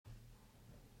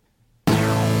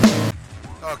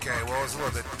Okay, well, it was a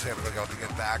little bit difficult to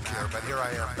get back here, but here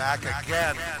I am back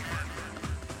again.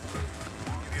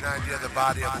 Give you an idea of the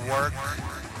body of work.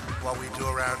 What we do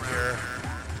around here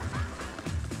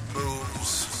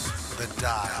moves the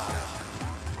dial.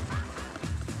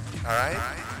 All right?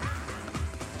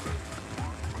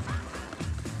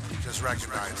 Just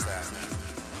recognize that.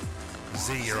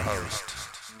 Z, your host.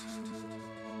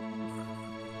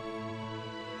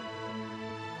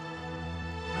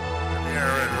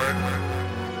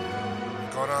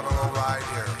 We're going on a little ride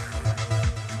here.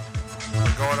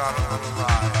 We're going on a little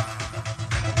ride.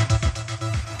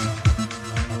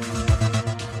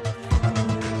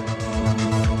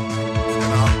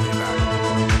 And I'll be back.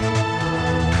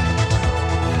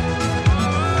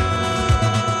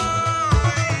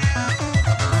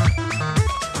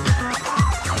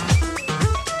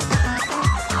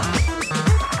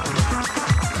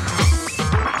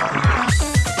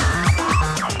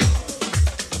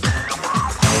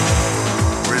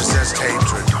 Resist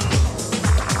hatred.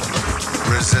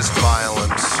 Resist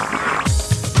violence.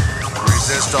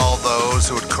 Resist all those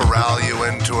who would corral you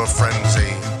into a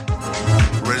frenzy.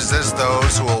 Resist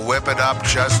those who will whip it up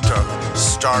just to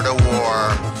start a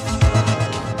war.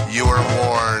 You are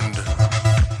warned.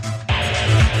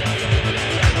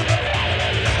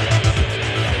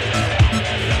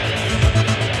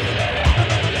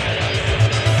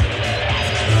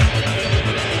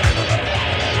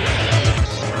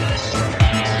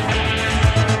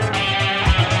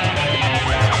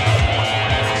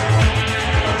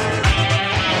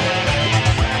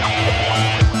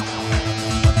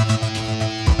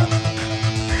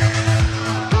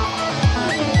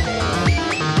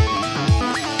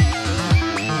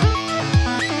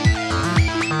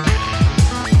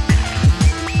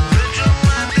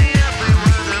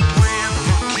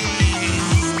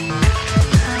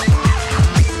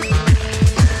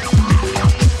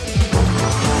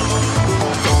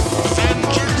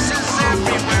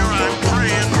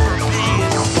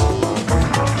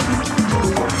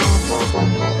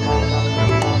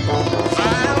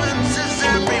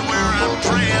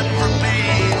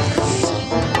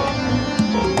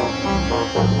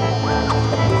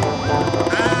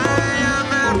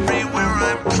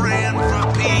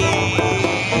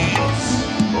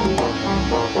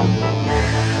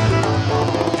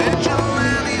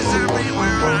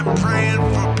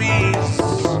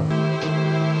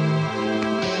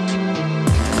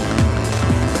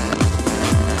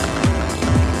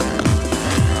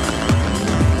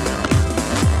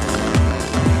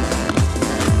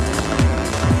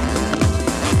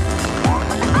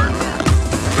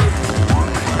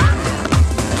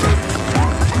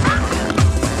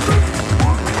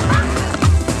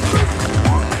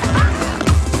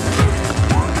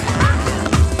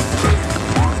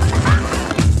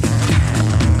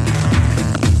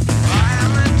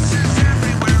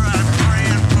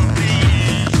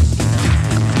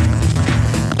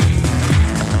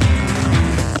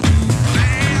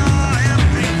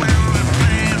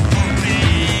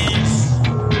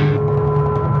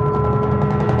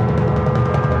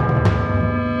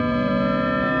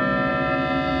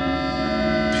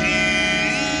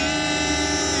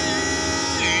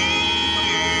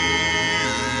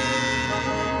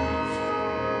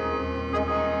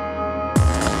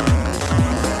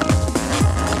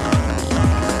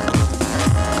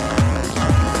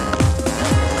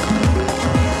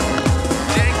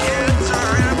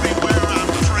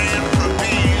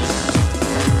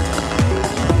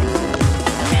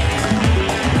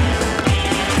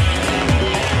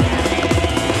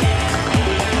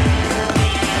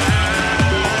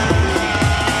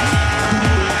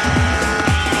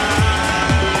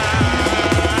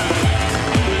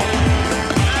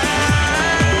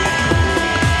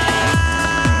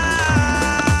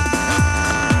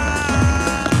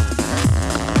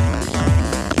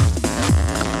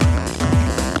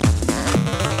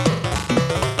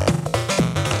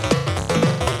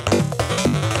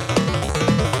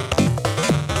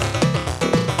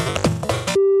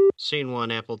 Scene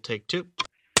 1, Apple, take 2.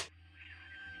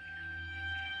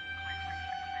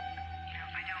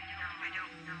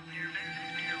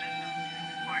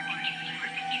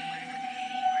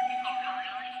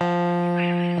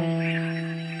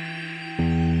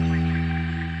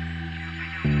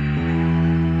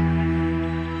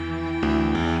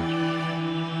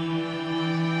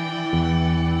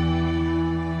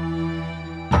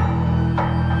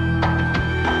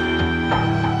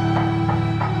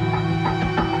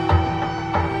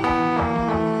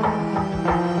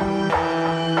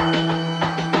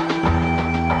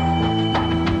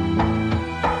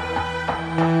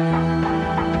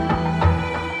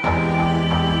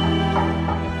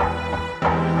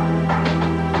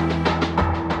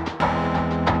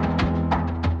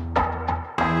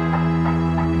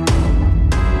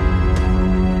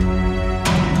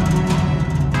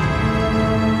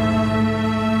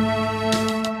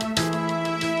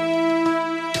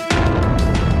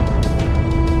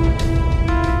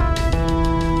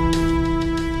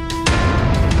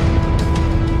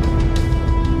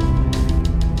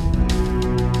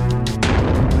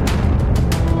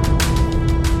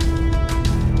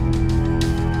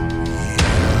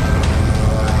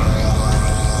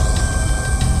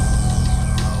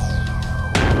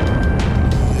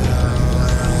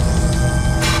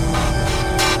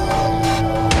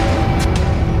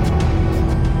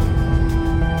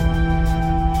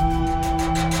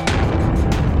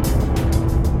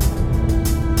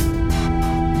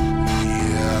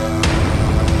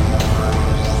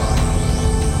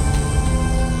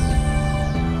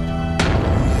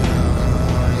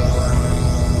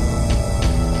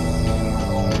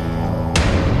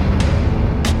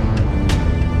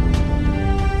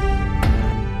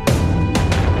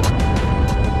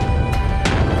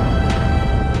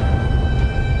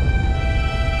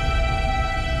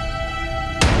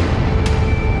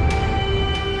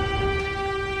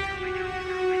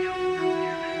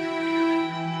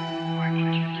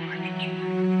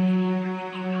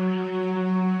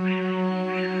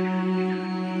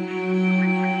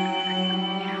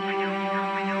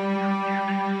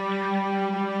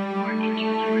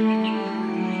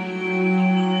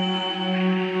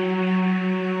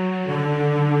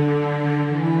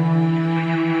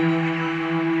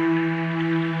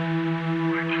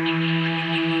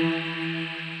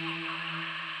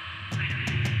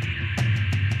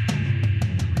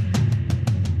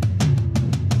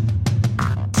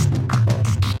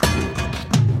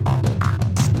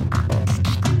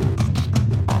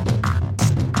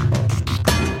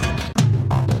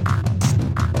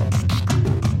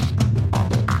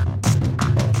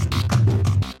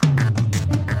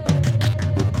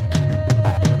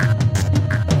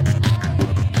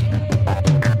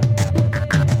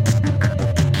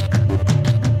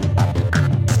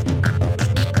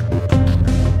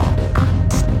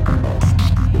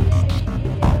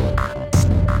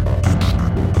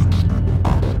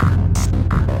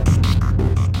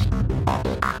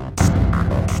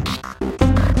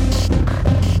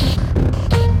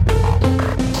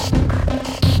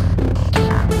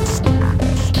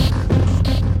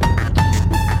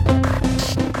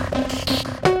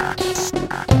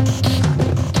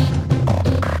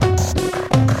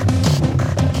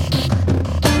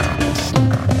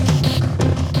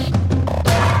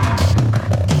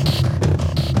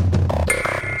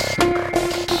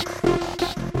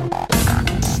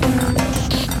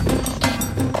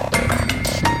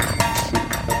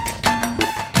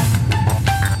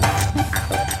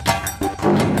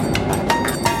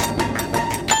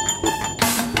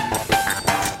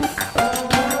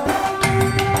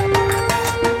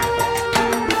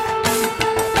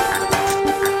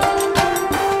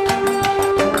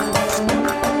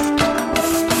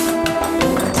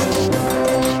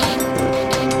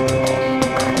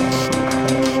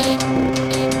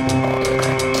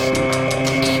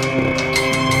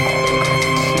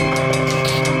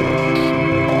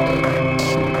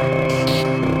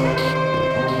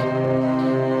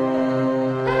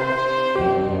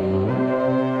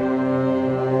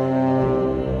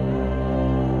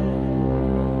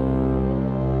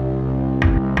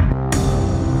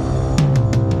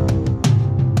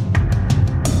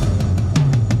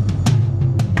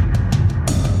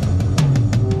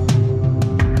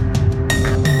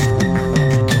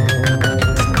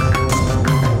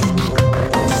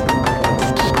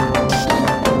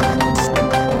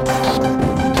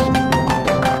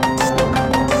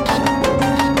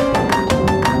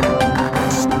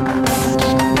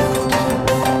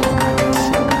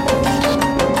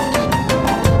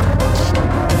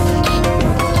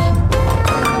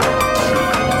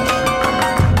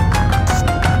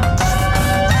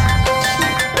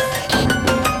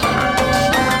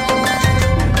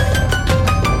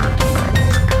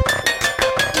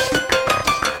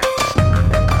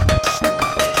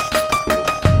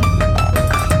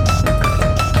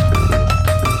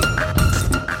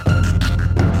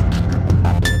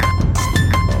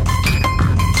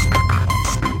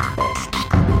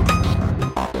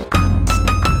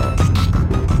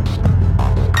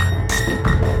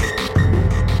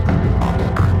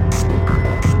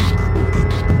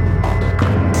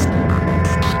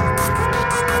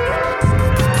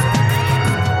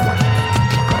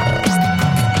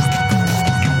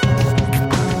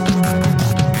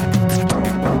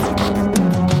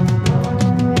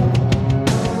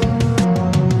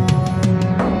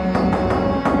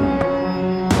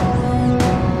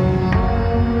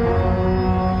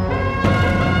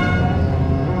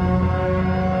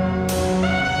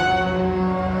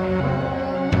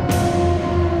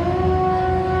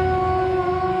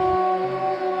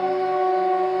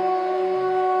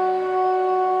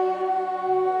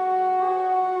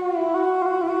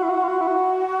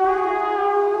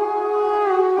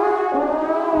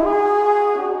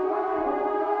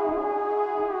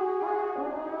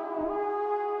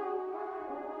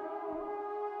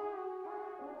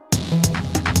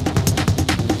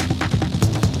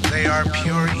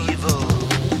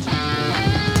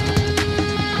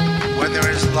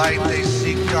 light, they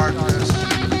seek darkness.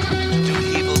 To do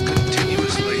evil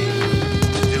continuously,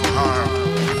 to do harm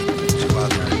to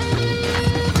others.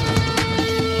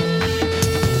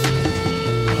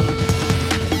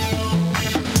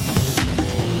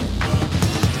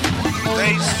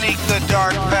 They seek the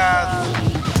dark path.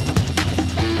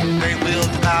 They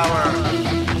wield power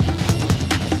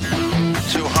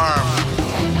to harm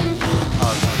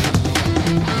others.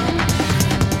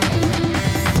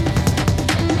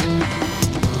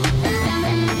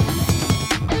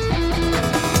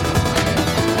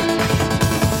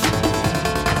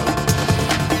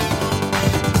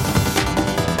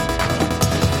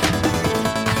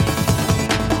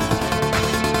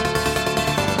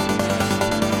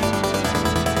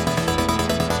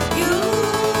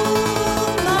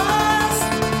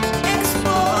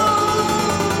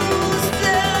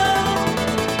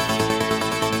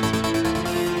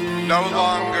 No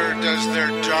longer does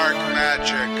their dark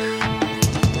magic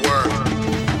work.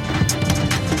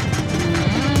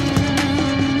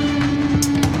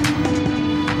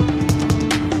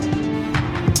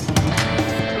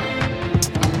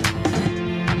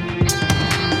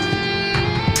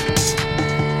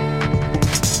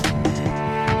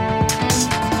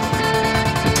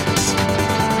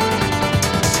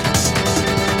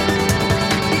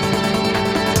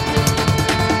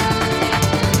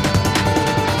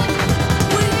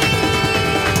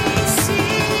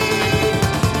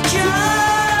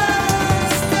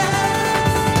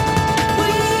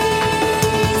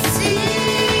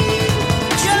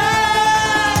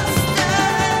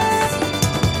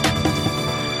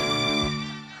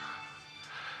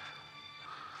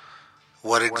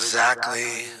 What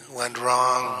exactly went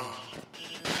wrong?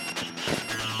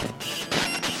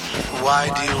 Why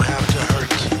do you have to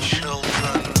hurt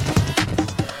children?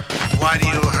 Why do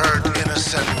you hurt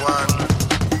innocent ones?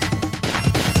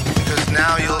 Because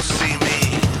now you'll see me.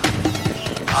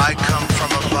 I come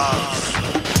from above.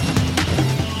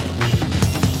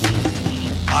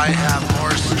 I have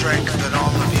more strength than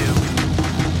all of you.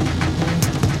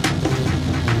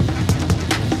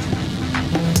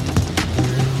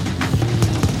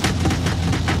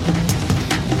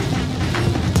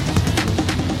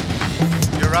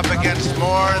 You're up against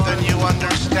more than you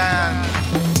understand.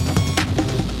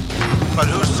 But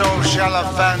whoso shall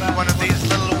offend one of these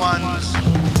little ones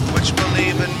which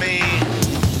believe in me,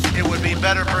 it would be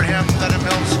better for him that a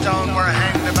millstone were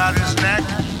hanged about his neck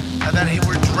and that he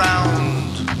were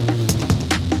drowned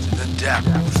to the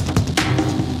depth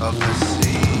of the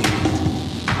sea.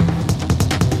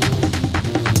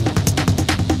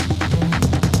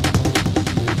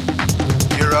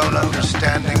 Your own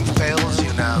understanding fails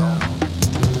you now.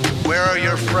 Where are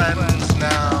your friends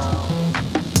now?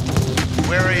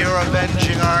 Where are your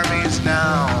avenging armies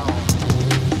now?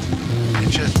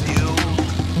 It's just you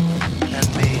and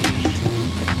me.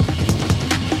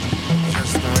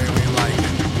 Just the way we like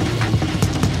it.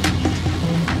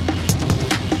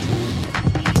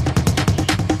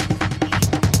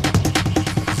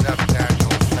 Except that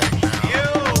you'll think now. You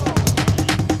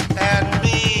and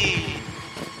me.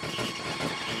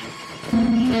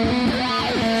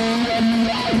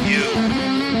 You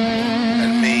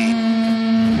and me.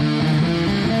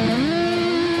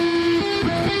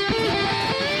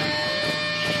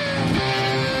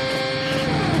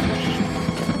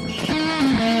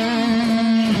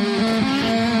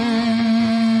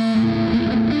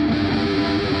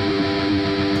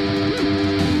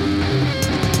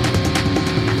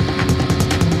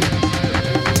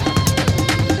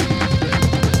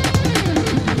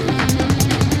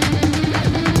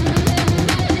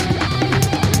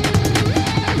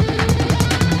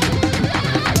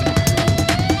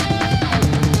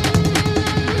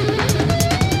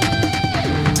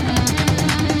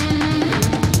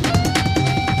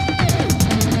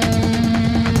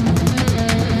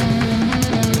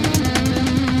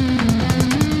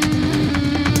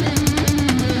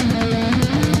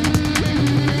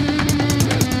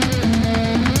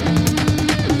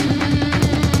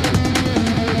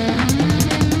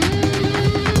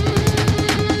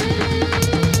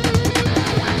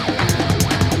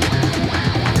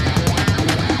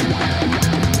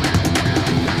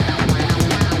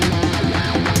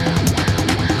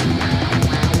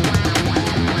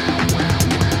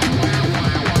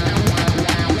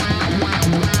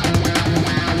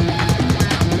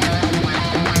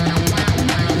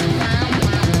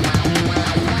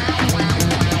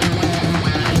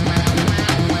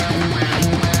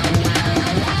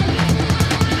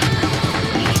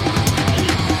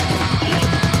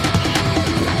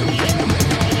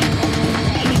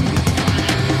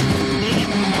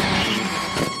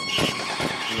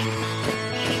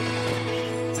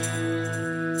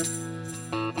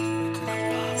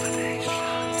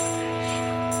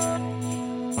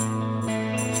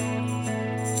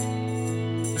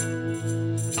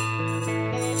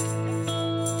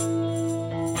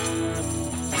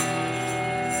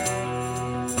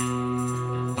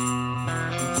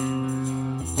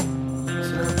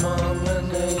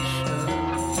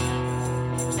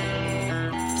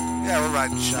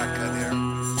 riding shotgun here.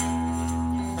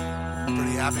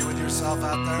 Pretty happy with yourself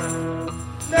out there?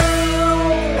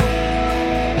 No,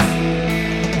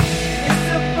 it's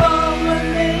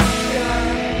abomination.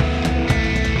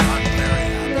 I'm very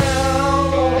happy.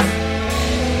 No,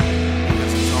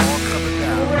 This is all coming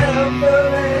down.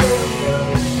 revelation.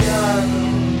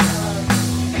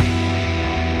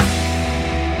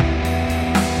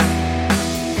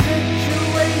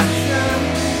 Situation,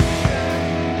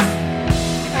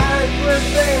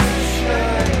 aggravation,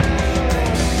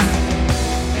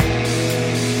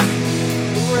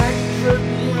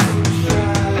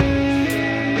 retribution.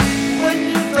 When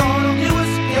you thought you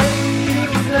escaped, you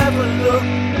never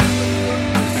looked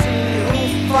to see who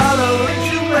followed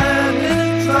you and in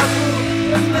trouble.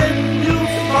 And then you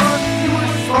thought you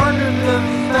were smarter than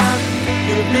that.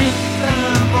 You beat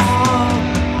them all.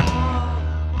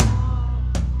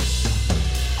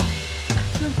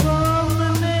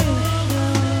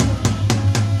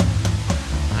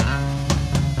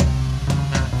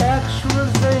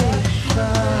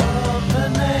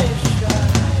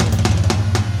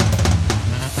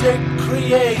 Sick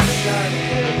creation,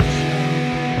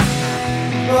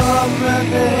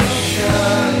 abomination,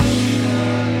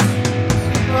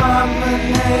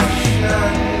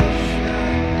 abomination,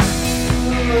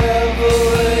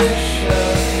 revelation,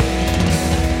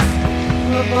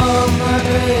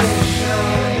 abomination,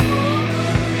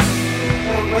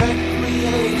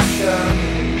 recreation,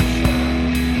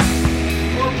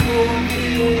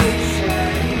 appropriation.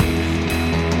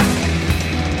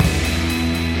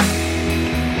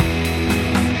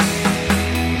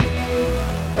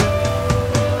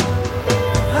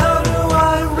 How do I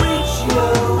reach you?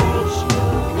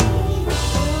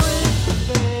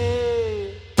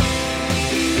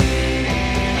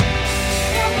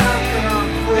 I'm not gonna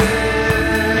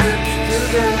quit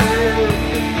today.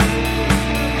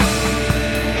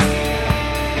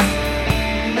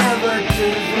 Never do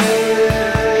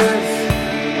this.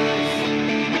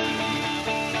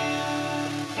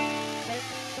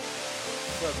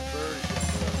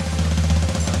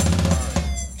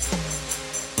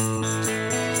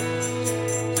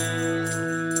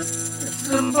 It's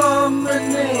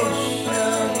abomination,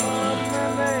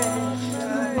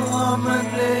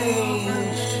 abomination.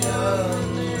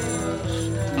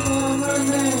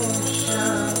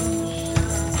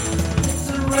 It's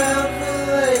a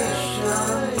revelation,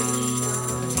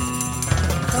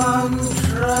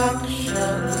 contraction,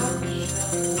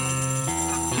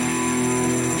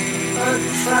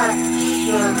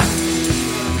 attraction.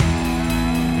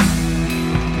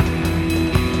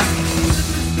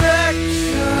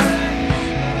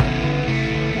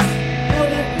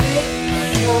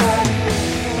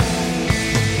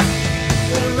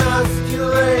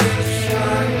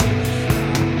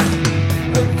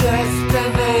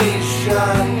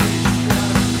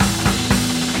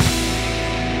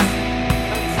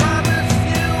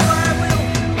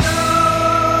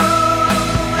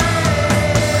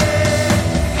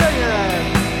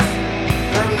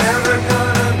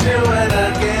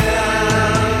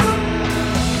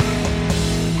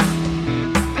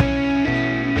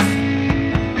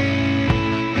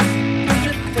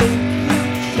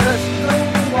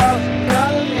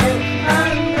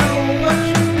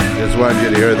 Just wanted you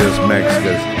to hear this mix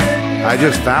because I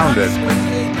just found it.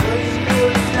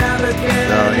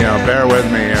 So, bear with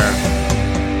me here.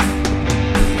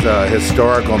 It's a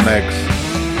historical mix.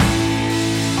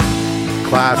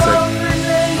 Classic.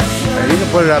 And you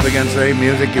can put it up against any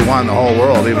music you want in the whole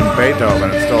world, even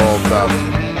Beethoven, it still holds up.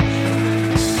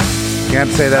 Can't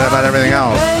say that about everything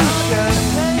else.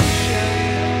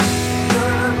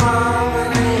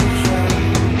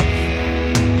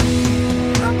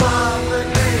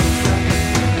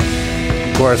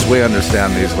 Of course, we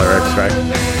understand these lyrics, right?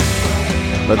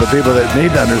 But the people that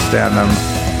need to understand them,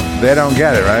 they don't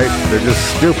get it, right? They're just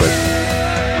stupid.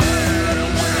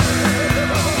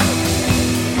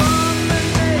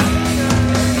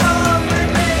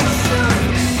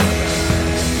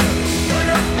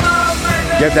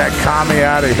 Get that commie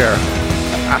out of here.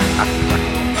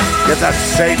 Get that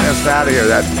Satanist out of here,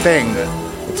 that thing.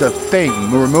 It's a thing.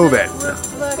 Remove it.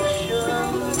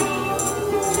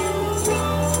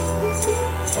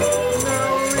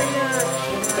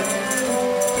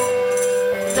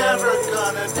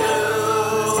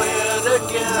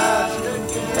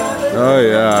 Oh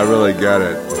yeah, I really get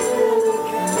it.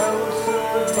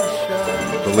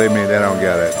 Believe me, they don't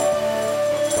get it.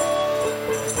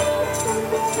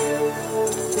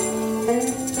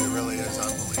 It really is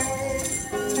unbelievable.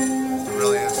 It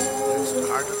really is. It's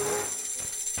hard to believe.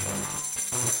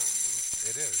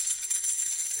 It is.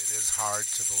 It is hard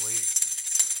to believe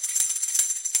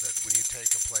that when you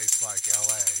take a place like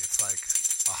LA. It's like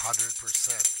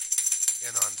 100%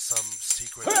 in on some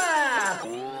secret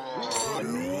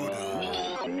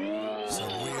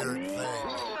some weird thing.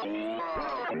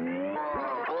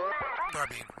 I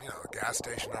mean, a gas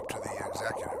station up to the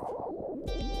executive.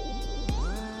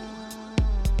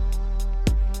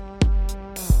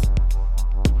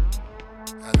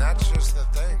 And that's just the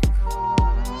thing.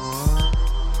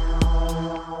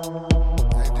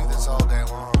 They do this all day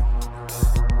long.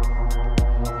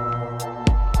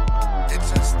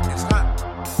 It's not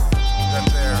that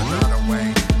they're not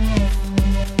awake.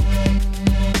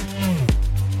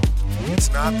 It's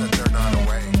not that they're not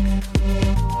awake.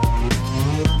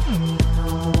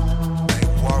 They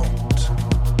won't.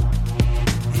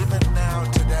 Even now,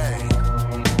 today,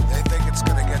 they think it's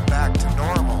going to get back to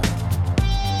normal.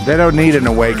 They don't need an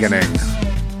awakening.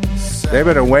 They've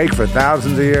been awake for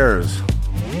thousands of years.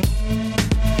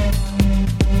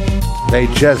 They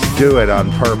just do it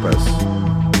on purpose.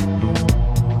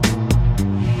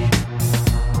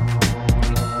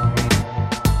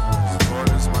 The Lord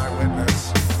is my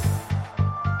witness.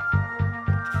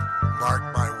 Mark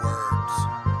my words.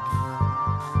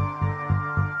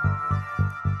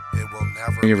 It will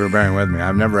never. Thank you for bearing with me.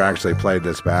 I've never actually played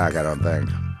this back, I don't think.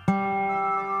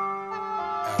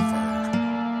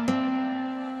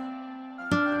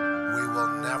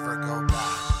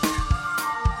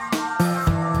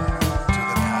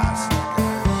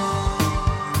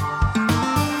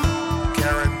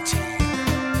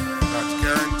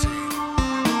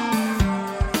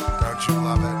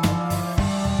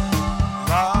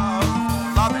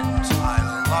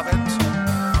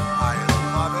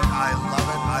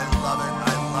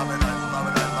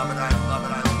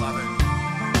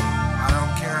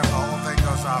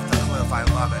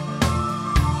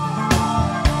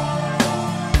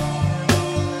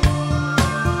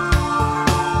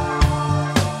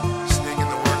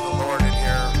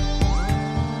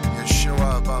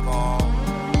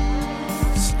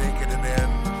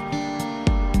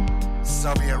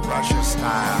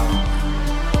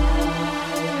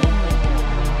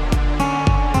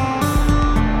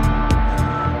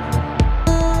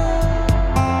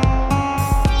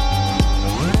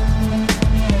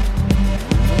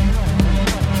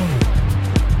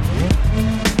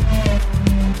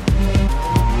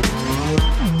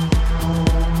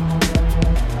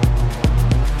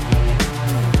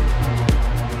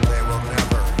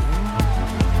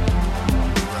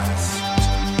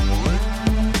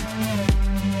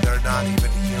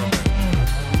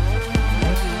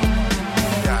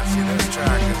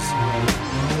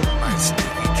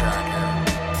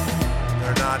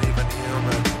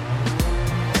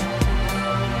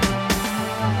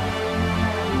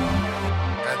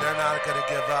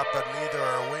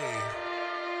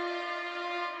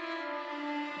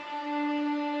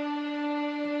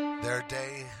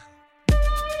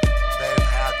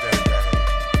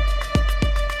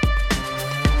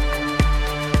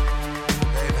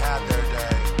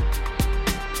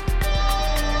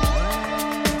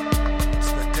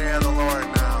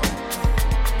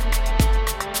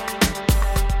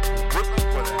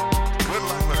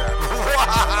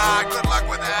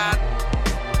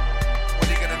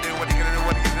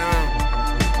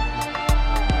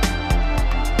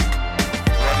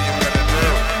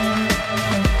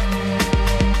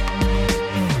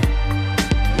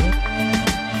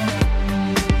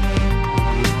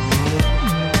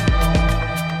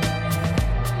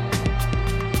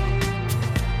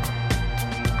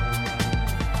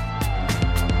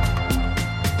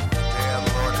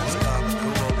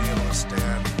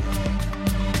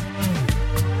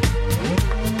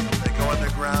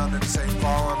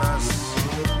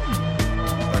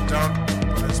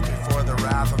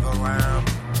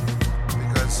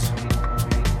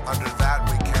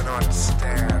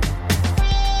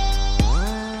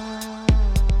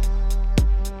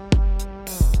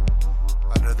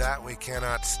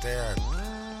 Cannot stand. All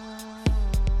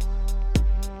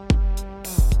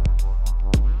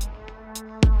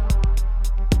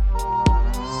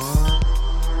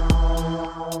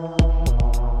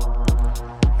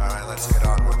right, let's get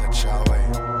on with it, shall we?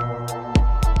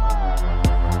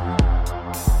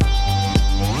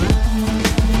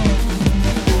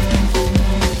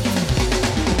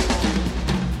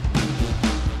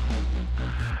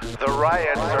 The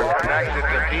riots are connected to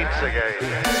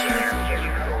Pizzagate.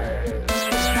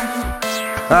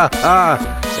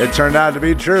 It turned out to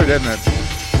be true, didn't it?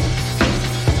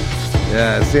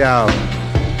 Yeah, see how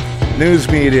news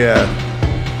media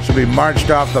should be marched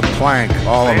off the plank,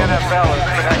 all of them. The NFL is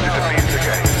connected to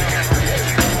Pizzagate.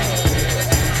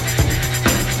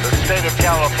 The state of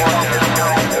California is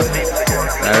connected to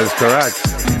Pizzagate. That is correct.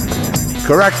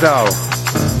 Correcto.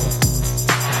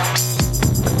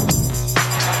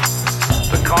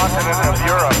 The continent of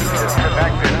Europe is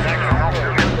connected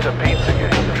to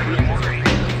Pizzagate.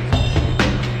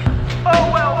 Oh,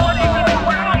 well, what are you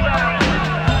doing?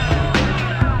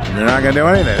 They're not going to do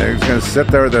anything. They're just going to sit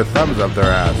there with their thumbs up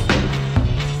their ass.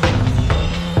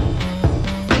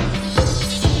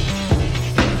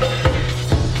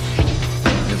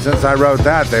 And since I wrote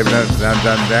that, they've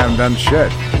done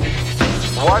shit.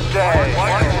 One day.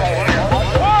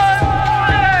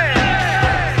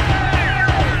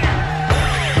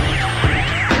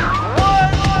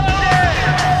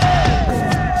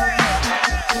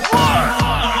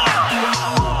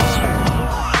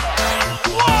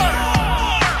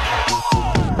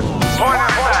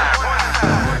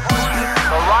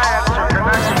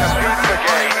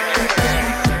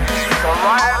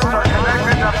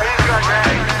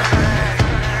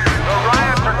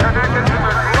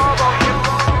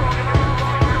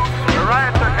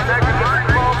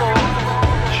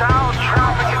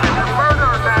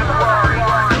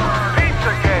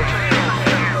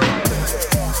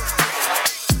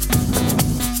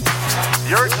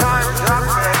 Your time's up,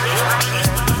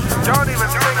 bitch. Don't even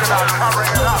think about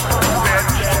covering it up,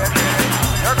 bitch.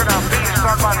 You're gonna be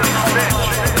somebody's bitch.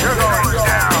 You're going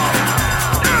down.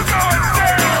 You're going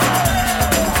down.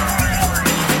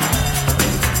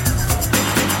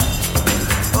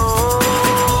 Oh.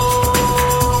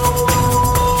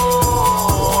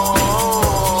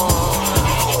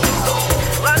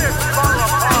 Let it fall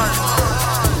apart.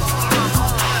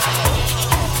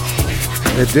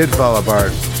 It did fall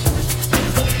apart.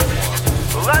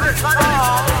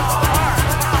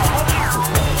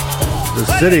 The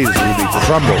cities will be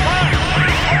crumbled.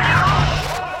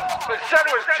 The sun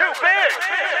was too big.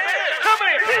 Too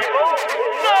many people.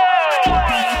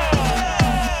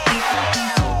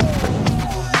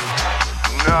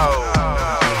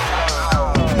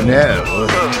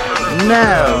 No.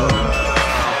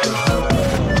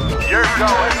 You're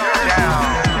going down.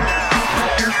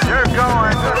 You're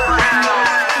going down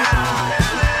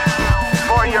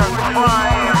for your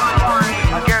crime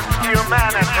against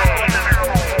humanity.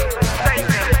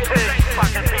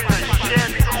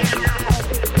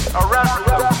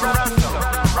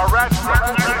 Arrest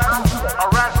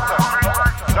them.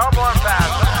 No more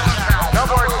fast. No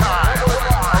more time.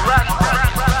 Arrest them.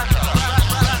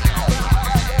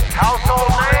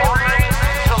 Household names,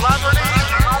 celebrities,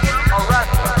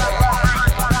 arrest them.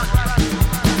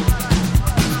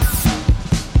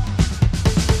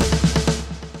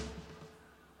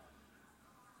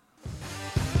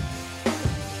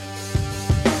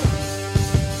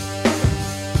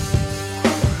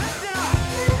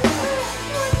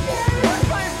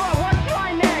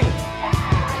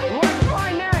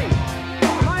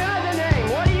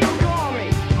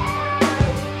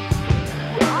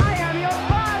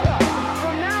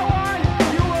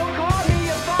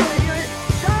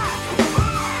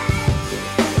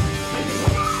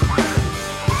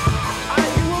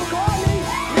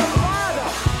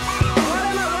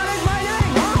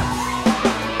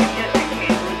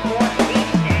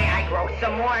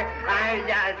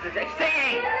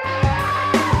 Singing!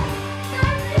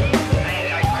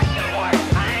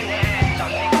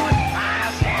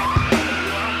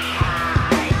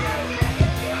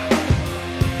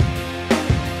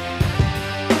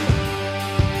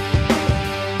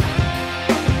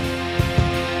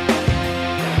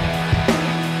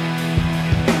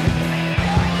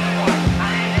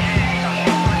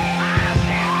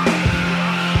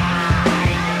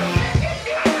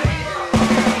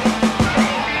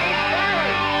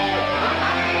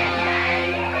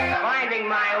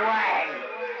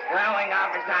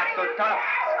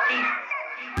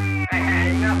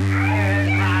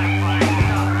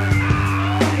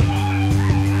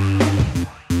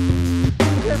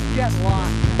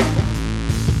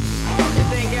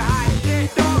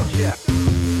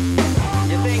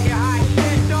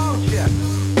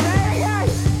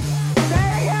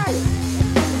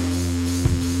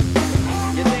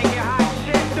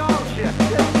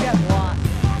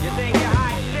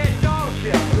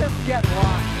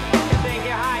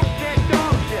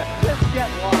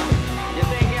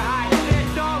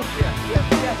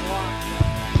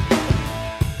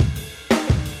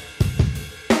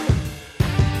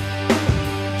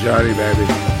 Johnny, baby.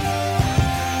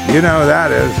 You know who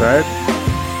that is, right?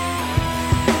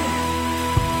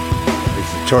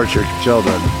 It's to torture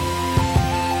children.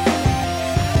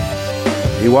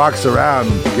 He walks around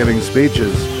giving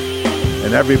speeches,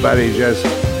 and everybody just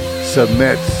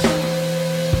submits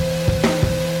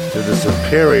to the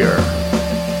superior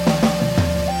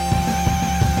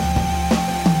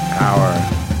power.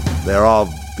 They're all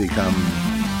become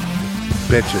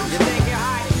bitches.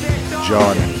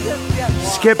 Jordan.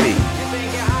 Skippy.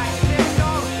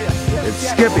 It's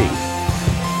Skippy.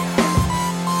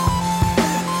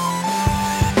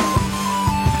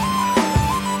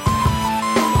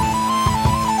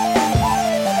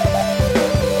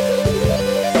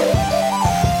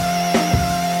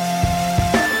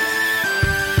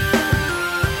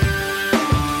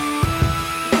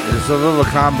 It's a little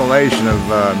compilation of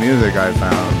music I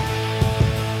found.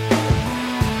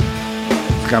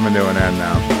 It's coming to an end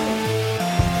now.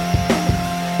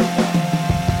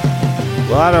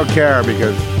 Well, I don't care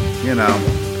because, you know,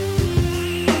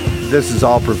 this is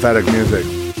all prophetic music.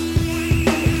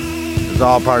 It's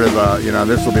all part of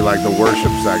this will be like the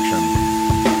worship section.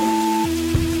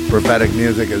 Prophetic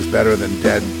music is better than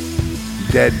dead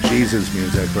Jesus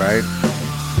music, right?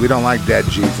 We don't like dead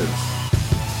Jesus.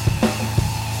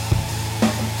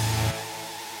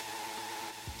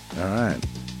 All right.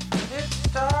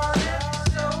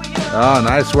 Oh,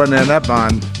 nice one to end up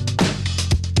on.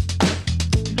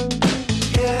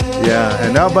 Yeah,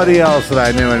 and nobody else that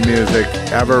I knew in music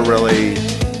ever really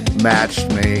matched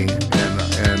me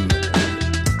in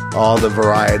all the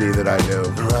variety that I do.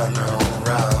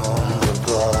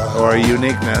 Or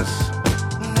uniqueness.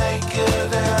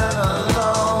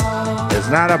 It's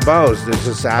not a boast, it's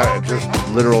just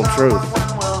literal truth.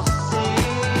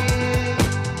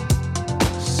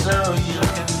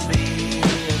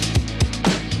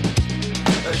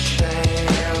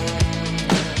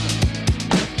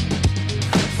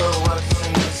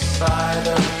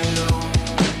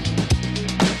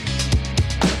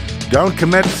 Don't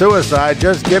commit suicide,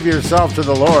 just give yourself to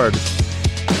the Lord.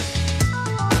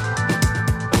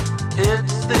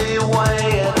 It's the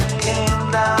way it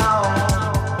came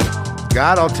down.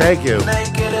 God will take you.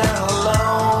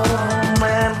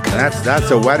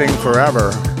 That's a wedding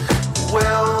forever.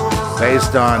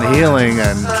 Based on healing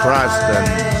and trust and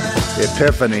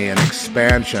epiphany and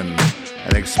expansion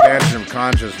of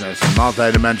consciousness and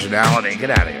multidimensionality.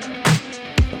 Get out of here.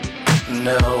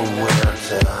 Nowhere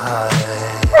to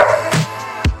hide.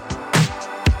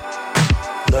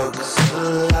 Looks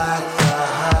like the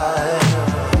high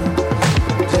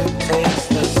dictates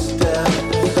the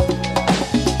steps,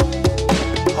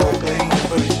 hoping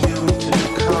for you to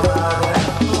come out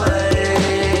and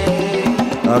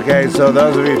play. Okay, so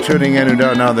those of you tuning in who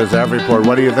don't know this F report,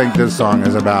 what do you think this song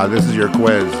is about? This is your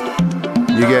quiz.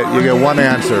 You get one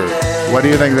answer. What do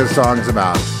you think this song's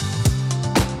about?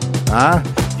 Huh?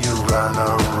 Run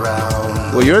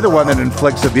around. Well, you're the one that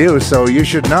inflicts abuse, so you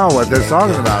should know what this song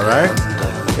is about, right?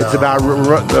 It's about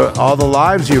all the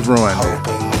lives you've ruined.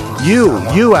 You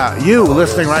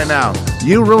listening right now.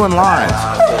 You ruin lives.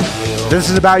 This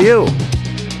is about you.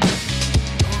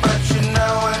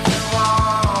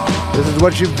 This is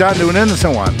what you've done to an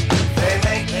innocent one.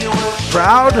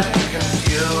 Proud?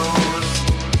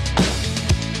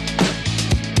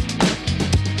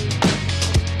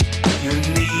 You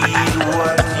need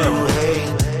what you hate.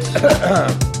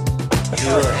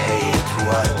 You hate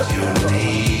what you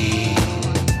need.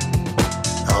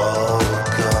 All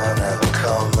gonna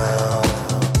come out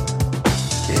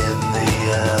in the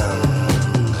end.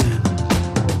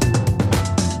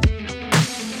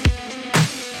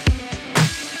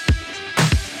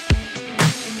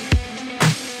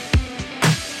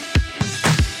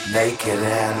 Naked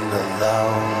and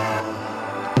alone,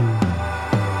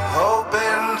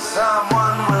 hoping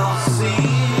someone will see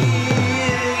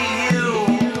you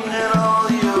in all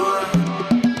your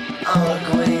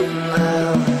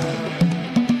ugliness.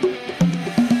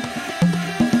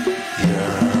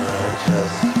 You're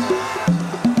just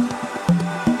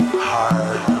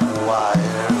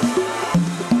hardwired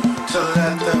to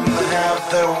let them have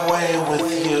their way with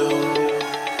you.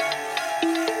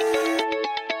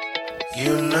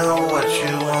 You know what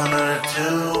you wanna do,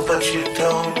 but you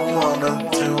don't wanna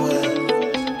do it.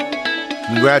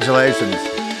 Congratulations.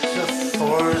 To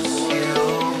force you.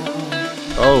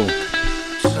 Oh,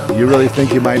 you really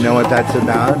think you might know what that's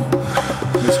about,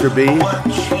 Mr. B? What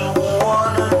you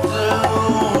wanna do.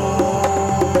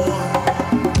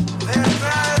 They're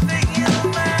driving you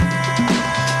mad.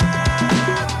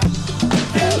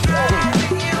 They're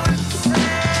driving you insane.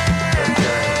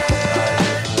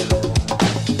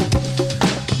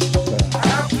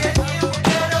 How can you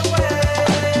get away?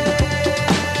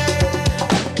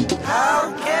 How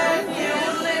can you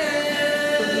live?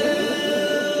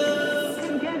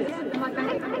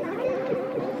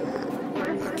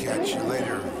 I'll catch you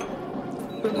later.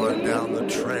 Going down the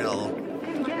trail.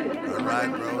 All right,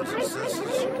 brothers and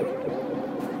sisters.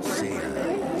 See ya.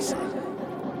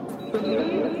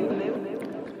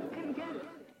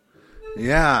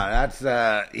 Yeah, that's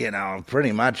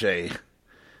pretty much a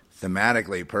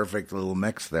thematically perfect little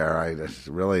mix there. I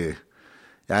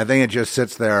think it just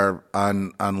sits there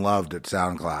unloved at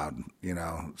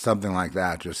SoundCloud. Something like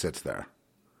that just sits there.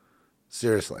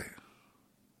 Seriously.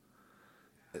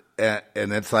 And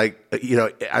it's like,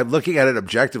 I'm looking at it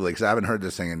objectively because I haven't heard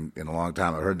this thing in a long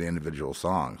time. I've heard the individual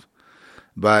songs.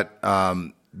 But,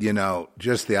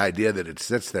 just the idea that it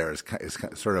sits there is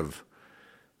sort of,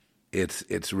 it's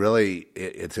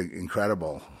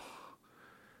incredible.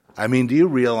 I mean, do you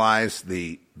realize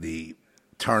the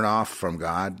turnoff from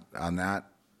God on that?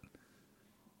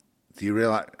 Do you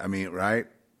realize, right?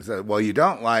 So, well, you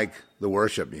don't like the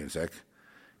worship music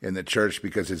in the church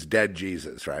because it's dead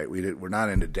Jesus, right? We're not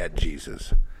into dead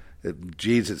Jesus.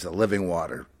 Jesus, a living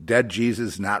water. Dead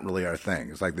Jesus, not really our thing.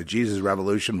 It's like the Jesus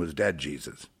Revolution was dead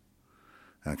Jesus.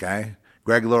 Okay?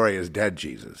 Greg Laurie is dead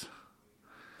Jesus.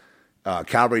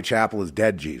 Calvary Chapel is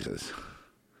dead Jesus.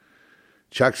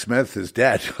 Chuck Smith is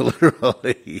dead,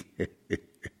 literally.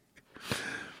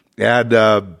 And,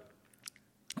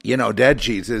 dead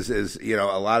Jesus is,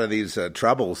 a lot of these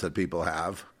troubles that people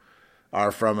have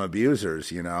are from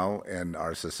abusers, in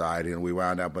our society. And we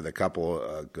wound up with a couple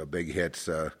of big hits,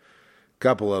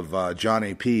 couple of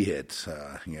Johnny P hits.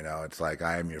 It's like,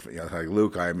 I am your, like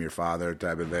Luke, I am your father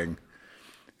type of thing.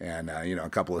 And, a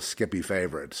couple of Skippy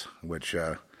favorites, which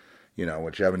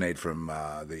emanate from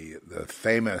the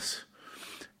famous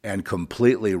and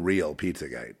completely real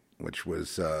Pizzagate, which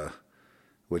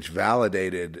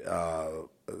validated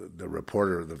the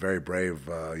reporter, the very brave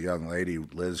young lady,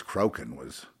 Liz Crokin,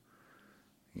 was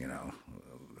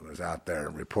out there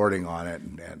reporting on it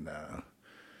and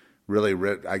really,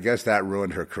 I guess that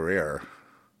ruined her career.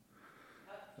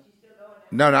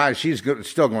 No, she's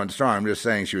still going strong. I'm just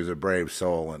saying she was a brave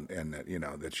soul and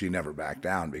that she never backed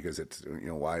down because it's,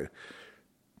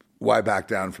 why back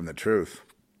down from the truth?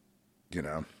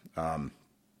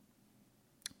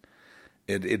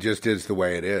 It just is the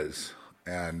way it is.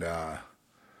 And,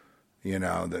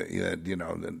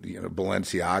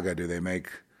 Balenciaga, do they make,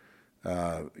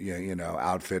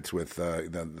 outfits with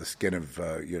the skin of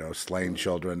slain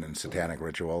children and satanic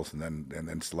rituals, and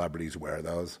then celebrities wear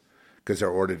those because they're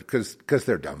ordered because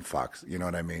they're dumb fucks. You know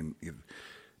what I mean?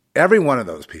 Every one of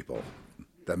those people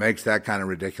that makes that kind of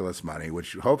ridiculous money,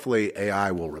 which hopefully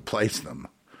AI will replace them.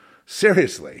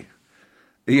 Seriously,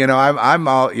 I'm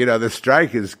all the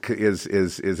strike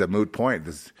is a moot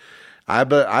point. I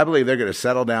believe they're going to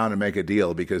settle down and make a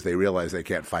deal because they realize they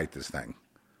can't fight this thing.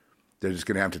 They're just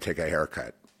going to have to take a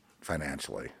haircut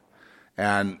financially,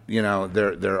 and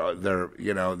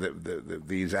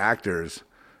these actors,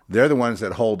 they're the ones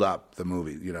that hold up the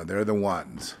movie. They're the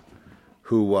ones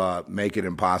who make it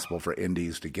impossible for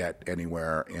indies to get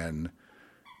anywhere in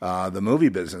the movie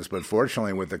business. But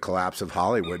fortunately, with the collapse of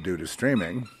Hollywood due to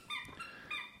streaming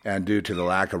and due to the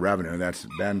lack of revenue, that's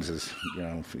Ben's is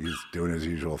he's doing his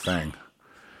usual thing.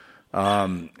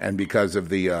 And because of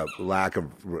the lack of,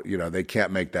 they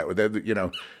can't make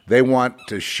that. They want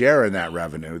to share in that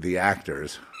revenue, the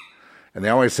actors. And they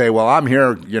always say, well, I'm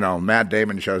here, Matt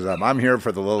Damon shows up. I'm here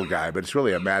for the little guy, but it's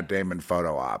really a Matt Damon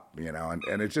photo op,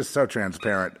 and it's just so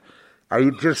transparent. Are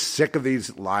you just sick of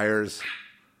these liars?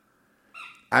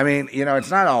 I mean, it's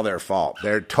not all their fault.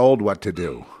 They're told what to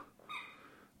do.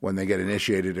 When they get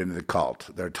initiated into the cult,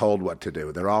 they're told what to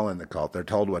do. They're all in the cult. They're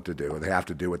told what to do. They have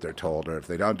to do what they're told. Or if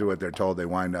they don't do what they're told, they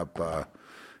wind up,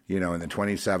 in the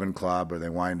 27 Club, or they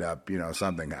wind up,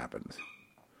 something happens.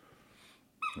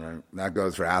 Right? That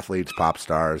goes for athletes, pop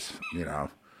stars,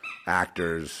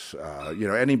 actors,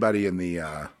 anybody in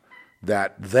the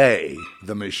that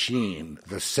the machine,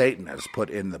 the Satanists,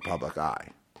 put in the public eye.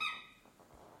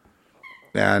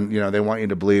 And they want you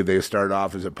to believe they started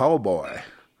off as a po' boy.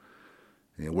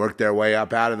 They worked their way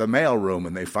up out of the mailroom,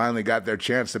 and they finally got their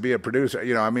chance to be a producer.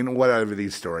 Whatever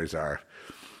these stories are.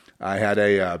 I had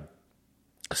a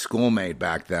schoolmate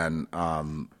back then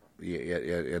in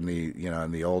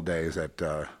the old days at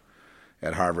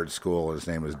Harvard School. His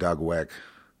name was Doug Wick,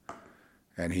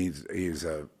 and he's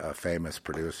a famous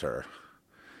producer.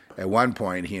 At one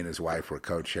point, he and his wife were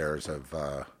co-chairs of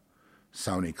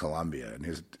Sony Columbia, and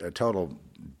he's a total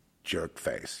jerk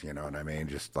face. You know what I mean?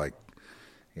 Just like.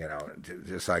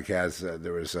 Just like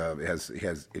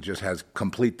it just has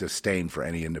complete disdain for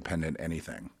any independent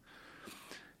anything.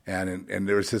 And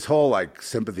there was this whole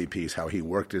sympathy piece, how he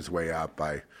worked his way up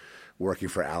by working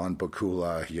for Alan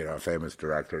Bakula, a famous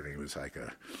director, and he was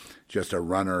just a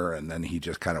runner, and then he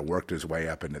just kind of worked his way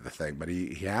up into the thing. But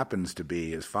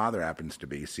his father happens to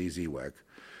be C.Z. Wick,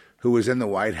 who was in the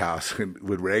White House when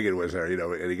Reagan was there,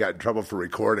 and he got in trouble for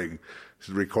recording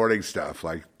stuff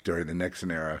during the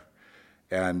Nixon era.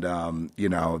 And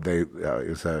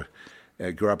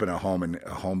I grew up in a home in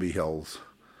Holmby Hills,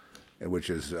 which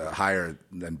is higher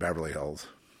than Beverly Hills.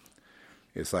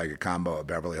 It's like a combo of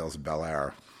Beverly Hills and Bel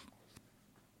Air.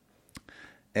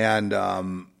 And,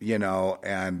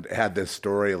 and had this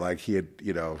story like he had,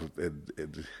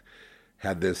 it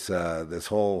had this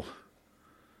whole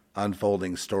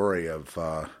unfolding story of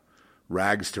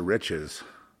rags to riches,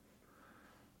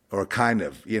 or kind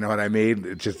of, you know what I mean?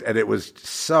 And it was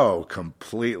so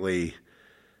completely,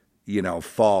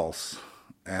 false.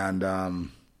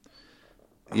 And,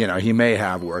 he may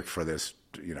have worked for this,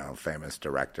 famous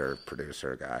director,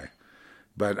 producer guy.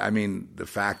 But, I mean, the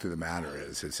fact of the matter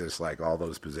is, it's just like all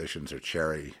those positions are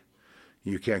cherry.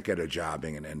 You can't get a job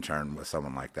being an intern with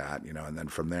someone like that, and then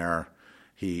from there,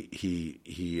 he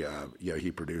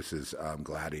produces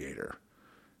Gladiator,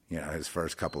 his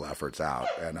first couple efforts out.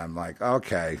 And I'm like,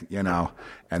 okay,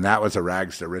 and that was a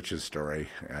rags to riches story.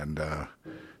 And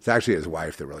it's actually his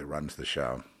wife that really runs the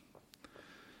show,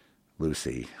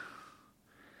 Lucy.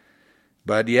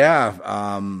 But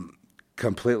yeah,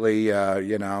 completely,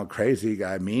 crazy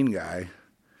guy, mean guy.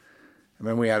 And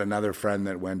then we had another friend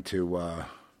that went to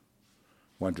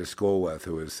school with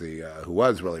who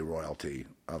was really royalty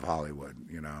of Hollywood,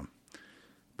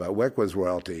 But Wick was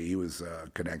royalty. He was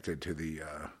connected to the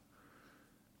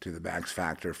Max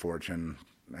Factor fortune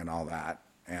and all that,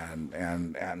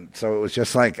 and so it was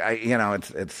just like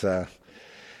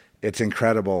it's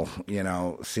incredible,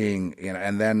 seeing,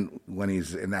 and then when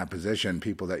he's in that position,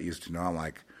 people that used to know him,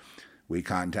 like, we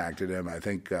contacted him. I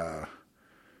think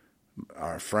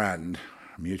our friend,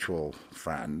 mutual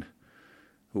friend,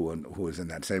 who was in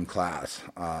that same class,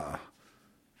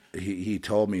 he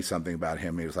told me something about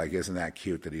him. He was like, isn't that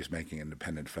cute that he's making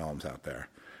independent films out there?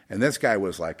 And this guy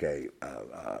was like a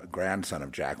grandson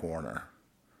of Jack Warner,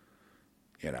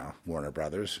 Warner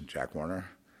Brothers, Jack Warner.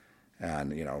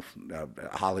 And,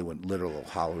 literal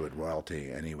Hollywood royalty.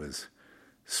 And he was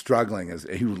struggling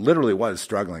he literally was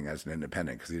struggling as an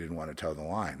independent because he didn't want to toe the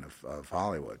line of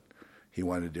Hollywood. He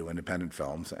wanted to do independent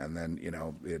films. And then,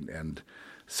 and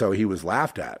so he was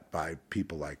laughed at by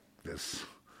people like this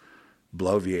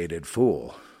bloviated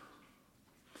fool.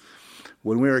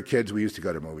 When we were kids, we used to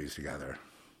go to movies together.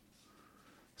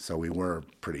 So we were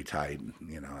pretty tight,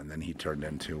 and then he turned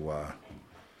into,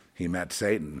 he met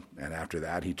Satan, and after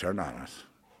that, he turned on us.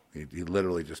 He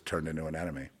literally just turned into an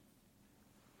enemy.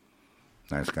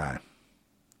 Nice guy.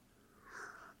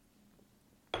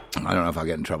 I don't know if I'll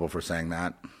get in trouble for saying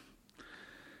that,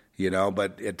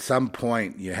 but at some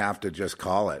point, you have to just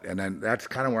call it. And then that's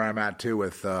kind of where I'm at, too,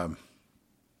 with, the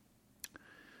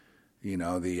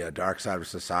Dark Side of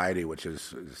Society, which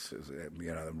is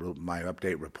my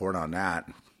update report on that,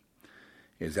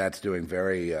 is that's doing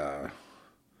very...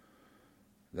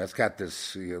 that's got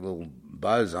this little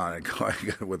buzz on it going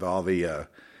with all the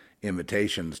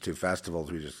invitations to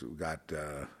festivals. We just got,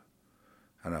 I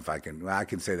don't know if I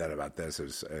can say that about this. It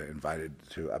was invited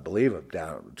to, I believe,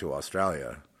 down to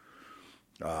Australia.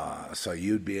 So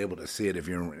you'd be able to see it if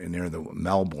you're near the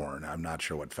Melbourne. I'm not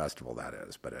sure what festival that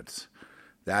is, but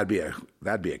that'd be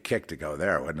a kick to go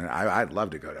there, wouldn't it? I'd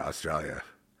love to go to Australia.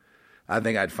 I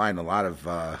think I'd find a lot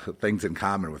of things in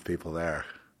common with people there.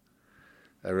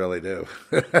 I really do,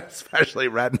 especially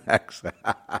rednecks.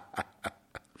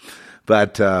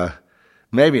 But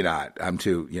maybe not. I'm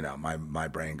too, my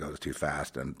brain goes too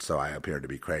fast, and so I appear to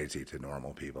be crazy to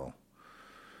normal people.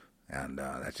 And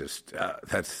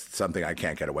that's something I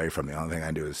can't get away from. The only thing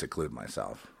I do is seclude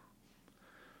myself,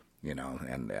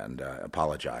 and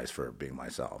apologize for being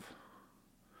myself.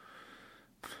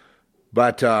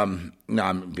 But no,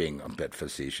 I'm being a bit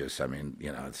facetious. I mean,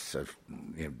 it's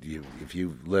if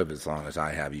you live as long as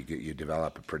I have, you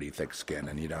develop a pretty thick skin,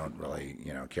 and you don't really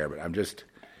care. But I'm just,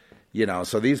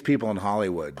 so these people in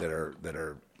Hollywood that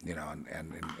are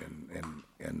and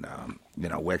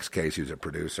in Wick's case, he's a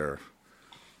producer.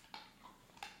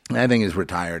 I think he's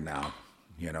retired now.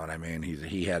 You know what I mean?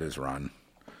 He had his run.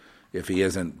 If he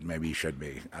isn't, maybe he should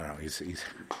be. I don't know.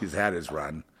 He's had his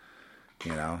run.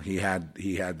 He had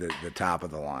the top of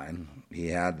the line. He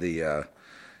had the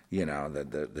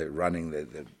running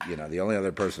the only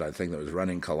other person I think that was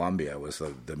running Columbia was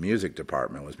the music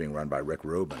department was being run by Rick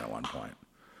Rubin at one point,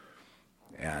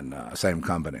 and same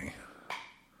company.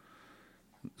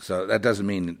 So that doesn't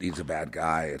mean he's a bad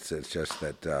guy. It's just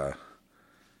that I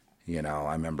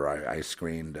remember I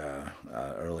screened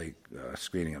early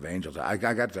screening of Angel Tide.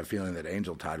 I got the feeling that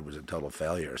Angel Tide was a total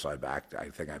failure, so I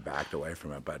think I backed away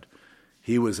from it, but.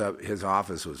 His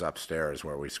office was upstairs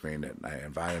where we screened it. And I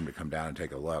invited him to come down and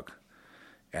take a look.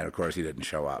 And, of course, he didn't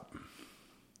show up.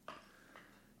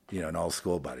 An old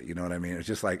school buddy. You know what I mean? It's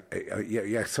just like,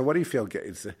 yeah. So what do you feel?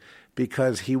 It's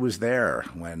because he was there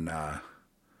when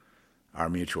our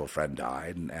mutual friend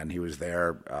died, and he was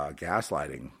there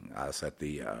gaslighting us at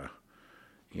the,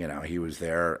 he was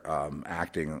there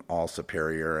acting all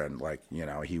superior and like,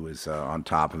 he was on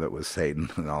top of it with Satan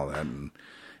and all that,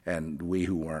 and we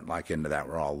who weren't like into that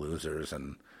were all losers,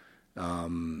 and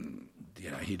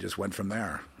he just went from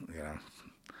there,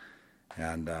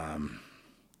 and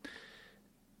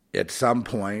at some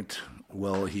point,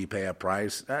 will he pay a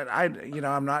price?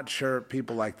 I'm not sure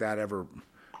people like that ever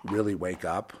really wake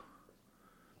up.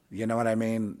 You know what I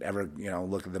mean? Ever,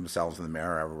 look at themselves in the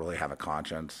mirror, ever really have a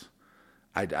conscience?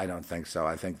 I don't think so.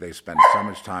 I think they spend so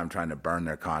much time trying to burn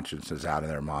their consciences out of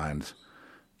their minds.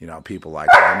 People like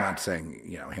that. I'm not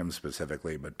saying, him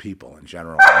specifically, but people in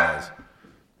general in those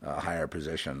higher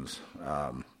positions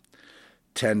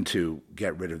tend to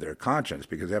get rid of their conscience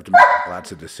because they have to make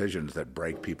lots of decisions that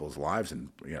break people's lives and,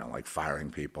 like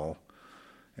firing people.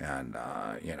 And,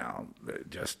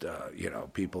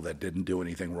 people that didn't do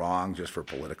anything wrong just for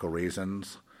political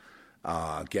reasons,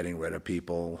 getting rid of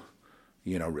people,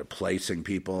 replacing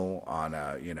people on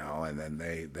and then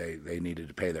they needed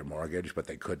to pay their mortgage, but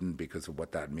they couldn't because of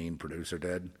what that mean producer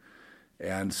did.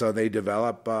 And so they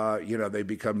develop, they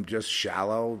become just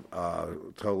shallow,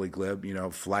 totally glib,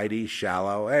 flighty,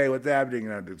 shallow. Hey, what's happening?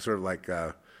 It's sort of like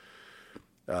a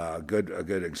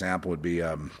good example would be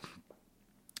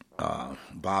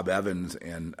Bob Evans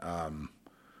in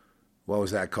what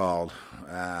was that called?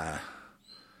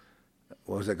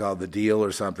 What was it called? The Deal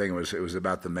or something. It was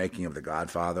about the making of The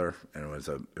Godfather, and it was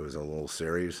a little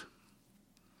series.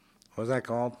 What was that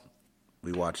called?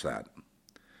 We watched that,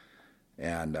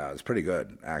 and it's pretty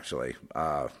good actually.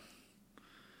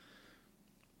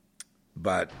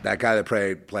 But that guy that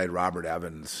played Robert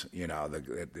Evans,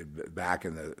 back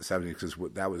in the 70s, because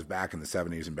that was back in the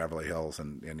 70s in Beverly Hills,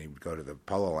 and he would go to the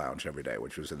Polo Lounge every day,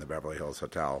 which was in the Beverly Hills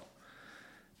Hotel.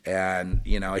 And,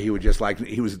 he would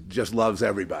just loves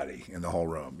everybody in the whole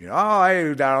room. Oh,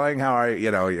 hey, darling, how are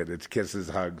you? It's kisses,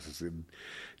 hugs,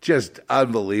 just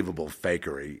unbelievable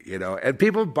fakery, and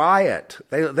people buy it.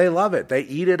 They love it. They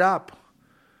eat it up.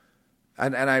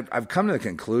 And I've come to the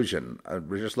conclusion,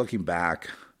 we're just looking back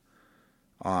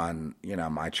on,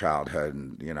 my childhood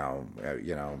and,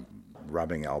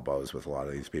 rubbing elbows with a lot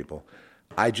of these people.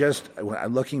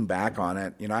 Looking back on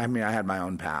it, I had my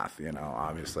own path,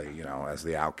 obviously, as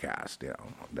the outcast,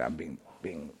 that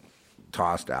being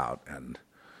tossed out and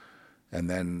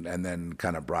then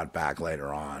kind of brought back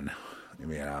later on,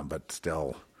 but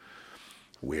still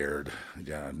weird,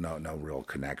 no real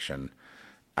connection.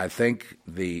 I think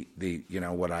the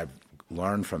what I've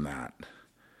learned from that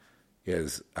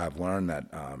is I've learned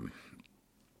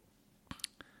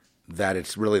that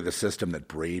it's really the system that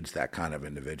breeds that kind of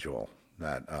individual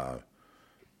that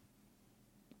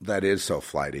is so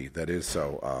flighty, that is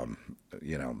so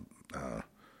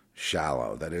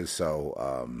shallow, that is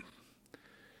so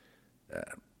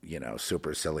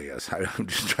supercilious. I'm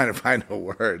just trying to find a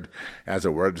word as a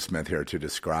wordsmith here to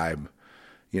describe.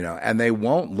 And they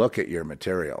won't look at your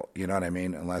material, you know what I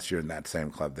mean? Unless you're in that same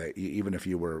club. Even if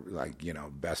you were like,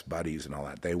 best buddies and all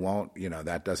that, they won't,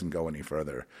 that doesn't go any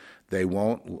further. They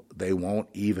won't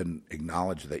even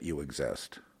acknowledge that you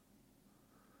exist.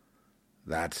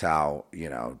 That's how,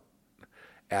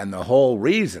 and the whole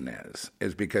reason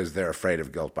is because they're afraid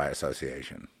of guilt by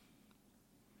association.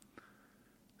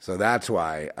 So that's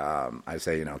why I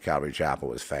say, Calvary Chapel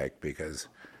was fake because,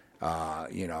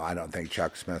 I don't think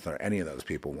Chuck Smith or any of those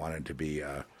people wanted to be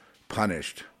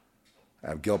punished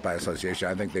of guilt by association.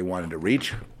 I think they wanted to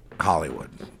reach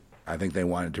Hollywood. I think they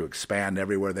wanted to expand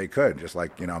everywhere they could, just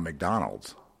like,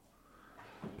 McDonald's.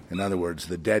 In other words,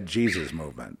 the dead Jesus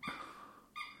movement.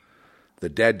 The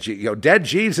dead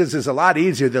Jesus is a lot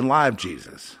easier than live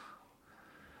Jesus.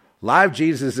 Live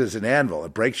Jesus is an anvil.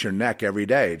 It breaks your neck every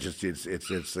day.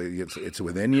 It's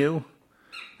within you,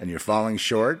 and you're falling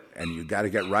short, and you got to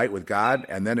get right with God.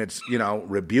 And then it's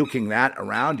rebuking that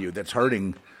around you that's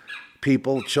hurting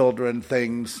people, children,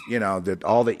 things. That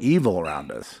all the evil around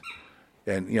us,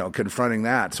 and confronting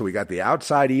that. So we got the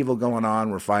outside evil going on.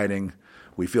 We're fighting.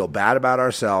 We feel bad about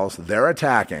ourselves. They're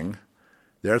attacking.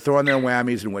 They're throwing their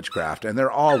whammies in witchcraft, and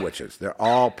they're all witches. They're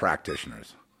all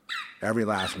practitioners, every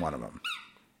last one of them.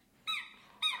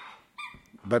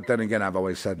 But then again, I've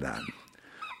always said that.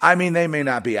 I mean, they may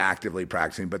not be actively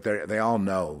practicing, but they all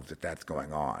know that that's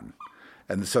going on.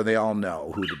 And so they all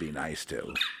know who to be nice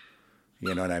to.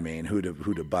 You know what I mean? Who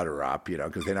to butter up,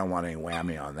 because they don't want any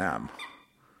whammy on them.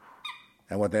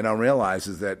 And what they don't realize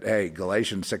is that, hey,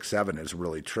 Galatians 6:7 is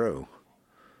really true.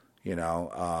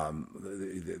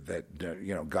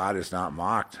 God is not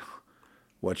mocked.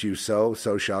 What you sow,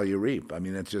 so shall you reap. I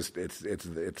mean, it's just it's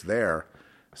there.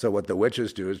 So what the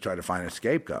witches do is try to find a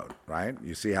scapegoat, right?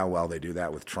 You see how well they do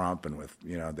that with Trump and with,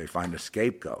 they find a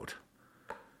scapegoat.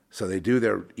 So they do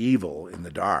their evil in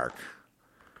the dark,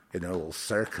 in their little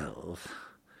circles,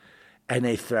 and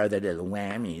they throw their little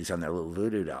whammies on their little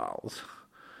voodoo dolls.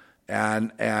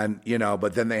 And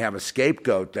but then they have a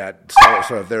scapegoat that,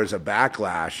 so if there's a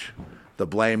backlash, the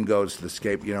blame goes to the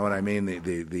scapegoat. You know what I mean?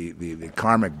 The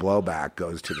karmic blowback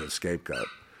goes to the scapegoat,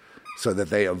 so that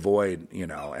they avoid,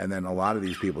 and then a lot of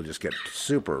these people just get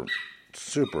super,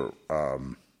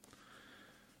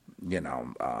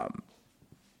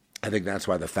 I think that's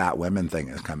why the fat women thing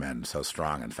has come in so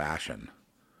strong in fashion.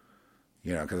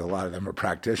 Because a lot of them are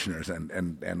practitioners, and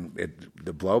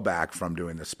the blowback from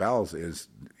doing the spells is,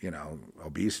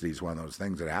 obesity is one of those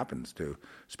things that happens to,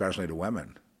 especially to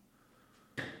women.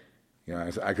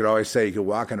 I could always say you could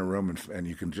walk in a room and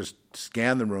you can just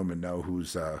scan the room and know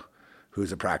who's a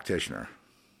practitioner,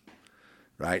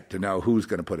 right? To know who's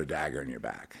going to put a dagger in your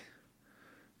back.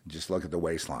 Just look at the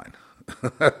waistline.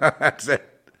 That's it.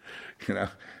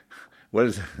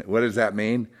 What does that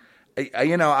mean?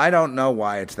 I don't know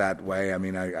why it's that way. I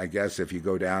mean, I guess if you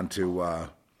go down to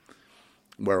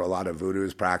where a lot of voodoo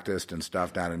is practiced and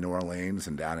stuff down in New Orleans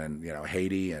and down in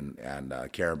Haiti and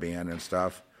Caribbean and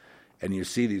stuff, and you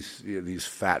see these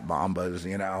fat mambas,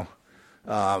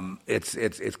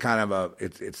 it's kind of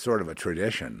it's sort of a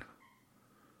tradition,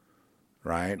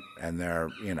 right? And they're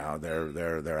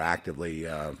actively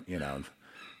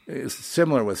it's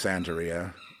similar with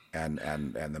Santeria. And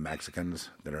the Mexicans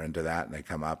that are into that, and they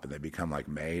come up and they become like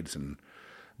maids in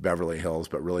Beverly Hills,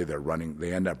 but really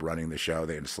they end up running the show.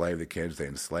 They enslave the kids, they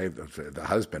enslave the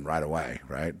husband right away,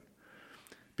 right?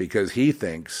 Because he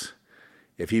thinks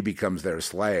if he becomes their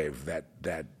slave,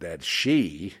 that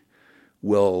she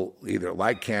will either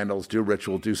light candles, do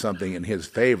ritual, do something in his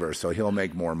favor, so he'll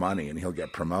make more money and he'll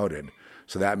get promoted.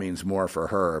 So that means more for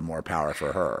her, more power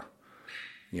for her.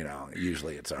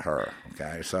 Usually it's a her,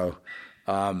 okay? So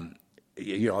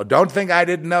don't think I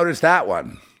didn't notice that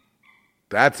one.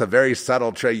 That's a very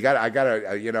subtle trick. I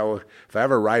gotta, if I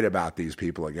ever write about these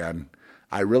people again,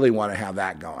 I really want to have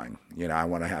that going. I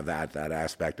want to have that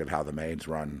aspect of how the maids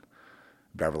run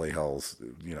Beverly Hills,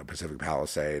 Pacific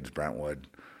Palisades, Brentwood,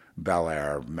 Bel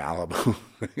Air, Malibu.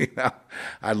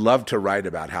 I'd love to write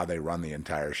about how they run the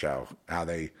entire show, how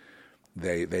they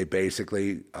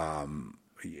basically,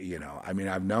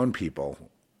 I've known people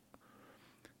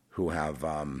who have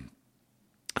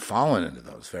fallen into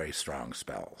those very strong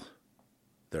spells.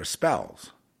 They're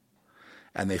spells.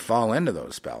 And they fall into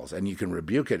those spells. And you can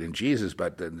rebuke it in Jesus,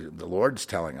 but the Lord's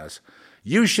telling us,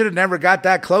 you should have never got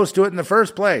that close to it in the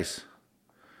first place.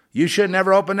 You should have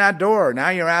never opened that door. Now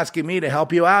you're asking me to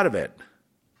help you out of it.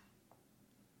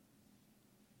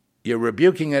 You're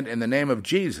rebuking it in the name of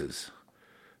Jesus.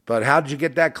 But how did you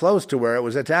get that close to where it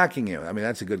was attacking you? I mean,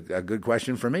 that's a good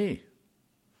question for me.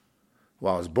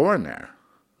 Well, I was born there.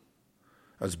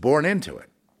 I was born into it.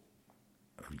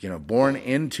 Born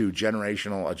into a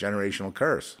generational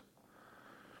curse.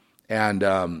 And,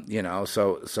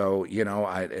 so in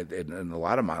a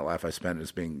lot of my life I spent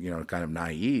as being, kind of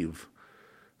naive,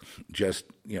 just,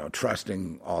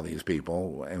 trusting all these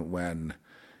people. And when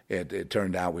it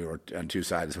turned out we were on two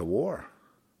sides of a war.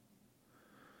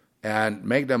 And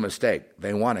make no mistake,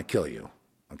 they want to kill you.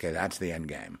 Okay, that's the end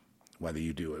game. Whether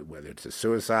you do it, whether it's a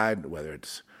suicide, whether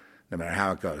it's no matter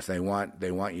how it goes, they want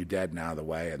you dead and out of the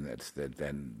way, and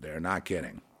then they're not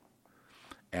kidding.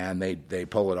 And they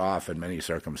pull it off in many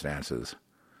circumstances.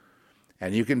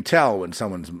 And you can tell when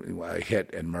someone's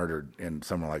hit and murdered in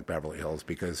somewhere like Beverly Hills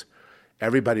because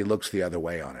everybody looks the other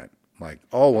way on it. Like,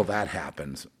 oh well, that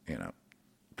happens.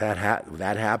 That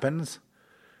happens.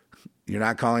 You're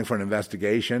not calling for an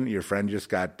investigation. Your friend just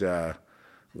got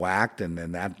whacked, and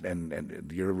then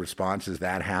and your response is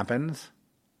that happens.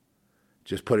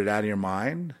 Just put it out of your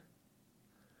mind.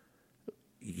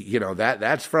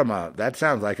 That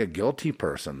sounds like a guilty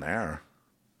person there.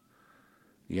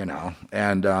 And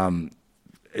and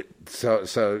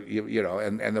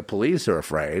the police are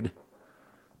afraid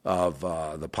of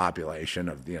the population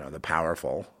of the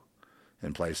powerful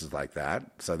in places like that.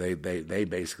 So they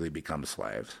basically become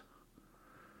slaves.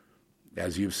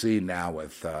 As you've seen now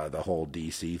with the whole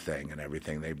D.C. thing and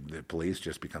everything, the police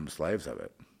just become slaves of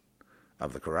it,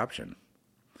 of the corruption.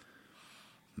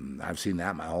 I've seen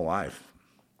that my whole life.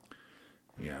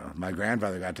 My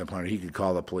grandfather got to the point where he could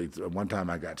call the police. One time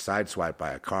I got sideswiped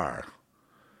by a car.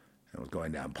 I was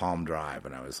going down Palm Drive,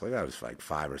 and I was like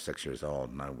 5 or 6 years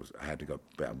old, and I was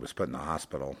put in the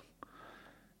hospital.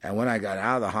 And when I got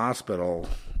out of the hospital,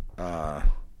 that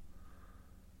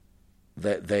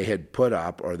they had put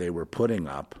up, or they were putting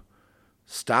up,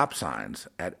 stop signs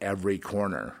at every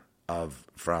corner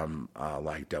from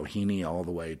like Doheny all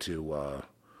the way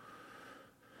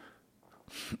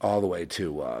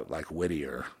to like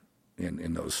Whittier,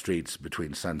 in those streets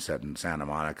between Sunset and Santa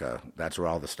Monica. That's where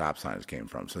all the stop signs came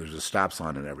from. So there's a stop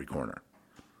sign in every corner.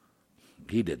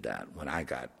 He did that when I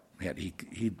got.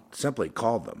 He simply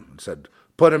called them and said,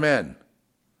 "Put him in,"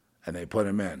 and they put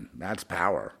him in. That's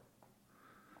power,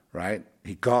 right?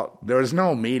 He called. There was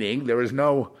no meeting. There was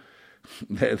no.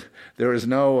 There was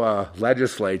no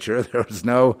legislature. There was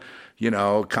no,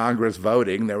 Congress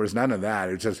voting. There was none of that.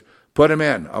 It just put him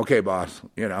in. Okay, boss.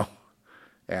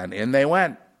 And in they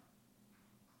went.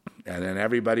 And then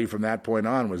everybody from that point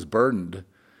on was burdened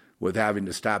with having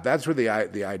to stop. That's where the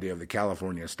idea of the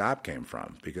California stop came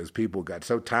from, because people got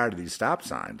so tired of these stop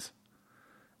signs.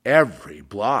 Every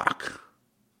block,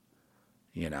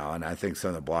 and I think some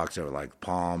of the blocks there were like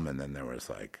Palm, and then there was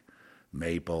like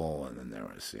Maple, and then there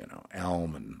was,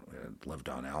 Elm, and lived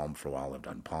on Elm for a while, lived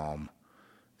on Palm.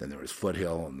 Then there was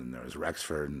Foothill, and then there was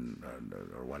Rexford,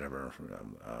 or whatever.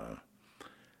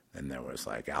 And there was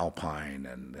like Alpine,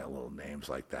 and little names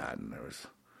like that. And there was,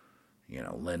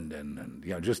 Linden, and,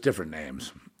 just different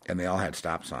names. And they all had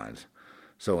stop signs.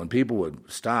 So when people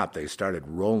would stop, they started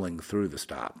rolling through the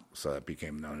stop. So it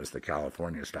became known as the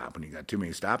California stop. When you got too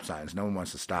many stop signs, no one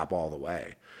wants to stop all the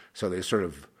way. So they sort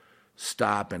of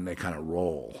stop and they kind of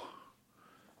roll.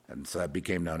 And so that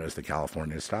became known as the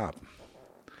California stop.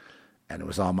 And it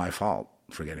was all my fault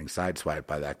for getting sideswiped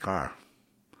by that car.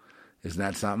 Isn't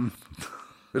that something?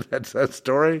 That's a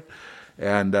story.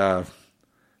 And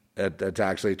it's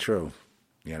actually true,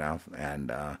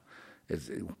 and it's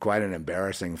quite an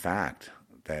embarrassing fact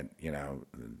that,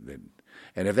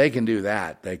 and if they can do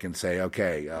that, they can say,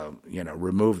 okay,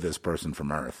 remove this person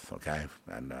from Earth, okay?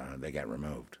 And they get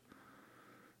removed.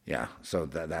 Yeah, so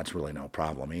that's really no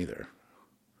problem either.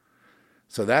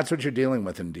 So that's what you're dealing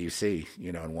with in D.C.,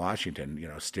 in Washington,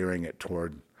 steering it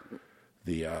toward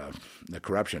the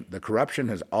corruption. The corruption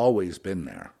has always been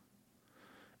there.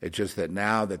 It's just that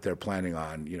now that they're planning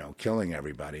on, killing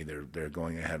everybody, they're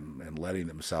going ahead and letting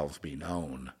themselves be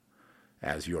known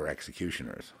as your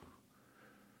executioners.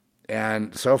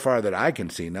 And so far that I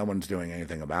can see, no one's doing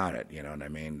anything about it. You know what I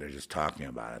mean? They're just talking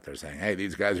about it. They're saying, hey,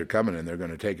 these guys are coming and they're going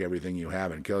to take everything you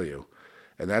have and kill you.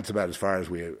 And that's about as far as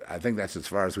I think that's as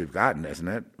far as we've gotten, isn't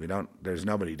it? There's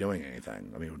nobody doing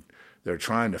anything. I mean, they're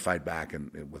trying to fight back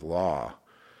with law.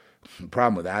 The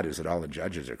problem with that is that all the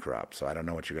judges are corrupt. So I don't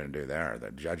know what you're going to do there.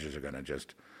 The judges are going to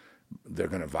they're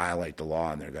going to violate the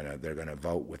law, and they're going to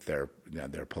vote with their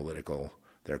political,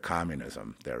 their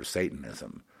communism, their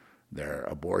Satanism, their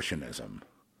abortionism.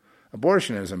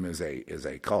 Abortionism is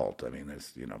a cult. I mean,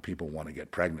 people want to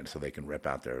get pregnant so they can rip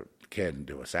out their kid and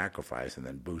do a sacrifice and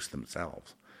then boost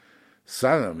themselves.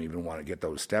 Some of them even want to get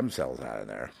those stem cells out of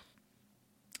there.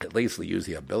 At least they use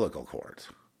the umbilical cords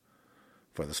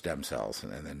for the stem cells,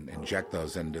 and then inject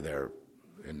those into their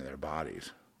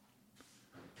bodies.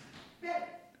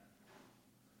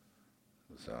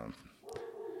 So,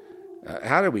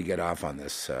 how did we get off on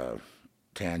this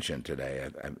tangent today?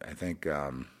 I think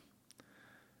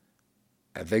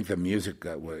the music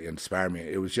that inspired me.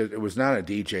 It was not a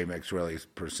DJ mix really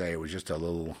per se. It was just a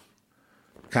little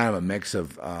kind of a mix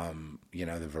of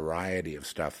the variety of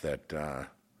stuff that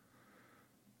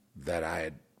I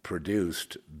had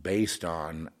produced based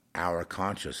on our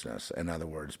consciousness. In other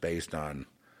words, based on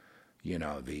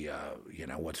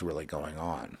what's really going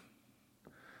on.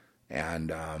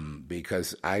 And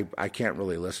because I can't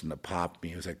really listen to pop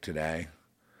music today.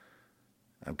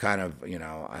 I'm kind of,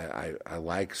 I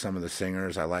like some of the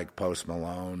singers. I like Post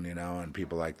Malone, and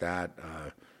people like that.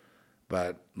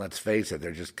 But let's face it,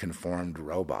 they're just conformed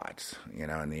robots.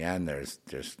 In the end, there's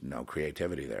just no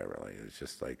creativity there, really. It's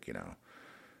just like,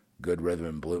 good rhythm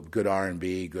and blues, good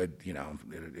R&B, good,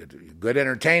 good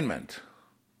entertainment.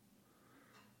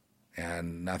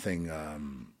 And nothing,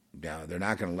 they're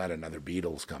not going to let another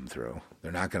Beatles come through.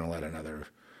 They're not going to let another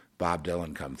Bob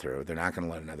Dylan come through. They're not going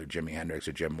to let another Jimi Hendrix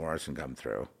or Jim Morrison come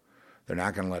through. They're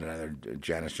not going to let another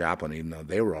Janis Joplin, even though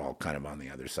they were all kind of on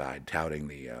the other side, touting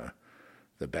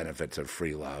the benefits of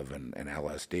free love and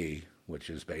LSD, which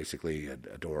is basically a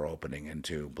door opening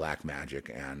into black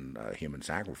magic and human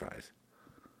sacrifice,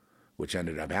 which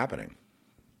ended up happening,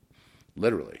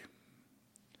 literally.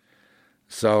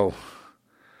 So,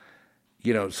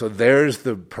 so there's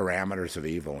the parameters of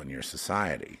evil in your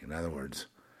society. In other words,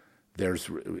 there's,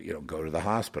 go to the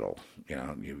hospital.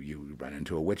 You run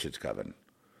into a witch's coven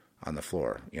on the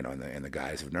floor, in the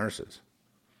guise of nurses.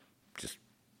 Just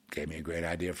gave me a great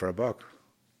idea for a book.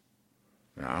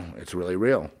 It's really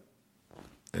real.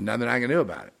 There's nothing I can do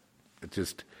about it. It's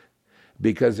just,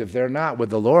 Because if they're not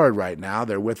with the Lord right now,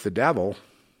 they're with the devil.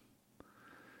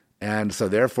 And so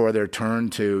therefore they're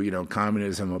turned to,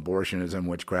 communism, abortionism,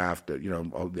 witchcraft,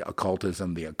 the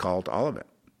occultism, the occult, all of it.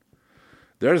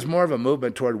 There's more of a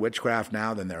movement toward witchcraft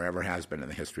now than there ever has been in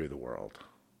the history of the world.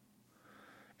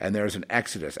 And there's an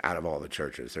exodus out of all the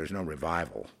churches. There's no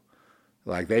revival.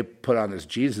 Like they put on this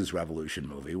Jesus Revolution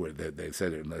movie where they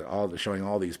said showing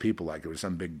all these people like it was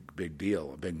some big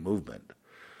deal, a big movement.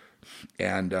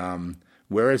 And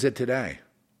where is it today?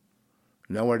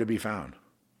 Nowhere to be found.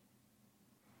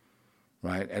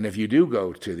 Right? And if you do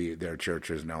go to their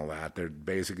churches and all that, you're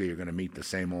going to meet the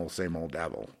same old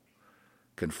devil.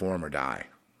 Conform or die.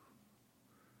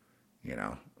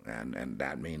 And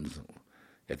that means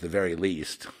at the very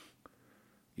least,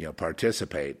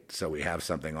 participate so we have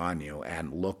something on you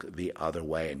and look the other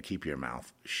way and keep your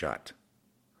mouth shut.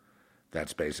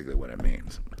 That's basically what it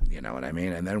means. You know what I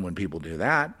mean? And then when people do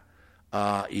that,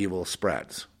 evil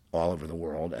spreads all over the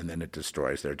world, and then it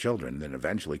destroys their children, and then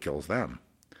eventually kills them.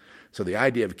 So the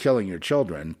idea of killing your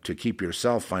children to keep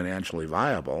yourself financially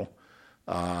viable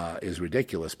is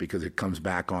ridiculous because it comes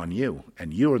back on you,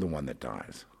 and you are the one that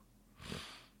dies.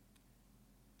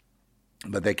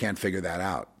 But they can't figure that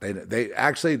out. They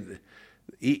actually,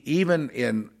 even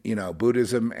in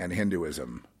Buddhism and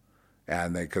Hinduism,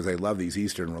 and because they love these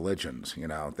Eastern religions,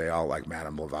 they all like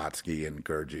Madame Blavatsky and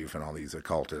Gurdjieff and all these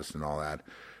occultists and all that.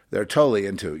 They're totally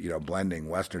into blending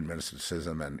Western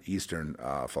mysticism and Eastern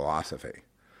philosophy.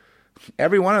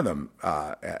 Every one of them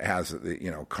has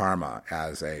karma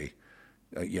as a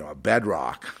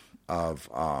bedrock of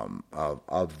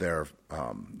their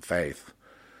faith.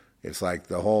 It's like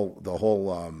the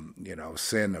whole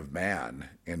sin of man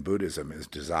in Buddhism is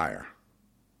desire,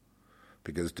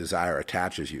 because desire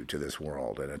attaches you to this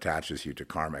world and attaches you to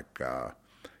karmic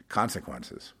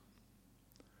consequences,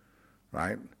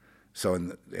 right? So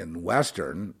in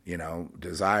Western,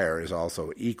 desire is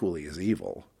also equally as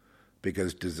evil,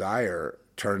 because desire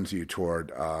turns you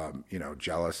toward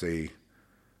jealousy,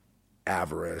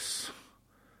 avarice,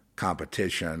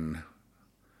 competition.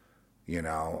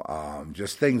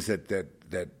 Just things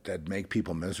that make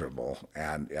people miserable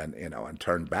and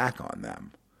turn back on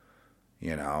them.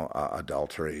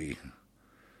 Adultery,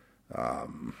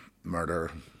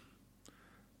 murder.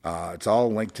 It's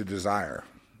all linked to desire,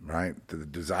 right? The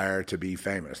desire to be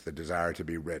famous, the desire to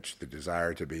be rich, the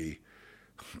desire to be,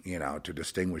 to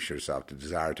distinguish yourself, the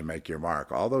desire to make your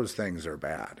mark. All those things are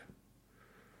bad,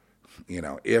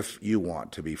 if you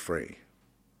want to be free.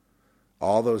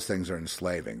 All those things are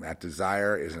enslaving. That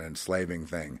desire is an enslaving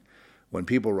thing. When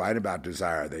people write about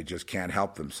desire, they just can't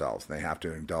help themselves. They have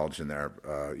to indulge in their,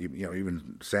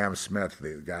 even Sam Smith,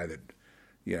 the guy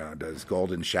that, does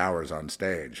golden showers on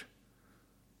stage.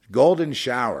 Golden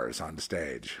showers on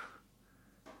stage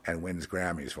and wins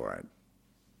Grammys for it.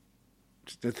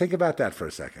 Just think about that for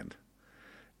a second.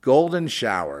 Golden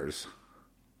showers,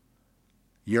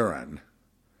 urine,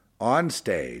 on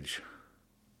stage,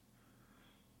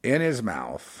 in his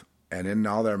mouth and in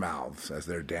all their mouths as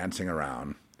they're dancing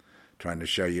around, trying to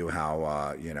show you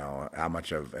how how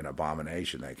much of an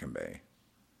abomination they can be,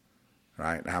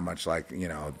 right? How much like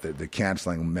the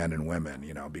canceling men and women,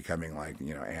 becoming like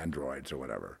androids or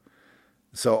whatever.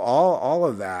 So all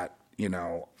of that,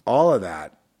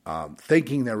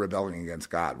 thinking they're rebelling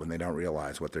against God when they don't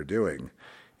realize what they're doing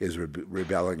is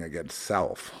rebelling against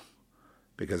self,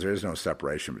 because there is no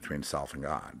separation between self and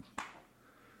God.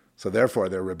 So therefore,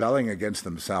 they're rebelling against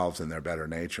themselves and their better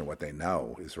nature, what they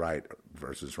know is right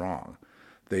versus wrong.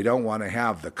 They don't want to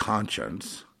have the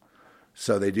conscience,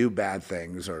 so they do bad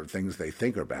things or things they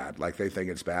think are bad, like they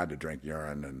think it's bad to drink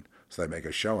urine, and so they make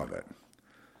a show of it.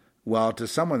 Well, to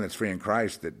someone that's free in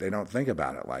Christ, they don't think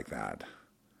about it like that.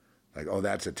 Like, oh,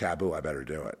 that's a taboo, I better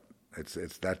do it. It's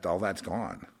that all that's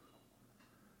gone.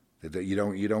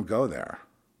 You don't go there.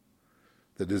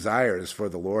 The desire is for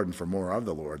the Lord and for more of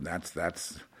the Lord, and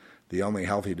that's the only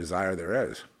healthy desire there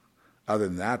is. Other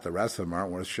than that, the rest of them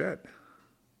aren't worth shit.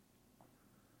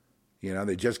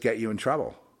 They just get you in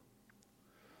trouble.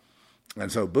 And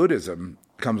so Buddhism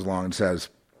comes along and says,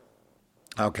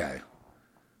 okay,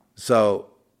 so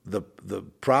the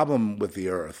problem with the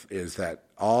earth is that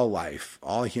all life,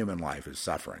 all human life is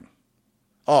suffering.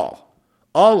 All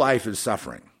life is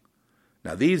suffering.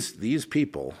 Now these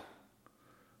people,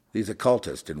 these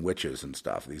occultists and witches and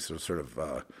stuff, these are sort of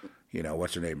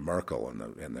what's her name, Merkel, and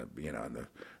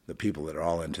the people that are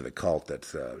all into the cult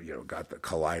that's got the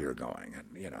collider going,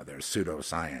 and there's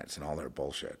pseudoscience and all their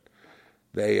bullshit.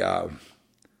 They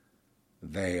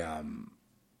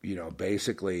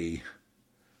basically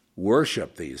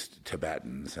worship these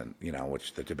Tibetans, and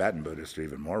which the Tibetan Buddhists are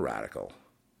even more radical.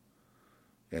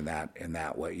 in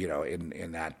that way,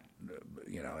 in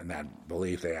that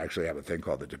belief. They actually have a thing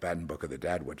called the Tibetan Book of the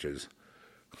Dead, which is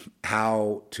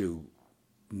how to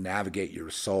navigate your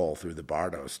soul through the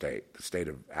bardo state, the state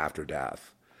of after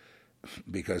death,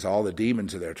 because all the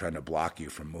demons are there trying to block you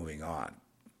from moving on,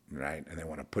 right? And they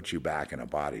want to put you back in a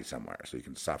body somewhere so you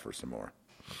can suffer some more.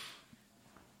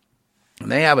 And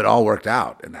they have it all worked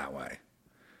out in that way.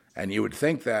 And you would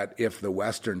think that if the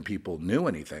Western people knew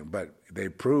anything, but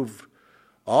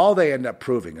all they end up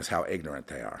proving is how ignorant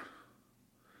they are.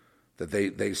 That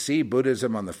they see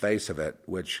Buddhism on the face of it,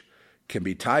 which can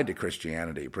be tied to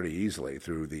Christianity pretty easily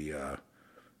through the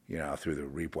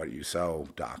reap what you sow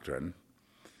doctrine,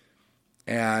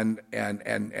 and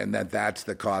that's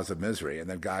the cause of misery, and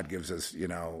that God gives us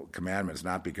commandments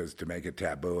not because to make it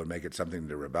taboo and make it something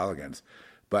to rebel against,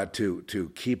 but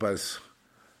to keep us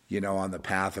on the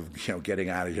path of getting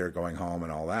out of here, going home,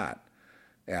 and all that,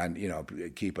 and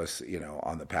keep us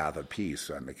on the path of peace,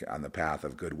 on the path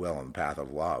of goodwill, on the path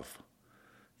of love.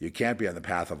 You can't be on the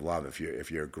path of love if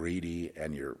you're greedy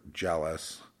and you're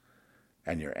jealous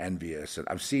and you're envious. And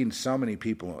I've seen so many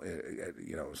people,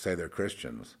 say they're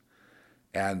Christians,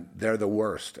 and they're the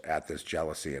worst at this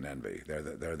jealousy and envy.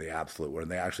 They're the absolute worst.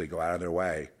 And they actually go out of their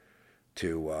way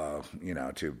to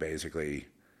basically,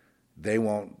 they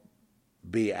won't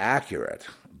be accurate,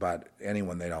 but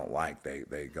anyone they don't like,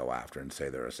 they go after and say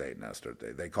they're a Satanist, or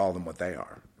they call them what they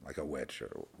are, like a witch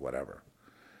or whatever.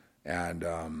 And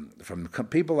from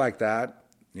people like that,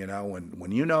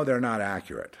 when they're not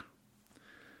accurate,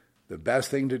 the best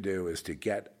thing to do is to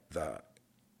get the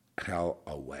hell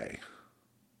away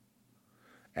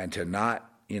and to not,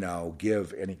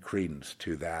 give any credence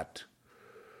to that,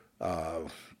 to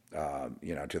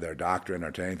their doctrine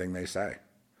or to anything they say.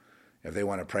 If they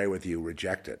want to pray with you,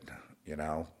 reject it,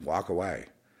 walk away.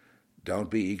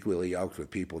 Don't be equally yoked with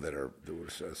people that are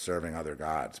serving other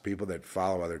gods. People that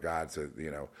follow other gods,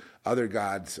 other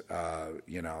gods.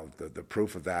 The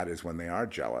proof of that is when they are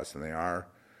jealous and they are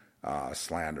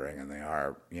slandering and they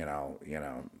are,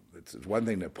 It's one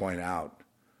thing to point out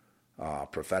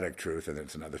prophetic truth, and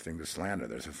it's another thing to slander.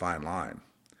 There's a fine line.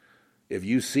 If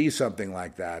you see something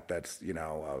like that, that's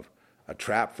a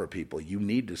trap for people. You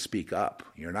need to speak up.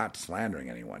 You're not slandering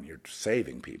anyone. You're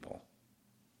saving people.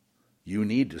 You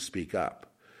need to speak up.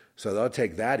 So they'll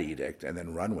take that edict and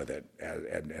then run with it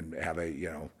and have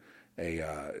a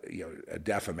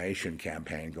defamation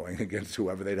campaign going against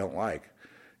whoever they don't like.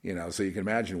 So you can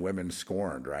imagine women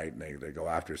scorned, right? And they go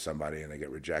after somebody and they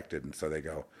get rejected, and so they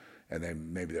go, and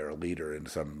then maybe they're a leader in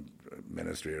some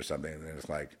ministry or something, and then it's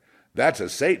like, that's a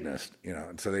Satanist,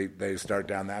 and so they start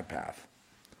down that path.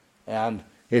 And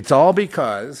it's all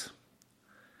because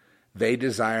they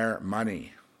desire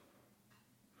money.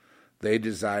 They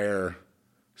desire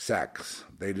sex.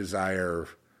 They desire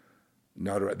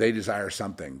they desire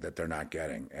something that they're not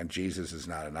getting, and Jesus is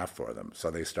not enough for them.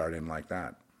 So they start in like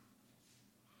that.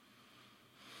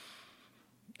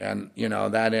 And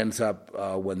that ends up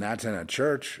when that's in a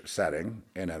church setting,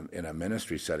 in a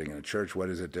ministry setting in a church. What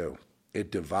does it do?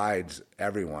 It divides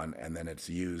everyone, and then it's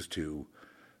used to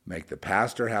make the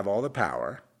pastor have all the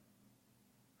power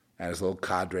and his little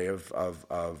cadre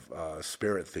of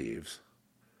spirit thieves,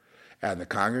 and the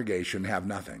congregation have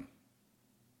nothing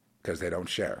because they don't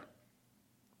share.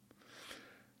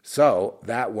 So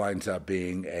that winds up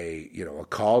being a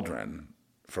cauldron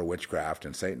for witchcraft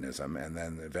and Satanism, and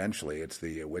then eventually it's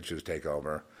the witches take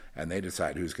over, and they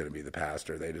decide who's going to be the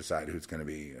pastor. They decide who's going to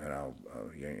be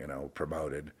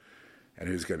promoted, and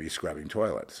who's going to be scrubbing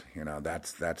toilets.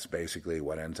 That's basically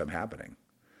what ends up happening.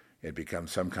 It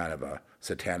becomes some kind of a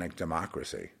satanic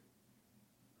democracy.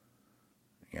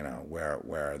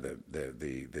 Where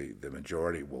the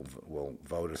majority will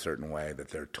vote a certain way that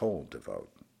they're told to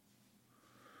vote.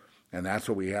 And that's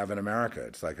what we have in America.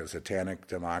 It's like a satanic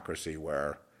democracy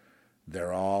where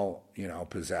they're all,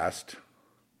 possessed.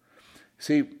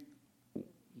 See,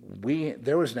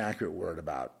 there was an accurate word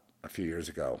about a few years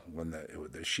ago when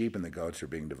the sheep and the goats are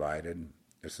being divided.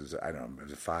 This is, I don't know,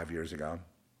 was it 5 years ago?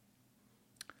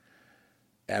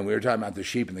 And we were talking about the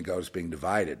sheep and the goats being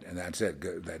divided, and that's it,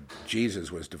 that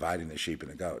Jesus was dividing the sheep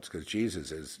and the goats, because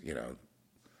Jesus is,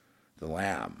 the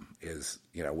Lamb is,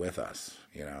 with us,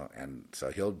 and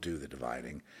so he'll do the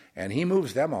dividing, and he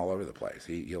moves them all over the place.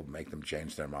 He'll make them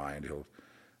change their mind. He'll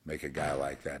make a guy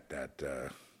like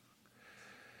that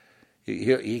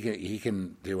he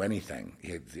can do anything.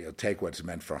 He'll take what's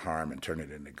meant for harm and turn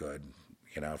it into good,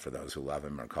 for those who love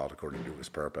him are called according to his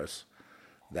purpose.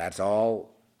 That's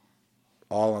all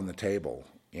on the table,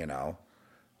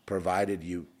 provided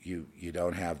you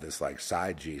don't have this like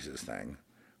side Jesus thing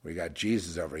We got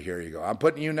Jesus over here. You go, I'm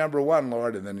putting you number one,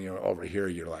 Lord. And then over here,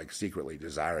 you're like secretly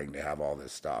desiring to have all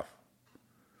this stuff.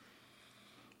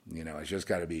 It's just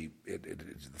got to be, the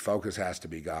focus has to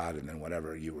be God. And then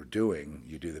whatever you were doing,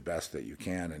 you do the best that you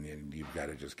can. And you've got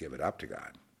to just give it up to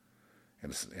God.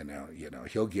 And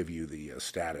he'll give you the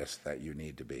status that you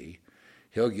need to be.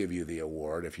 He'll give you the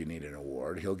award if you need an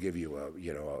award. He'll give you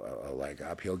a leg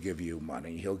up. He'll give you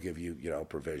money. He'll give you,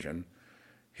 provision.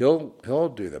 He'll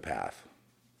do the path.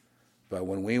 But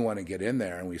when we want to get in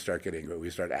there and we start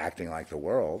acting like the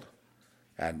world,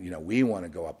 and we want to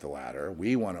go up the ladder,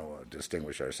 we want to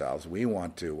distinguish ourselves, we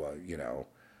want to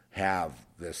have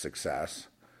this success.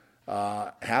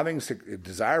 Having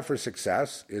desire for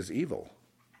success is evil,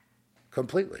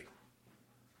 completely.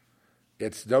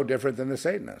 It's no different than the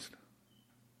Satanist.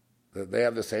 They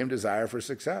have the same desire for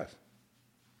success.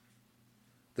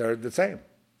 They're the same.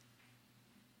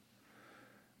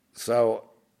 So.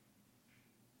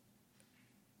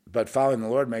 But following the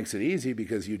Lord makes it easy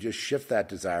because you just shift that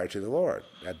desire to the Lord.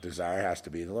 That desire has to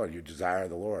be the Lord. You desire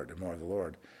the Lord and more of the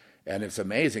Lord. And it's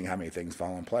amazing how many things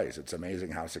fall in place. It's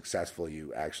amazing how successful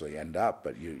you actually end up.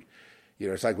 But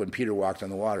it's like when Peter walked on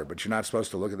the water. But you're not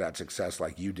supposed to look at that success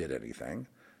like you did anything.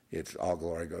 It's all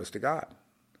glory goes to God.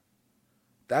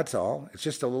 That's all. It's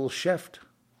just a little shift.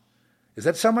 Is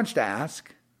that so much to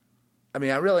ask? I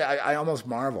mean, I almost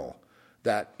marvel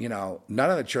that,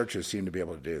 none of the churches seem to be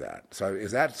able to do that. So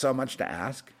is that so much to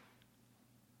ask?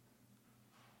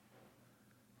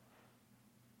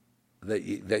 That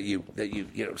you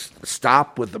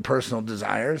stop with the personal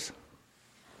desires?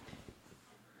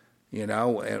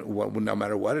 No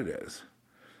matter what it is.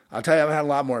 I'll tell you, I've had a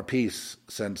lot more peace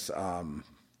since, at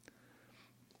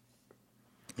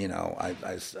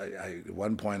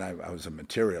one point I was a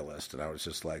materialist, and I was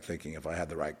just like thinking if I had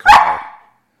the right car,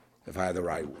 if I had the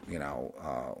right,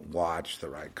 watch, the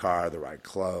right car, the right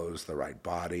clothes, the right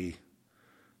body,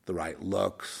 the right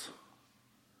looks,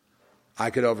 I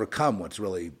could overcome what's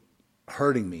really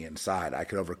hurting me inside. I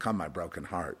could overcome my broken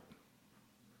heart.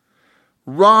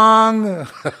 Wrong.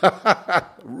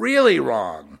 Really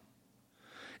wrong.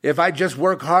 If I just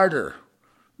work harder,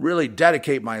 really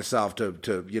dedicate myself to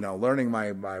learning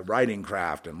my writing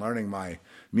craft and learning my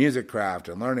music craft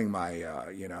and learning my,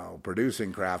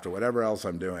 producing craft or whatever else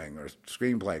I'm doing, or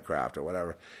screenplay craft or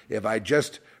whatever, if I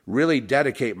just really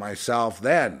dedicate myself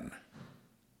then.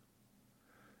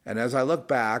 And as I look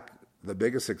back, the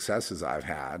biggest successes I've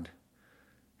had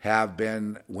have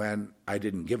been when I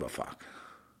didn't give a fuck.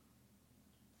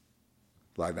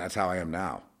 Like, that's how I am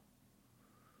now.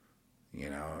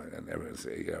 And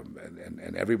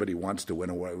everybody wants to win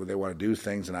award. They want to do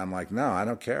things, and I'm like, no, I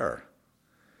don't care.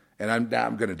 And I'm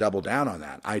going to double down on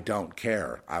that. I don't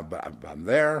care. I'm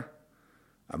there.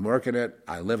 I'm working it.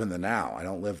 I live in the now. I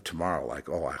don't live tomorrow like,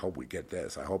 oh, I hope we get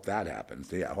this. I hope that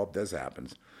happens. Yeah, I hope this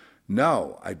happens.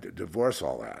 No, I divorce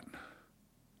all that.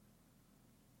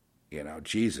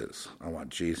 Jesus. I want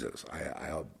Jesus. I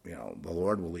hope, the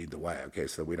Lord will lead the way. Okay,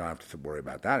 so we don't have to worry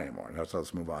about that anymore. So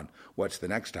let's move on. What's the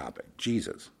next topic?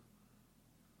 Jesus.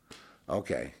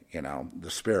 Okay, the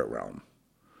spirit realm,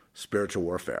 spiritual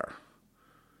warfare.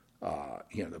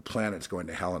 The planet's going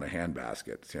to hell in a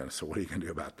handbasket. So what are you going to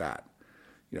do about that?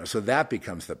 So that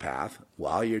becomes the path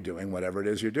while you're doing whatever it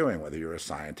is you're doing, whether you're a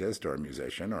scientist or a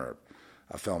musician or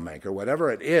a filmmaker,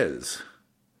 whatever it is.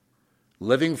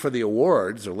 Living for the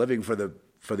awards or living for the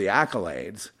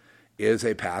accolades is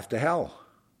a path to hell,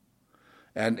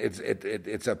 and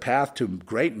it's a path to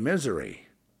great misery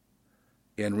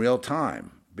in real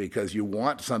time because you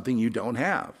want something you don't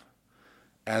have.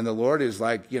 And the Lord is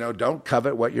like, don't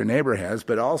covet what your neighbor has,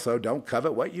 but also don't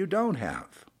covet what you don't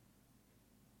have.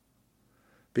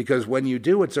 Because when you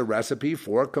do, it's a recipe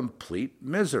for complete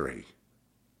misery.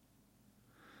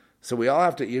 So we all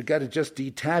have to, you've got to just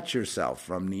detach yourself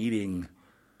from needing,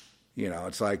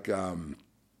 it's like,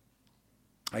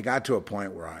 I got to a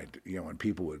point where when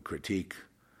people would critique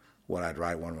what I'd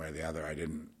write one way or the other, I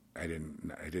didn't,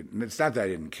 it's not that I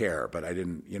didn't care, but I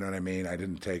didn't, you know what I mean? I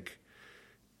didn't take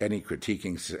any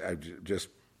critiquing. I just,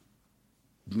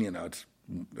 it's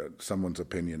someone's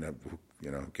opinion of,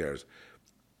 who cares?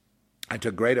 I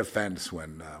took great offense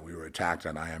when we were attacked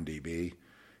on IMDb,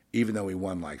 even though we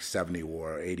won like 70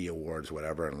 or 80 awards,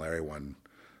 whatever, and Larry won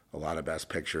a lot of Best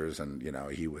Pictures, and,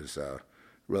 he was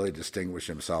really distinguished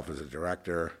himself as a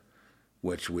director,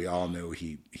 which we all knew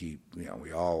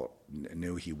we all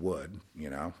knew he would,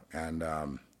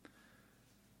 and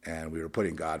we were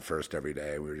putting God first every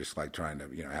day. We were just like trying to,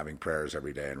 having prayers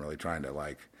every day and really trying to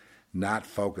like not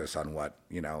focus on what,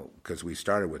 because we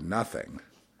started with nothing,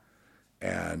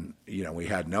 and, we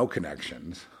had no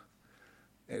connections.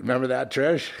 Remember that,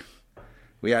 Trish?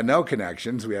 We had no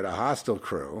connections. We had a hostile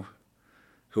crew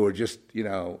who were just,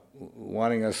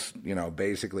 wanting us,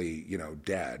 basically,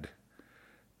 dead.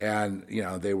 And,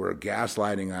 they were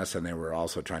gaslighting us, and they were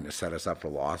also trying to set us up for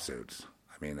lawsuits.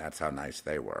 I mean, that's how nice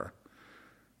they were.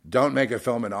 Don't make a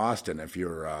film in Austin. If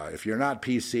you're not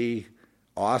PC,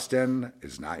 Austin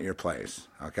is not your place,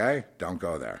 okay? Don't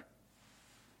go there.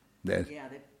 They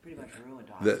pretty much ruined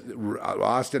Austin.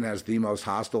 Austin has the most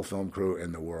hostile film crew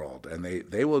in the world, and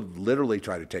they will literally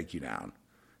try to take you down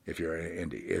if you're an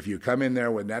indie. If you come in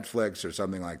there with Netflix or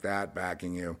something like that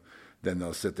backing you, then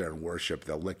they'll sit there and worship.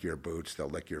 They'll lick your boots. They'll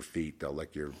lick your feet. They'll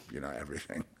lick your,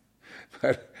 everything.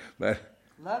 But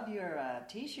love your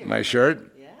T-shirt. My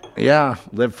shirt? Yeah. Yeah,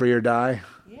 live free or die.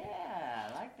 Yeah,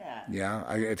 I like that.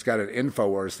 Yeah, it's got an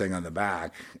InfoWars thing on the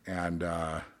back, and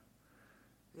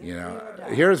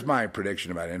here's my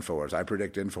prediction about InfoWars. I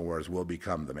predict InfoWars will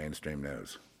become the mainstream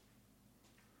news.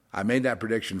 I made that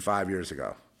prediction 5 years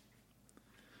ago,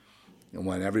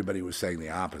 when everybody was saying the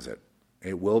opposite.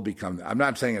 It will become. I'm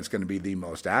not saying it's going to be the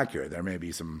most accurate. There may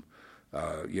be some,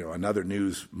 another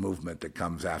news movement that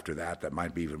comes after that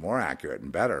might be even more accurate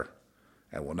and better,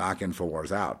 and will knock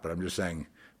InfoWars out. But I'm just saying,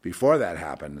 before that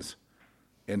happens,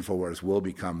 InfoWars will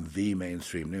become the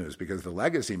mainstream news, because the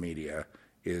legacy media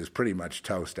is pretty much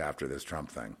toast after this Trump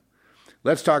thing.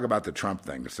 Let's talk about the Trump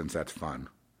thing, since that's fun.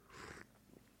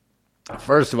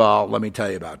 First of all, let me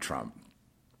tell you about Trump.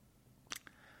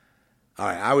 All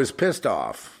right, I was pissed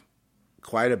off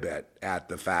quite a bit at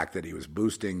the fact that he was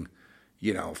boosting,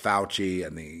 Fauci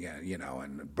and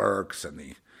and Birx and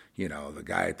the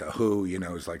guy at the WHO,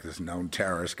 is like this known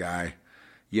terrorist guy,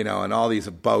 and all these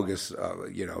bogus,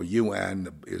 UN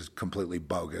is completely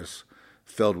bogus,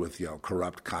 filled with,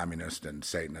 corrupt communists and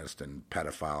Satanists and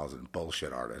pedophiles and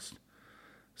bullshit artists.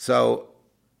 So,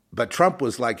 but Trump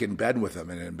was like in bed with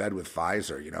them and in bed with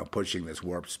Pfizer, pushing this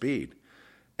warp speed.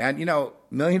 And,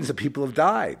 millions of people have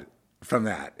died from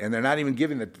that. And they're not even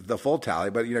giving the full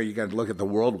tally, but, you got to look at the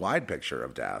worldwide picture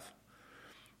of death.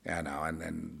 And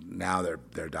then now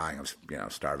they're dying of,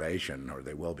 starvation, or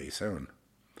they will be soon.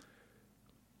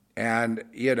 And,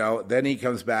 then he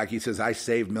comes back, he says, I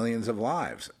saved millions of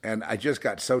lives. And I just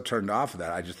got so turned off of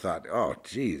that. I just thought, oh,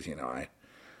 geez,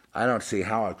 I don't see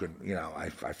how I could,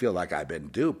 I feel like I've been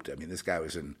duped. I mean, this guy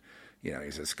was in,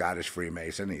 he's a Scottish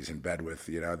Freemason. He's in bed with,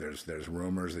 there's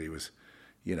rumors that he was,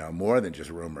 more than just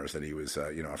rumors that he was,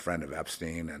 a friend of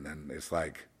Epstein. And then it's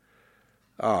like,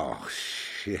 oh,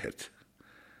 shit.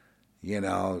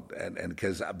 And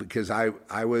because I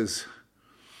was,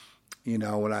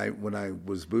 when I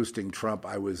was boosting Trump,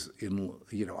 I was in,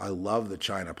 I love the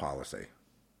China policy.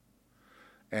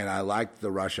 And I liked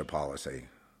the Russia policy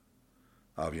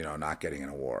of, not getting in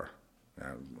a war.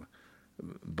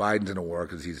 Biden's in a war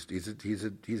because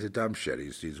he's a dumb shit.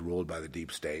 He's ruled by the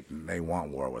deep state, and they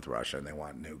want war with Russia, and they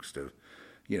want nukes to,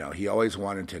 he always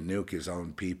wanted to nuke his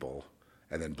own people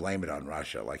and then blame it on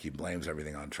Russia, like he blames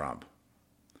everything on Trump.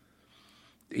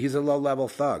 He's a low-level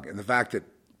thug, and the fact that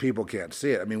people can't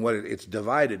see it, I mean, it's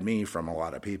divided me from a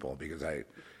lot of people, because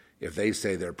if they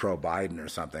say they're pro-Biden or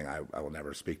something, I will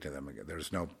never speak to them again.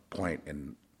 There's no point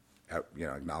in,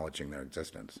 acknowledging their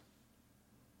existence.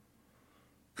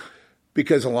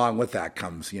 Because along with that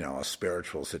comes, a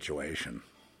spiritual situation,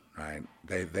 right?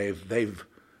 They've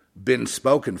been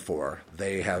spoken for.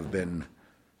 They have been,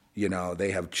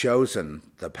 they have chosen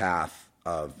the path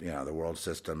of, the world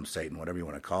system, Satan, whatever you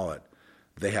want to call it.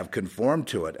 They have conformed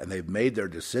to it, and they've made their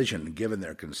decision, given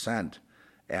their consent,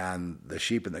 and the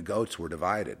sheep and the goats were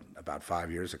divided about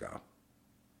 5 years ago.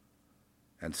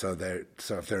 And so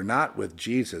if they're not with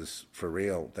Jesus for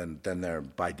real, then they're,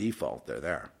 by default, they're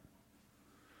there.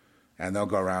 And they'll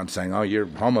go around saying, oh, you're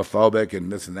homophobic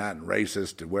and this and that and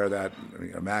racist to wear that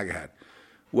MAGA hat.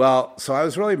 Well, so I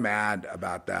was really mad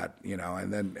about that,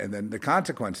 and then the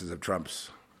consequences of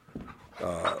Trump's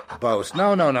boast.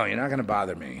 No, you're not going to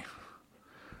bother me.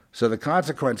 So the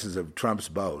consequences of Trump's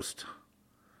boast,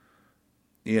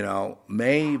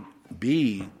 may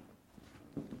be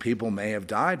people may have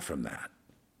died from that.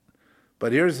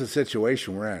 But here's the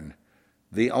situation we're in.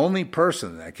 The only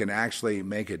person that can actually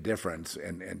make a difference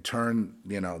and turn,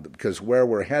 because where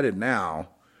we're headed now,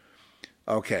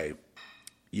 okay,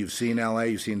 you've seen LA,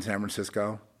 you've seen San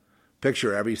Francisco.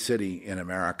 Picture every city in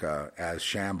America as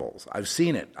shambles. I've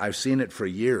seen it for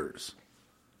years.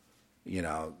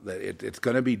 It's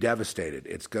going to be devastated.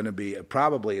 It's going to be,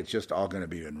 it's just all going to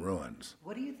be in ruins.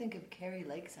 What do you think of Kerry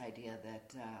Lake's idea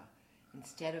that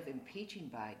instead of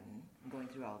impeaching Biden and going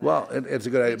through all that, well, it's a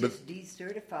good idea, just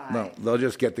decertify? No, they'll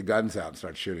just get the guns out and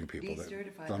start shooting people.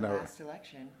 Decertify the last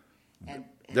election, and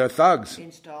they're thugs.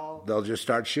 Install. They'll just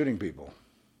start shooting people.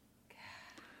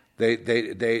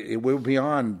 We're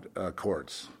beyond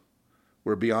courts.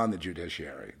 We're beyond the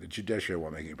judiciary. The judiciary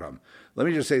won't make any problem. Let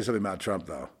me just say something about Trump,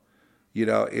 though.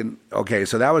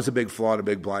 So that was a big flaw and a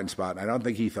big blind spot, and I don't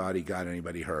think he thought he got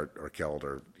anybody hurt or killed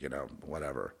or,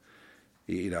 whatever.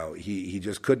 He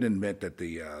just couldn't admit that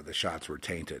the shots were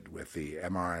tainted with the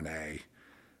mRNA,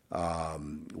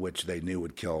 which they knew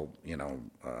would kill,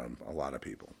 a lot of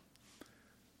people.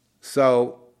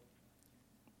 So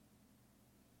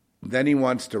then he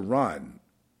wants to run.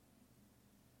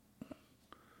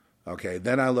 Okay,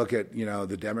 then I look at,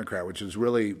 the Democrat, which is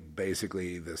really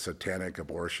basically the satanic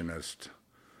abortionist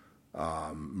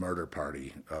murder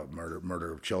party,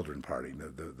 murder of children party.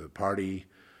 The party,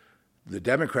 the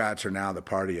Democrats are now the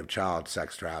party of child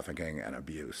sex trafficking and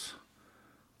abuse.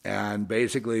 And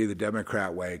basically the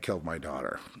Democrat way killed my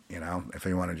daughter, if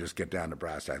you want to just get down to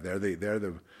brass tacks. They're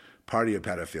the party of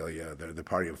pedophilia. They're the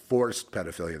party of forced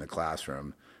pedophilia in the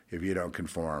classroom. If you don't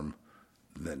conform,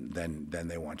 then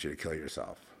they want you to kill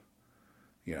yourself.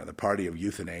 The party of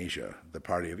euthanasia, the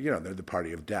party of, they're the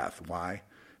party of death. Why?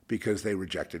 Because they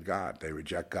rejected God. They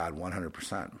reject God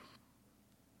 100%.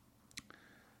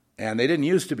 And they didn't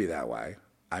used to be that way.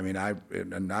 I mean,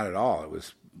 not at all. It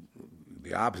was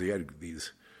the opposite.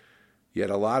 You had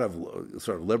a lot of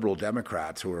sort of liberal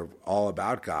Democrats who were all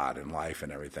about God and life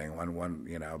and everything.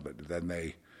 But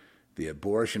then the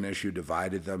abortion issue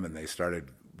divided them, and they started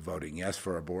voting yes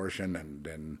for abortion.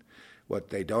 And what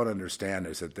they don't understand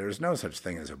is that there's no such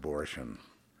thing as abortion.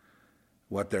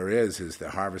 What there is the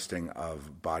harvesting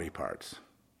of body parts.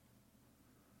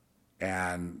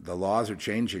 And the laws are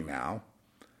changing now.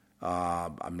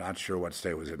 I'm not sure what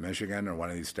state was it, Michigan or one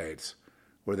of these states,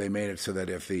 where they made it so that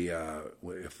if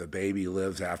the baby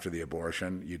lives after the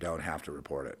abortion, you don't have to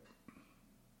report it.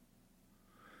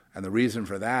 And the reason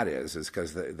for that is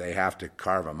because they have to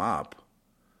carve them up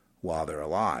while they're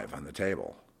alive on the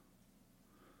table.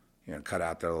 Cut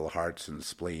out their little hearts and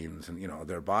spleens and,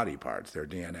 their body parts. Their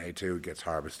DNA, too, gets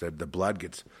harvested. The blood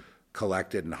gets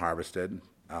collected and harvested.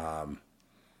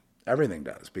 Everything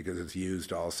does, because it's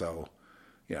used also,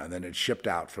 and then it's shipped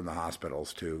out from the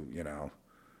hospitals to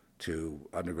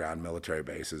underground military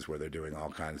bases where they're doing all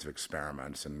kinds of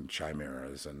experiments and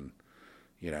chimeras and,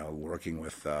 working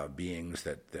with beings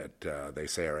that they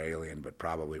say are alien but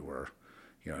probably were,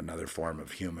 another form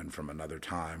of human from another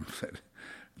time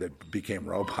that became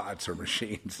robots or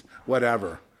machines,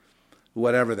 whatever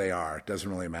they are, it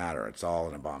doesn't really matter. It's all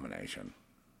an abomination.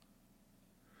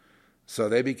 So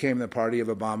they became the party of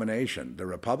abomination. The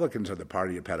Republicans are the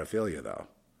party of pedophilia, though.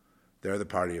 They're the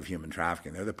party of human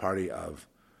trafficking. They're the party of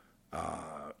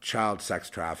child sex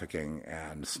trafficking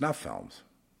and snuff films,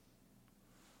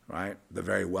 right? The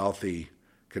very wealthy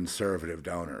conservative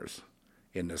donors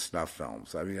into snuff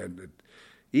films. I mean,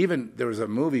 even there was a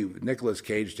movie Nicolas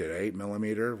Cage did, 8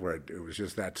 Millimeter, where it was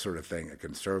just that sort of thing, a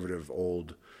conservative,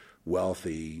 old,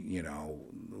 wealthy,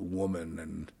 woman,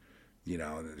 and,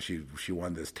 she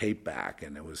won this tape back,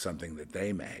 and it was something that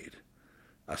they made,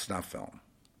 a snuff film,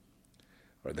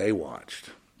 or they watched,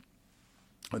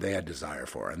 or they had desire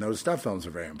for. And those snuff films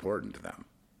are very important to them.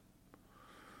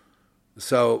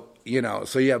 So you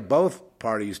have both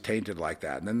parties tainted like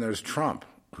that. And then there's Trump,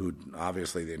 who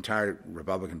obviously the entire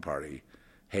Republican Party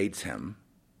hates him,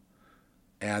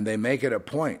 and they make it a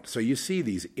point. So you see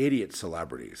these idiot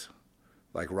celebrities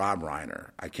like Rob Reiner.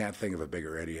 I can't think of a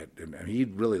bigger idiot. And he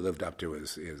really lived up to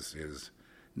his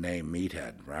name,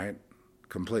 Meathead, right?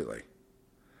 Completely.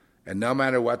 And no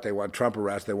matter what, they want Trump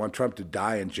arrested. They want Trump to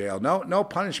die in jail. No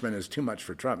punishment is too much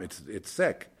for Trump. It's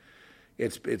sick.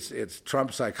 It's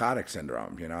Trump psychotic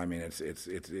syndrome.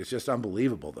 It's just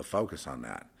unbelievable, the focus on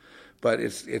that. But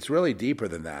it's really deeper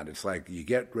than that. It's like you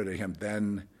get rid of him,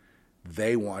 then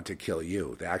they want to kill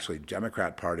you. The actually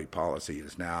Democrat Party policy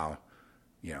is now,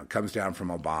 comes down from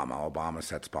Obama. Obama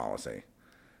sets policy.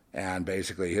 And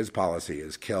basically his policy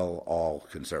is kill all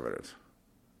conservatives.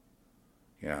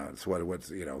 It's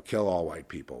kill all white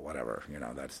people, whatever.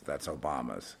 That's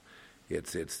Obama's.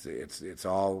 It's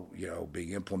all, being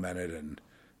implemented, and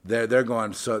they're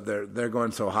going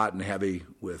so hot and heavy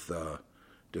with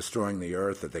destroying the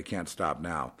earth that they can't stop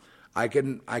now. I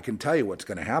can tell you what's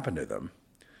going to happen to them.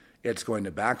 It's going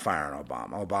to backfire on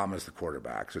Obama. Obama's the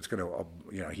quarterback, so it's going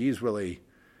to, he's really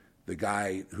the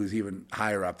guy who's even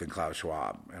higher up than Klaus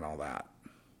Schwab and all that.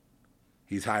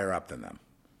 He's higher up than them.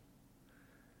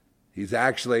 He's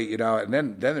actually, and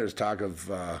then there's talk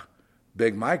of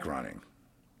Big Mike running.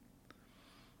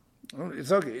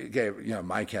 It's okay,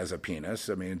 Mike has a penis.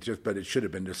 I mean, but it should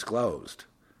have been disclosed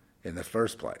in the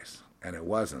first place, and it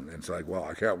wasn't. It's like, well,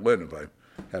 I can't win if I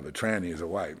have a tranny as a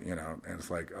wife, and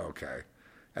it's like, okay.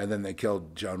 And then they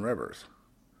killed Joan Rivers.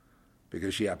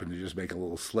 because she happened to just make a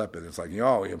little slip, and it's like,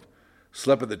 you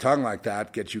slip of the tongue like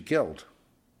that gets you killed.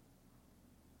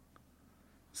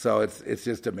 So it's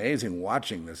just amazing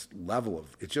watching this level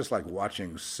of, it's just like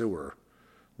watching the sewer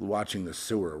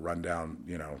run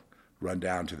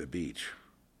down to the beach.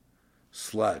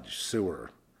 Sludge, sewer,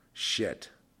 shit.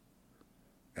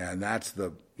 And that's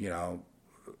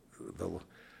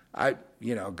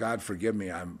God forgive me,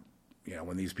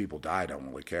 when these people die, I don't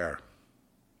really care.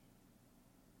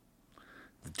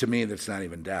 To me, that's not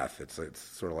even death. It's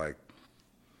sort of like,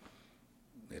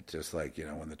 it's just like,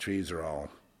 when the trees are all,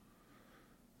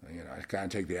 I kind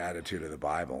of take the attitude of the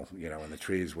Bible,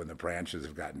 when the branches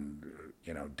have gotten,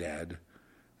 dead,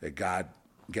 that God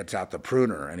gets out the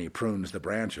pruner and he prunes the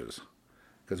branches.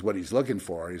 Because what he's looking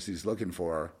for is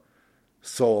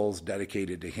souls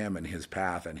dedicated to him and his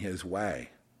path and his way.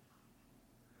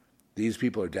 These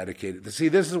people are dedicated. See,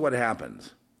 this is what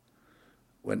happens.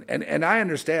 And I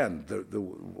understand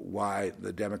why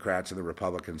the Democrats and the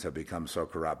Republicans have become so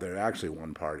corrupt. They're actually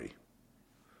one party.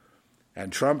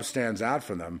 And Trump stands out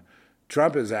from them.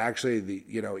 Trump is actually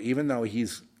even though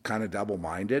he's kind of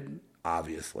double-minded,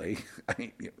 obviously,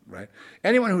 right?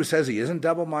 Anyone who says he isn't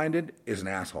double-minded is an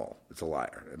asshole. It's a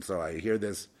liar. And so I hear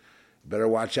this, better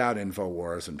watch out,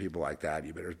 InfoWars and people like that.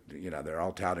 You better, they're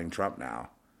all touting Trump now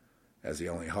as the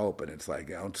only hope. And it's like,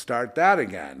 don't start that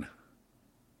again.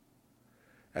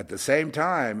 At the same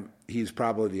time, he's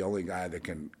probably the only guy that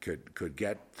could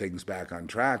get things back on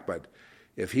track. But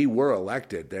if he were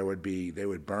elected, they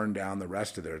would burn down the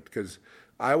rest of their, because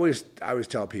I always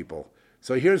tell people,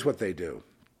 so here's what they do.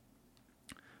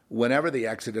 Whenever the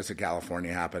exodus of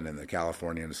California happened and the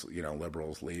Californians,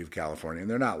 liberals leave California, and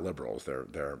they're not liberals,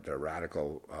 they're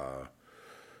radical,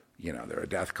 they're a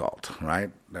death cult,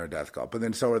 right? They're a death cult. But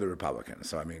then so are the Republicans.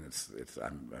 So I mean,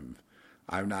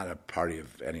 I'm not a party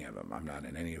of any of them. I'm not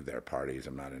in any of their parties.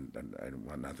 I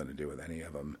want nothing to do with any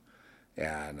of them.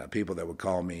 And people that would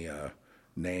call me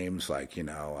names like a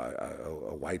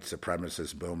white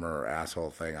supremacist boomer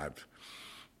asshole thing,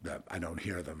 I don't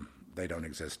hear them. They don't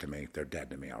exist to me. They're dead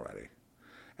to me already.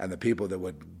 And the people that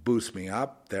would boost me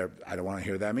up, I don't want to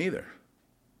hear them either.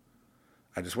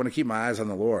 I just want to keep my eyes on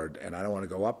the Lord, and I don't want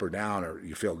to go up or down or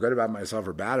you feel good about myself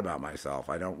or bad about myself.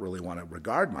 I don't really want to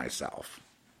regard myself,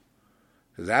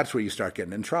 because that's where you start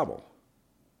getting in trouble.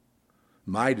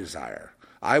 My desire.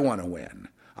 I want to win.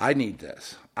 I need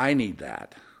this. I need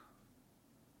that.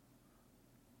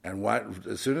 And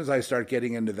as soon as I start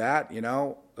getting into that,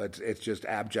 it's just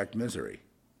abject misery.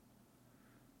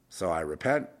 So I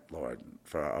repent, Lord,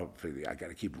 I got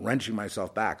to keep wrenching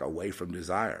myself back away from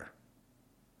desire.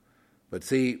 But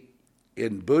see,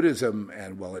 in Buddhism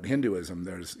and in Hinduism,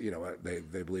 there's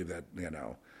they believe that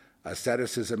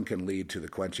asceticism can lead to the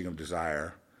quenching of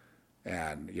desire,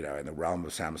 and in the realm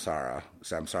of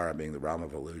samsara being the realm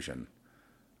of illusion,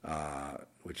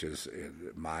 which is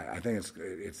I think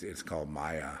it's called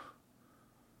Maya.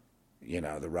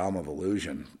 The realm of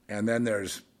illusion, and then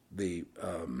there's the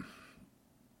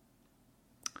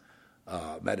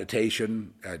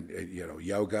meditation and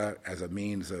yoga as a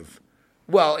means of,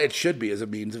 it should be as a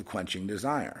means of quenching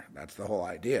desire. That's the whole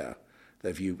idea.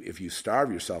 That if you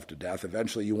starve yourself to death,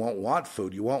 eventually you won't want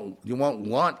food. You won't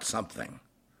want something,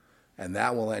 and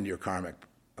that will end your karmic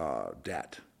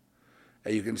debt.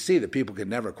 And you can see that people can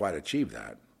never quite achieve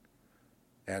that.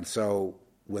 And so,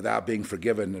 without being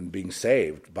forgiven and being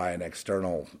saved by an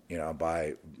external,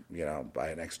 by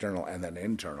an external and then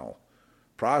internal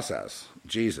process,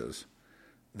 Jesus,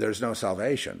 there's no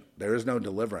salvation. There is no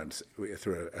deliverance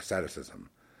through asceticism.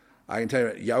 I can tell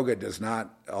you, yoga does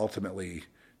not ultimately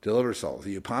deliver souls.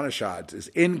 The Upanishads is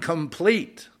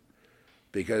incomplete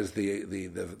because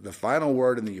the final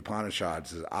word in the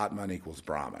Upanishads is Atman equals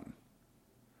Brahman.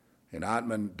 And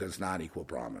Atman does not equal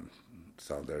Brahman.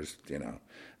 So there's,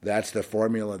 that's the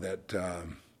formula that,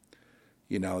 that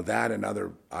and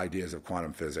other ideas of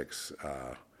quantum physics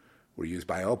were used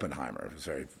by Oppenheimer. It was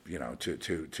very,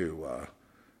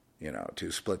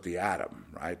 to split the atom,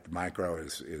 right? The micro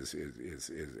is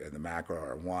and the macro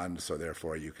are one, so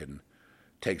therefore you can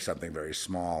take something very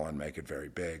small and make it very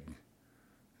big.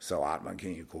 So Atman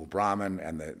can equal Brahman,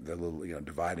 and the little,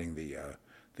 dividing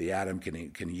the atom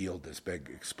can yield this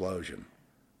big explosion.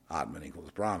 Atman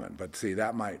equals Brahman. But see,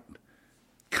 that might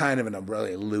kind of in a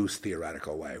really loose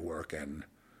theoretical way work in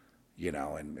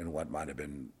what might have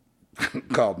been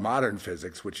called modern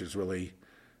physics, which is really,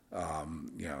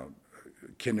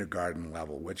 kindergarten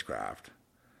level witchcraft.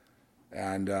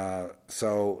 And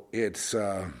so it's,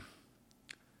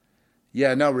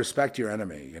 respect your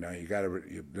enemy. You got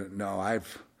to,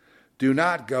 do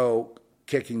not go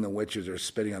kicking the witches or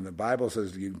spitting on. The Bible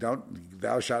says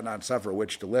thou shalt not suffer a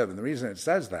witch to live. And the reason it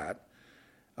says that,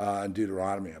 in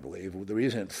Deuteronomy, I believe, the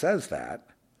reason it says that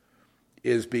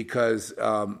is because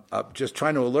just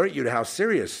trying to alert you to how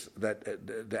serious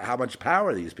how much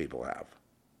power these people have.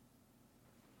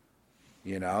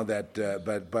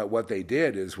 But what they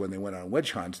did is when they went on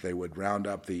witch hunts, they would round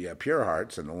up the pure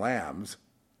hearts and the lambs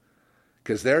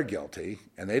because they're guilty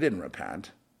and they didn't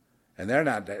repent and they're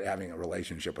not having a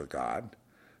relationship with God.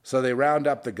 So they round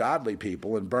up the godly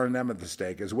people and burn them at the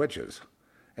stake as witches.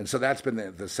 And so that's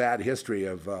been the sad history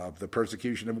of the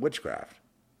persecution of witchcraft.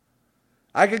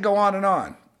 I could go on and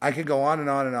on. I could go on and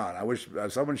on and on. I wish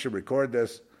someone should record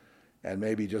this and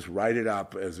maybe just write it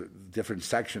up as different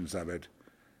sections of it.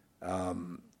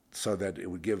 So that it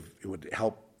would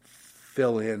help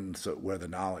fill in where the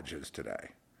knowledge is today.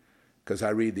 Because I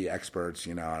read the experts,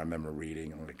 I remember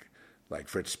reading like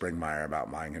Fritz Springmeier about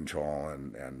mind control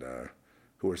and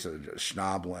who were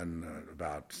Schnoblin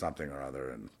about something or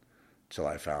other, until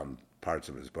I found parts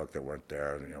of his book that weren't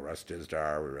there. Russ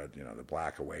Dizdar, we read, The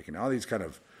Black Awakening, all these kind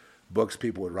of books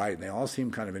people would write, and they all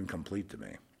seemed kind of incomplete to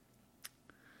me.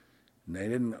 And they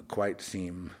didn't quite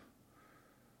seem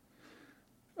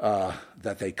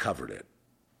that they covered it.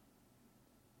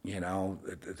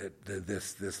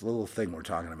 This little thing we're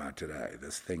talking about today,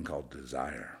 this thing called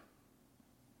desire.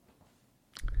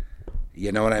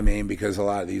 You know what I mean? Because a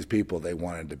lot of these people, they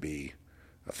wanted to be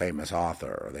a famous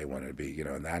author, or they wanted to be,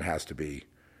 and that has to be,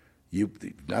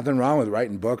 nothing wrong with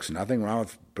writing books, nothing wrong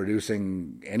with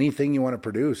producing anything you want to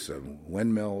produce,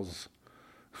 windmills,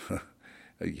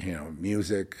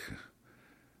 music,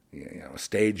 a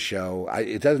stage show.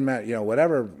 It doesn't matter,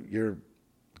 whatever your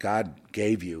God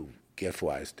gave you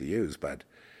gift-wise to use, but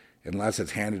unless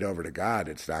it's handed over to God,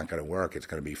 it's not going to work. It's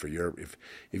going to be for if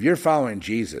you're following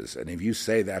Jesus, and if you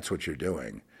say that's what you're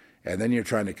doing, and then you're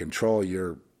trying to control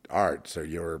your arts or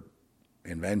your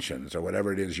inventions or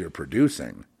whatever it is you're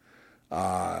producing,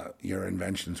 your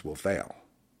inventions will fail.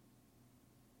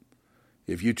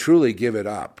 If you truly give it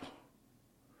up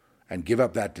and give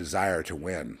up that desire to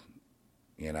win,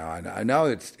 I know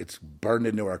it's burned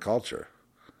into our culture.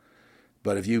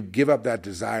 But if you give up that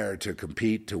desire to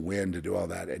compete, to win, to do all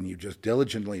that, and you just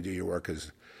diligently do your work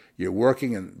because you're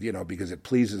working, and because it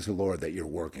pleases the Lord that you're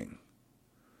working,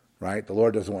 right? The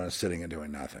Lord doesn't want us sitting and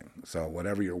doing nothing. So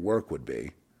whatever your work would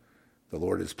be, the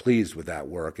Lord is pleased with that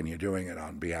work, and you're doing it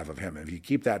on behalf of Him. If you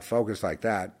keep that focus like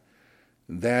that,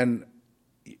 then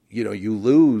you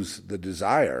lose the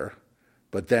desire,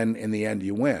 but then in the end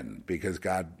you win because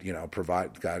God,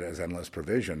 God has endless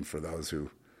provision for those who.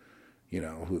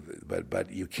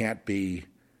 But you can't be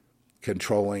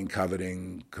controlling,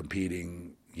 coveting,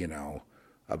 competing,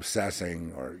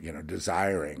 obsessing, or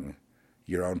desiring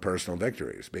your own personal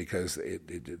victories because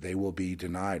they will be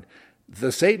denied.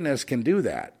 The Satanists can do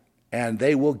that, and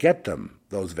they will get them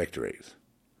those victories.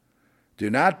 Do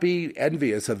not be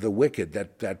envious of the wicked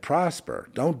that prosper.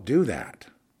 Don't do that.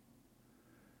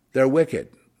 They're wicked.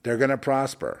 They're going to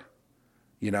prosper.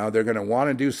 They're going to want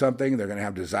to do something, they're going to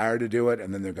have desire to do it,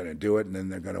 and then they're going to do it, and then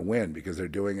they're going to win because they're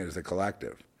doing it as a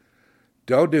collective.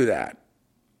 Don't do that.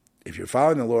 If you're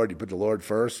following the Lord, you put the Lord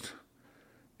first,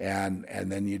 and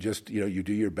then you just, you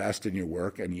do your best in your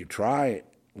work, and you try,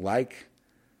 you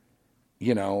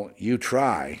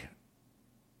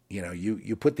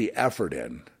put the effort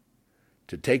in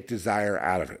to take desire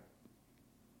out of it,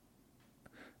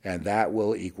 and that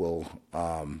will equal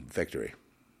victory.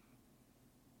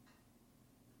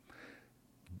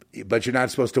 But you're not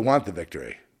supposed to want the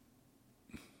victory.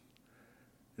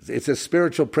 It's a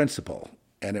spiritual principle,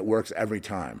 and it works every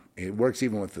time. It works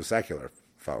even with the secular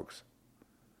folks.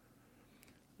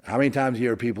 How many times do you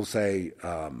hear people say,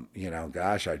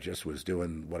 gosh, I just was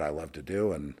doing what I love to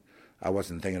do, and I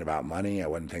wasn't thinking about money, I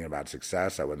wasn't thinking about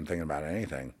success, I wasn't thinking about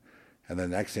anything. And the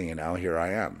next thing you know, here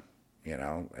I am,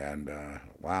 and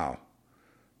wow.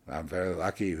 I'm very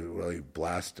lucky, really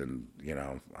blessed, and,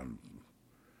 I'm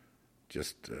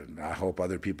just, I hope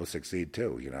other people succeed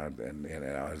too, and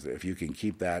if you can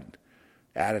keep that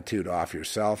attitude off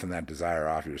yourself and that desire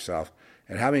off yourself.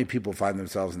 And how many people find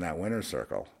themselves in that winner's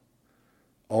circle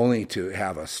only to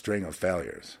have a string of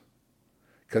failures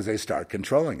because they start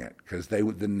controlling it because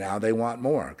now they want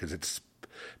more because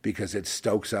it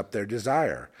stokes up their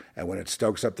desire. And when it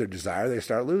stokes up their desire, they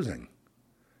start losing.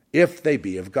 If they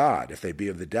be of God. If they be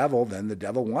of the devil, then the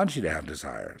devil wants you to have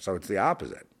desire. So it's the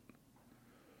opposite.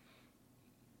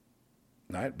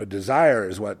 Right? But desire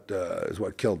is what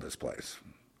killed this place.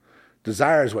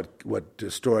 Desire is what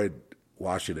destroyed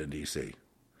Washington, D.C.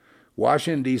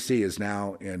 Washington, D.C. is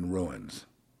now in ruins.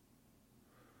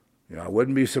 I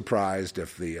wouldn't be surprised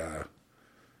if the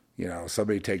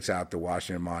somebody takes out the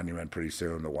Washington Monument pretty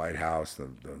soon, the White House, the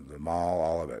mall,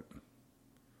 all of it.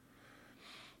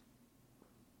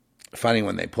 Funny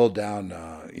when they pulled down,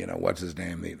 what's his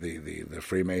name, the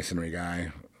Freemasonry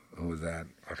guy. Who was that?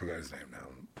 I forgot his name now.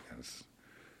 It's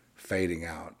fading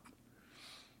out.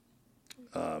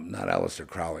 Not Aleister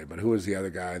Crowley, but who was the other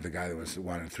guy? The guy that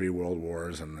wanted 3 world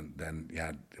wars, and then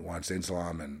wants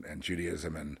Islam and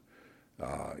Judaism and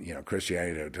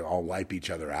Christianity to all wipe each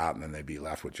other out, and then they'd be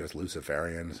left with just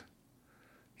Luciferians.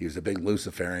 He was a big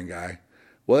Luciferian guy.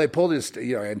 Well, they pulled his,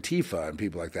 Antifa and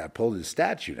people like that pulled his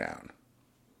statue down.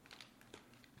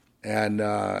 And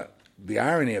the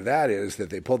irony of that is that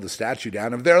they pulled the statue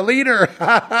down of their leader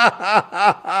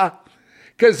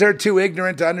because they're too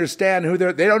ignorant to understand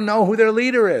they don't know who their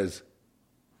leader is.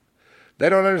 They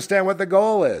don't understand what the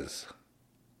goal is.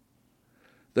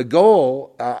 The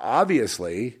goal,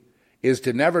 obviously, is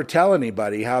to never tell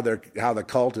anybody how the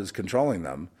cult is controlling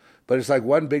them. But it's like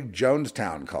one big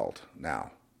Jonestown cult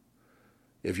now.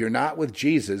 If you're not with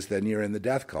Jesus, then you're in the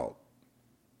death cult.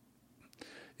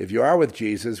 If you are with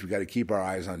Jesus, we've got to keep our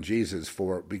eyes on Jesus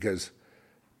because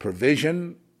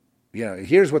provision,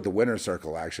 here's what the winner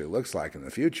circle actually looks like in the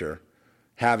future: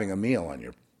 having a meal on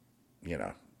your,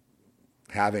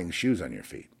 having shoes on your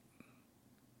feet,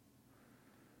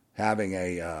 having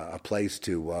a place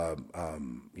to,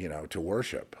 to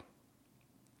worship,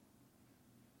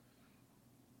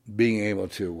 being able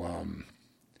to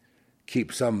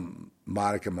keep some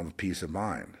modicum of peace of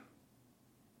mind.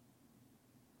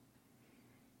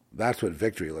 That's what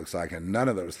victory looks like, and none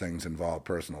of those things involve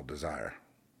personal desire.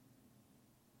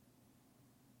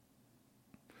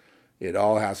 It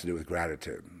all has to do with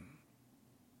gratitude.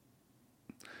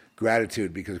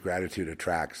 Gratitude, because gratitude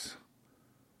attracts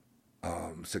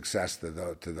success to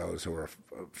those who are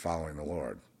following the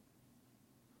Lord.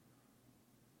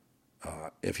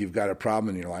 If you've got a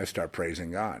problem in your life, start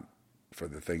praising God for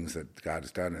the things that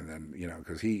God's done, and then,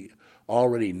 because He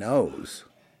already knows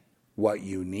what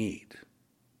you need.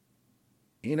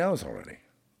 He knows already.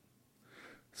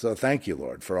 So thank you,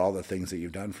 Lord, for all the things that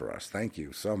you've done for us. Thank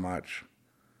you so much.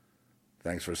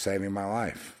 Thanks for saving my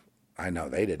life. I know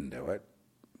they didn't do it.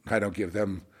 I don't give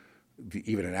them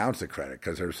even an ounce of credit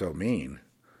because they're so mean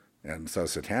and so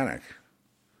satanic.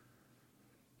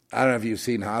 I don't know if you've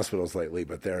seen hospitals lately,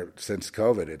 but since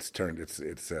COVID, it's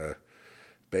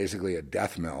basically a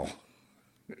death mill.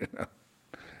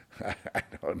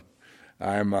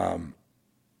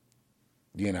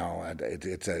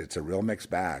 It's a real mixed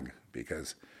bag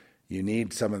because you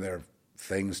need some of their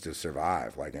things to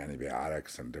survive, like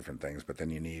antibiotics and different things, but then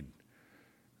you need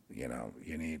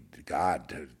God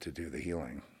to do the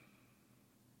healing.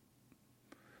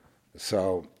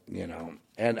 So,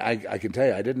 and I can tell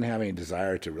you, I didn't have any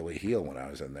desire to really heal when I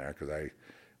was in there because I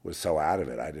was so out of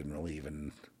it. I didn't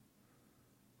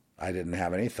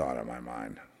have any thought on my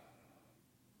mind.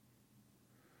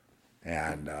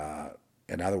 And,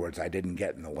 in other words, I didn't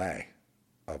get in the way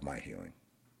of my healing.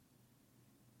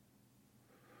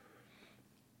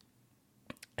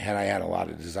 And I had a lot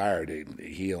of desire to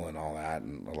heal and all that,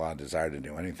 and a lot of desire to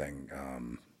do anything.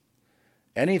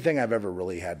 Anything I've ever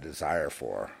really had desire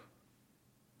for,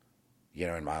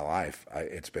 in my life,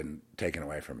 it's been taken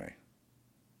away from me.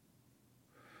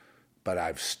 But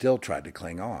I've still tried to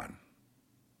cling on.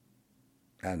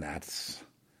 And that's...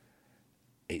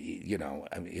 at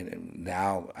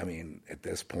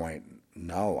this point,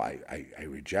 no, I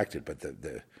reject it. But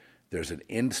there's an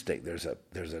instinct, there's a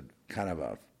kind of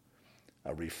a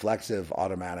reflexive,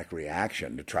 automatic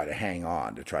reaction to try to hang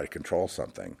on, to try to control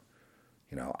something.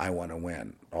 I want to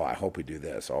win. Oh, I hope we do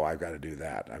this. Oh, I've got to do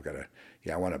that. I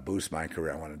want to boost my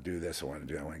career. I want to do this. I want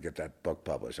to get that book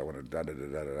published. I want to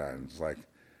da-da-da-da-da. And it's like,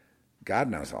 God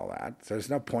knows all that. So there's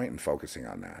no point in focusing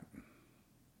on that.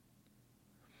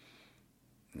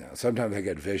 Sometimes I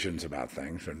get visions about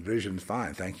things, and vision's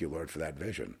fine. Thank you, Lord, for that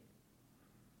vision.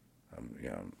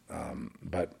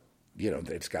 But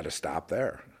it's got to stop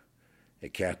there.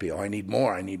 It can't be, I need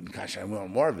more. I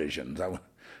want more visions. I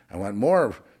want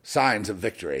more signs of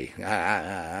victory.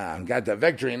 I've got the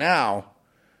victory now.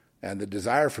 And the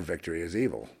desire for victory is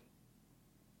evil.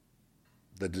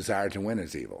 The desire to win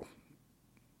is evil.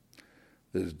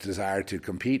 The desire to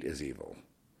compete is evil.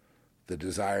 The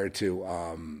desire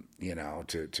to,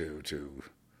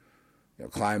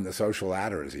 climb the social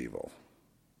ladder is evil.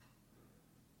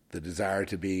 The desire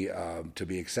to be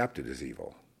accepted is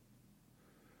evil.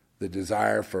 The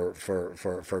desire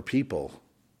for people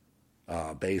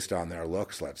based on their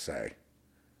looks, let's say,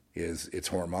 it's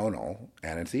hormonal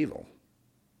and it's evil.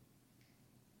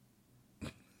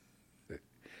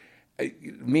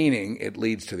 Meaning it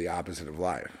leads to the opposite of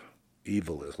life.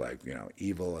 Evil is like,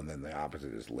 evil, and then the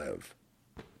opposite is live.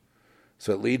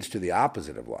 So it leads to the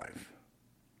opposite of life.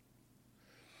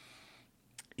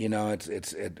 I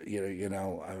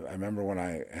remember when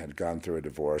I had gone through a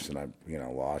divorce and I,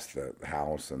 lost the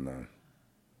house and the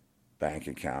bank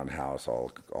account, house,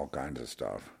 all kinds of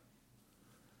stuff.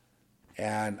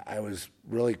 And I was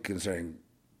really considering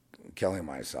killing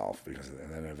myself and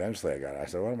then eventually I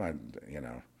said, what am I,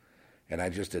 and I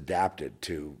just adapted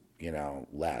to,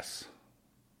 less.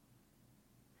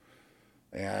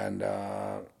 And,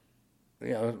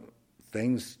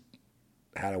 things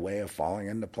had a way of falling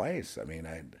into place. I mean,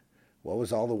 what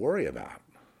was all the worry about?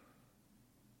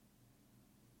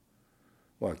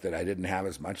 Look, that I didn't have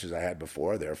as much as I had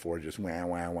before, therefore just wah,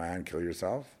 wah, wah, and kill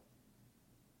yourself?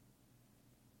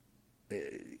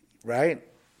 Right?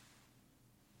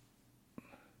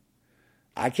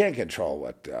 I can't control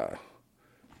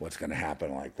what's going to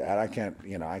happen like that. I can't.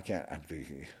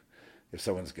 If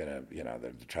someone's going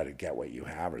to, try to get what you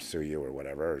have or sue you or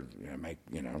whatever,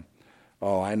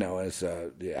 all I know is,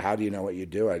 how do you know what you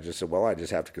do? I just said, well, I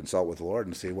just have to consult with the Lord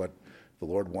and see what the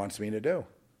Lord wants me to do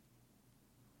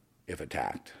if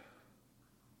attacked.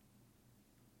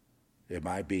 It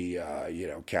might be,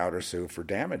 countersue for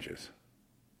damages.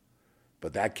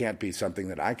 But that can't be something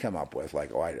that I come up with,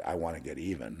 like, I want to get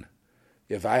even.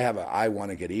 If I have I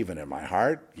want to get even in my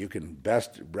heart, you can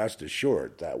rest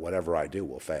assured that whatever I do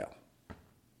will fail.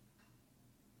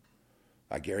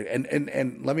 I guarantee,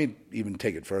 and let me even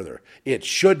take it further. It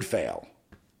should fail.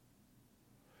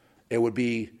 It would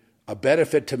be a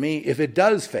benefit to me if it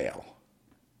does fail.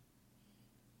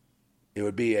 It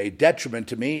would be a detriment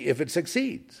to me if it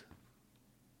succeeds.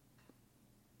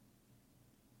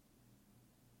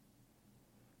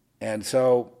 And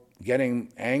so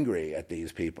getting angry at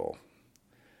these people,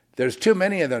 there's too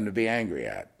many of them to be angry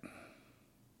at.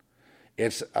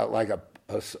 It's like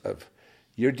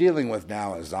you're dealing with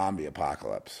now a zombie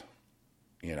apocalypse,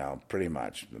 pretty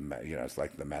much. It's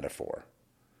like the metaphor,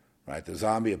 right? The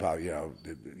zombie apocalypse,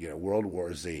 World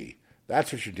War Z.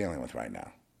 That's what you're dealing with right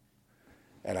now.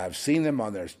 And I've seen them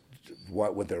on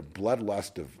with their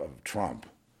bloodlust of Trump,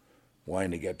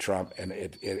 wanting to get Trump, and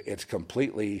it's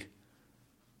completely,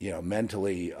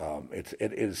 mentally, it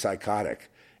is psychotic.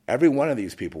 Every one of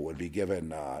these people would be given,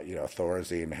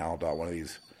 Thorazine, Haldol, one of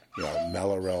these,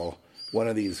 Mellaril, one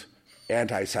of these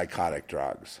antipsychotic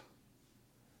drugs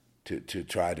to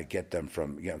try to get them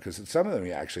from, because some of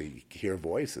them actually hear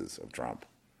voices of Trump.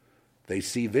 They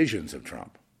see visions of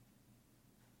Trump.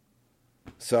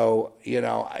 So,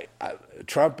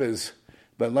 Trump is,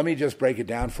 but let me just break it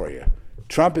down for you.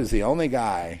 Trump is the only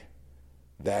guy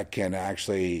that can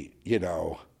actually,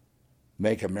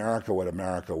 make America what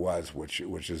America was, which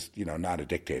is, not a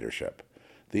dictatorship.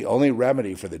 The only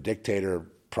remedy for the dictator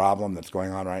problem that's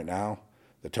going on right now,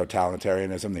 the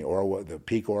totalitarianism, the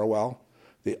peak Orwell,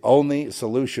 the only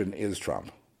solution is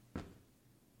Trump.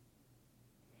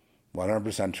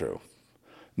 100% true.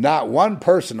 Not one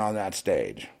person on that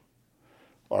stage,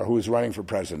 or who's running for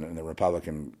president in the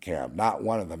Republican camp, not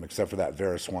one of them, except for that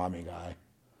Veeraswamy guy.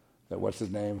 What's his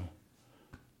name?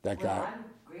 That guy. I'm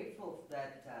grateful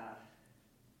that.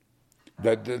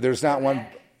 But there's not one.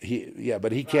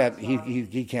 But he can't.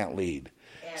 He can't lead.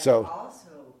 And so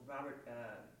also Robert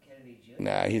Kennedy Jr.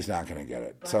 Nah, he's not going to get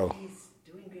it. But so he's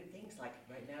doing good things. Like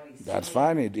right now, that's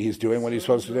fine. He's doing what he's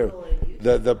supposed to do.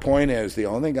 The point is, the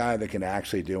only guy that can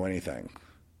actually do anything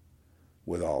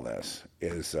with all this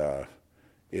is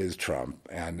Trump.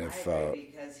 And if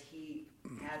because he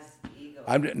has ego.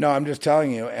 I'm just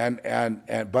telling you.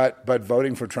 But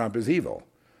voting for Trump is evil.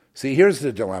 See, here's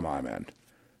the dilemma I'm in.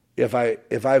 If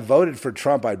I voted for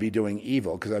Trump, I'd be doing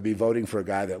evil because I'd be voting for a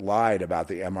guy that lied about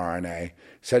the mRNA,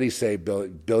 said he saved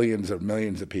billions of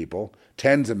millions of people,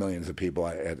 tens of millions of people,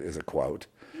 is a quote.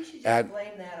 You should just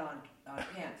blame that on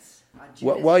Pence.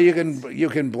 Well, you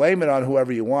can blame it on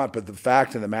whoever you want, but the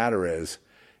fact of the matter is,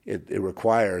 it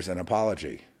requires an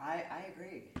apology. I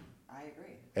agree.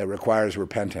 It requires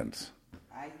repentance.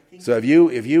 I think So if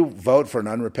you vote for an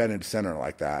unrepentant sinner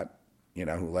like that,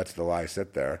 who lets the lie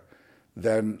sit there,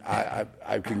 then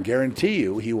I can guarantee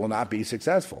you he will not be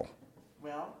successful.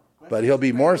 Well, but he'll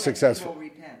be more that successful. He will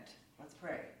repent. Let's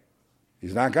pray.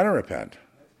 He's not going to repent.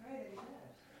 Let's pray that he does.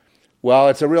 Well,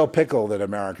 it's a real pickle that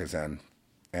America's in,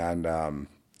 and I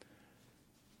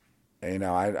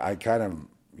kind of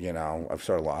I've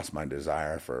sort of lost my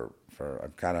desire for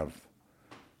I'm kind of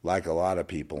like a lot of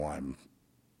people. I'm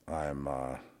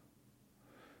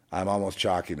almost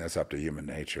chalking this up to human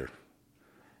nature.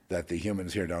 That the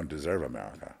humans here don't deserve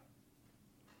America.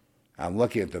 I'm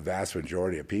looking at the vast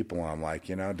majority of people, and I'm like,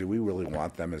 do we really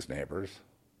want them as neighbors?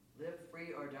 Live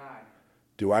free or die.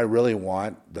 Do I really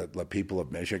want the people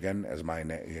of Michigan as my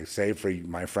name? Save for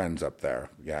my friends up there.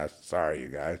 Yeah, sorry, you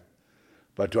guys.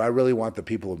 But do I really want the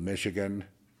people of Michigan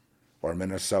or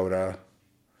Minnesota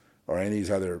or any of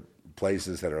these other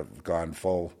places that have gone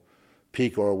full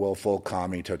peak Orwell, full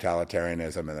commie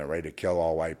totalitarianism, and they're ready to kill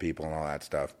all white people and all that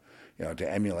stuff, to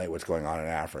emulate what's going on in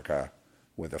Africa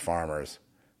with the farmers,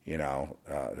 they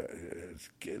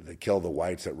kill the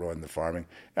whites that ruin the farming.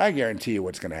 And I guarantee you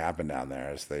what's going to happen down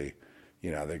there is they're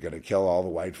going to kill all the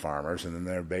white farmers, and then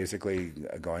they're basically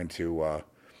going to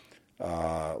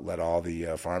let all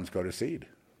the farms go to seed.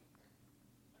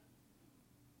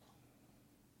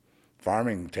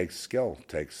 Farming takes skill,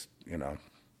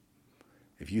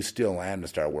 if you steal land and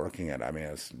start working it,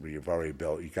 you've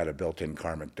got a built-in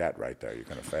karmic debt right there. You're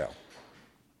going to fail.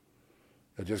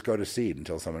 They'll just go to seed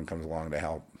until someone comes along to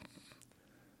help.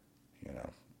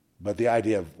 But the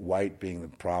idea of white being the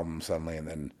problem suddenly, and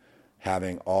then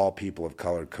having all people of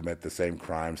color commit the same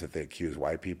crimes that they accuse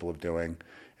white people of doing,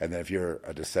 and then if you're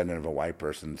a descendant of a white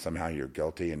person, somehow you're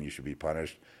guilty and you should be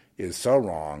punished, is so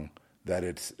wrong that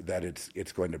it's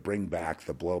going to bring back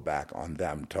the blowback on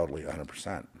them totally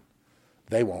 100%.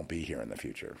 They won't be here in the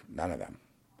future. None of them.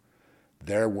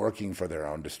 They're working for their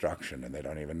own destruction, and they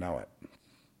don't even know it.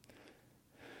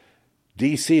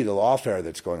 D.C., the lawfare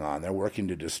that's going on, they're working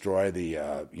to destroy the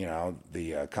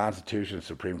Constitution,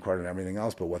 Supreme Court, and everything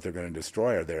else, but what they're going to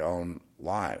destroy are their own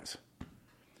lives.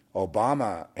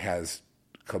 Obama has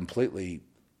completely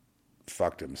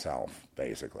fucked himself,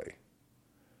 basically,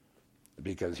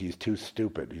 because he's too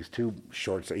stupid. He's too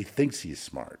short. He thinks he's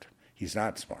smart. He's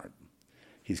not smart.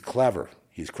 He's clever.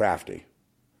 He's crafty.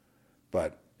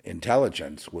 But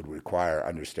intelligence would require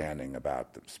understanding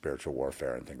about the spiritual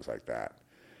warfare and things like that.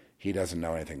 He doesn't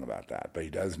know anything about that, but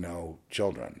he does know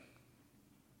children.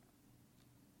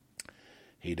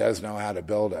 He does know how to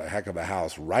build a heck of a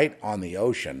house right on the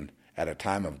ocean at a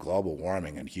time of global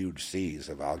warming and huge seas,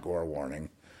 of Al Gore warning,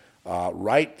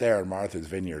 right there in Martha's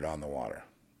Vineyard on the water.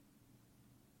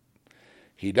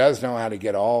 He does know how to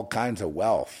get all kinds of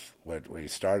wealth. When he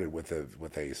started with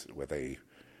a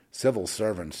civil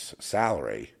servant's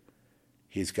salary,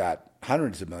 he's got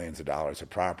hundreds of millions of dollars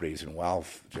of properties and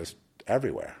wealth just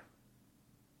everywhere.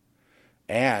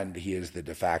 And he is the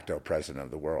de facto president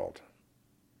of the world.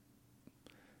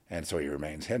 And so he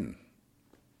remains hidden.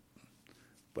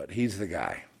 But he's the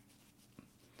guy.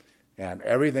 And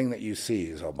everything that you see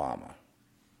is Obama.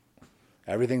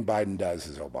 Everything Biden does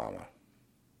is Obama.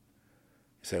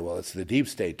 You say, well, it's the deep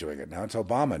state doing it. Now it's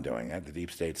Obama doing it. The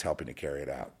deep state's helping to carry it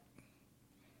out.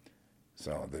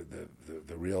 So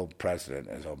the real president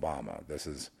is Obama.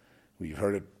 We've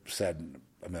heard it said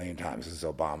a million times, this is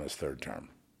Obama's third term.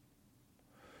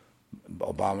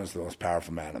 Obama's the most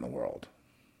powerful man in the world.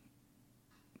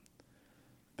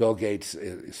 Bill Gates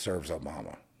serves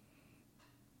Obama.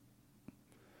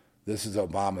 This is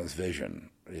Obama's vision,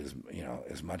 is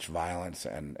as much violence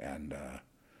and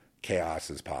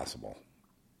chaos as possible.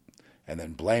 And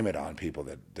then blame it on people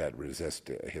that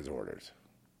resist his orders.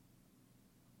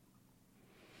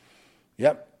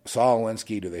 Yep, Saul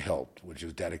Alinsky to the hilt, which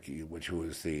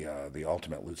was the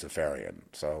ultimate Luciferian.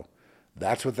 So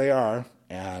that's what they are,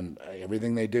 and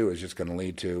everything they do is just going to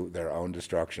lead to their own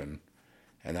destruction,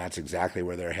 and that's exactly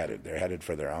where they're headed. They're headed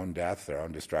for their own death, their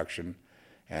own destruction,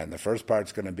 and the first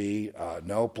part's going to be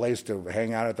no place to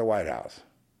hang out at the White House.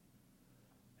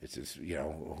 It's just,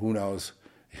 who knows?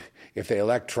 If they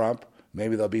elect Trump,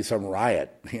 maybe there'll be some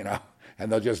riot, and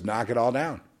they'll just knock it all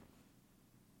down.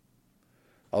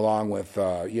 Along with,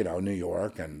 New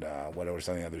York and whatever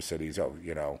some of the other cities,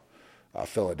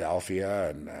 Philadelphia,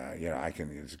 and, I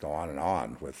can just go on and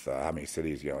on with how many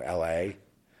cities, L.A.,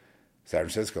 San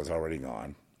Francisco's already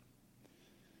gone.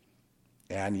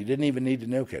 And you didn't even need to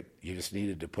nuke it. You just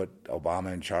needed to put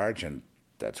Obama in charge, and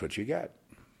that's what you get.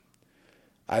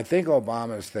 I think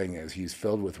Obama's thing is he's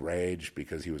filled with rage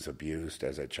because he was abused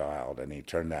as a child, and he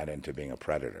turned that into being a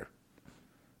predator.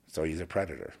 So he's a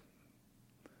predator.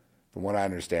 From what I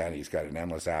understand, he's got an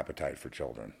endless appetite for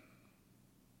children.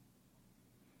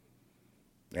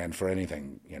 And for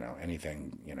anything,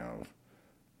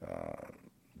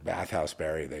 bathhouse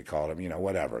Barry, they called him,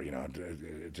 whatever,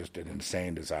 just an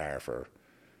insane desire for,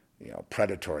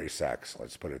 predatory sex,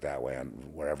 let's put it that way, on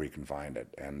wherever you can find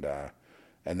it. And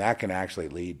that can actually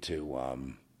lead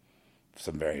to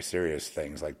some very serious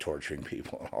things like torturing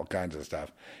people and all kinds of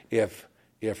stuff. If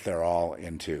they're all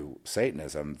into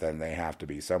Satanism, then they have to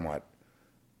be somewhat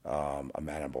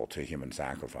amenable to human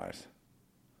sacrifice,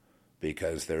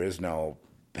 because there is no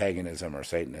paganism or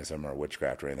Satanism or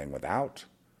witchcraft or anything without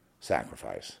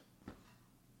sacrifice,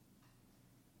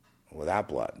 without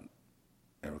blood.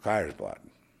 It requires blood.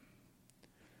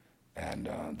 And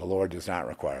the Lord does not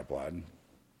require blood.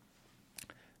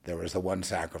 There was the one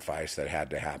sacrifice that had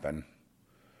to happen,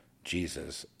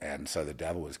 Jesus, and so the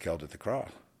devil was killed at the cross.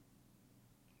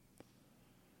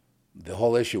 The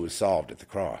whole issue was solved at the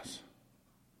cross.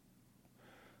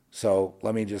 So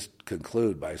let me just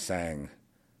conclude by saying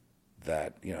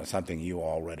that, something you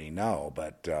already know,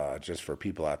 but just for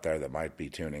people out there that might be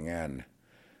tuning in,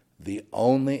 you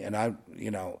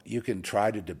can try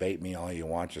to debate me all you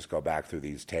want, just go back through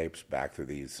these tapes, back through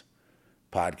these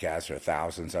podcasts, or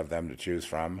thousands of them to choose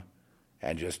from,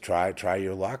 and just try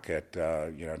your luck at,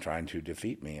 trying to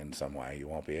defeat me in some way. You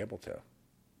won't be able to.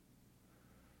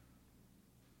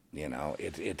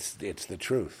 It's the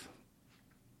truth.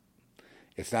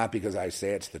 It's not because I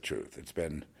say it's the truth.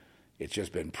 It's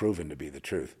just been proven to be the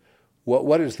truth.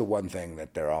 What is the one thing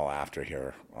that they're all after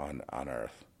here on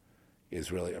Earth? Is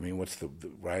really, what's the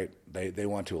right? They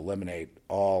want to eliminate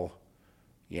all,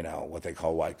 what they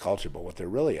call white culture, but what they're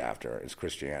really after is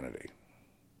Christianity.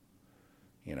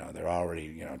 They're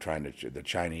already, trying to. The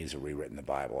Chinese have rewritten the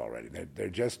Bible already. They're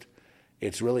just.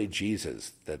 It's really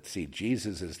Jesus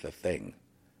Jesus is the thing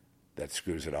that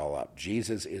screws it all up.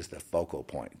 Jesus is the focal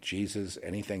point. Jesus,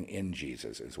 anything in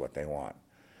Jesus is what they want.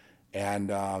 And,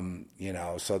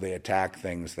 so they attack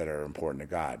things that are important to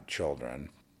God, children,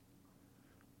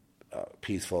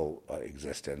 peaceful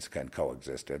existence and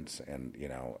coexistence, and,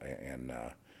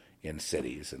 in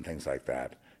cities and things like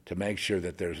that, to make sure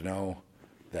that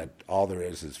that all there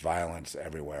is violence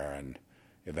everywhere, and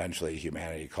eventually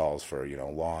humanity calls for,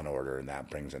 law and order, and that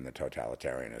brings in the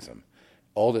totalitarianism.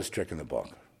 Oldest trick in the book.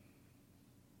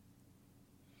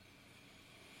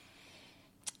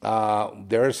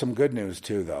 There is some good news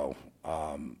too, though.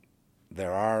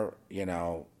 There are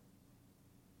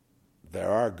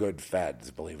good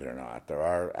feds, believe it or not. There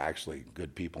are actually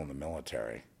good people in the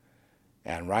military.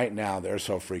 And right now, they're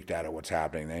so freaked out at what's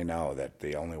happening, they know that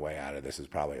the only way out of this is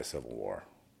probably a civil war.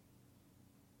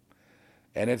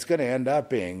 And it's going to end up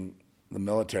being the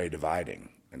military dividing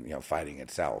and, fighting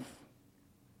itself.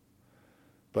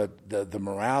 But the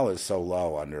morale is so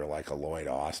low under like a Lloyd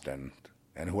Austin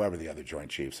and whoever the other Joint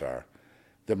Chiefs are.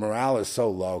 The morale is so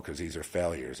low because these are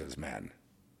failures as men.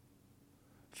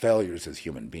 Failures as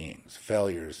human beings.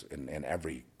 Failures in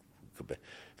every...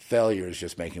 Failures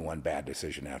just making one bad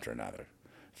decision after another.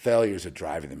 Failures at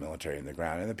driving the military in the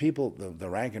ground. And the people, the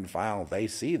rank and file, they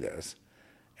see this,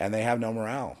 and they have no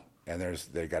morale. And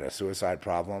they've got a suicide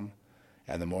problem.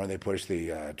 And the more they push the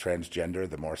transgender,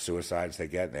 the more suicides they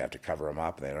get, and they have to cover them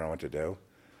up, and they don't know what to do.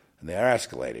 And they are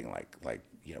escalating by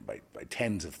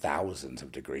tens of thousands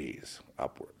of degrees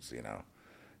upwards,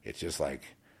 It's just like,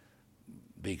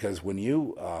 because when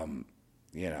you,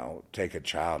 take a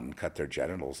child and cut their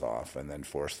genitals off and then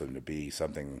force them to be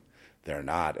something they're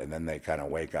not, and then they kind of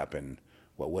wake up in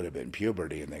what would have been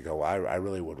puberty, and they go, I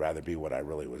really would rather be what I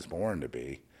really was born to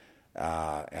be,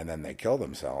 and then they kill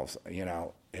themselves,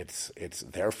 it's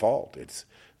their fault. It's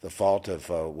the fault of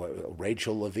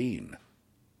Rachel Levine,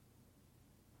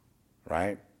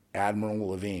 right? Admiral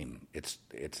Levine. It's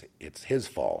his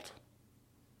fault,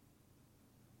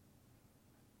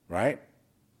 right?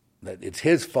 It's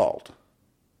his fault.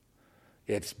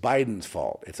 It's Biden's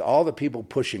fault. It's all the people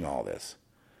pushing all this,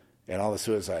 and all the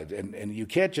suicides. And you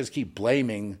can't just keep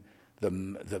blaming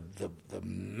the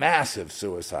massive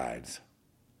suicides,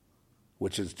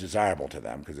 which is desirable to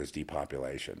them because it's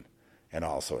depopulation, and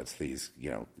also it's these.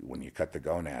 When you cut the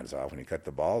gonads off, when you cut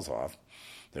the balls off,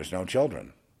 there's no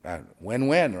children.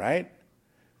 Win-win, right?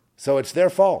 So it's their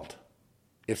fault.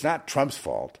 It's not Trump's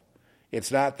fault.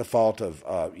 It's not the fault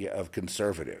of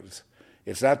conservatives.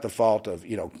 It's not the fault of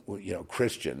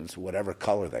Christians, whatever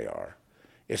color they are.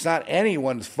 It's not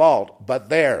anyone's fault but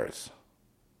theirs.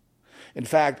 In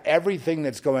fact, everything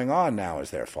that's going on now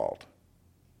is their fault.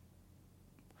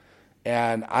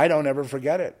 And I don't ever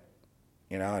forget it.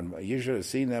 And you should have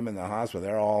seen them in the hospital.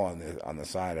 They're all on the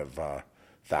side of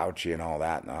Fauci and all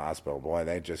that in the hospital. Boy,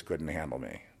 they just couldn't handle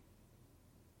me.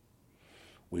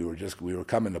 We were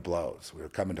coming to blows. We were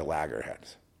coming to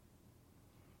loggerheads.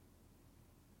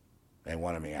 They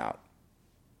wanted me out.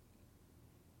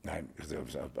 Because it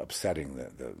was upsetting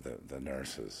the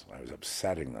nurses. I was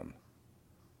upsetting them.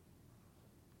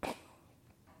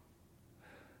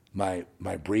 My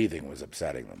breathing was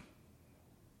upsetting them.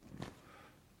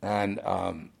 And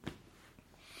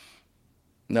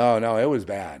no, it was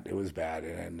bad. It was bad,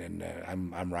 and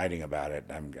I'm writing about it.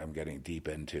 I'm getting deep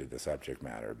into the subject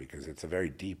matter because it's a very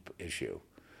deep issue.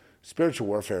 Spiritual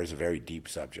warfare is a very deep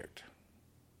subject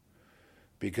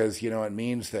because it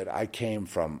means that I came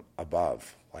from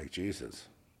above, like Jesus.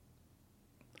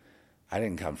 I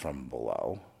didn't come from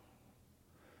below.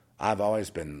 I've always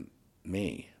been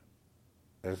me.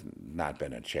 There's not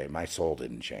been a change. My soul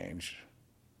didn't change.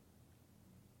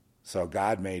 So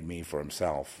God made me for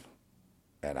himself,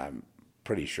 and I'm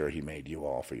pretty sure he made you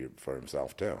all for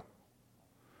himself too.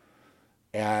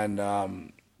 And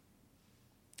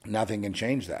nothing can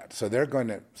change that. So they're going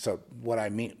to, so what I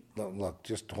mean, look,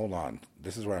 just hold on.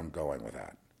 This is where I'm going with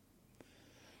that.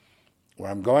 Where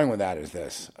I'm going with that is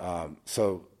this.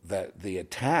 So that the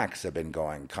attacks have been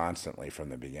going constantly from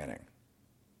the beginning,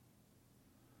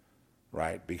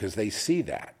 right? Because they see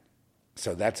that.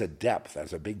 So that's a depth,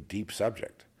 that's a big, deep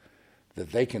subject.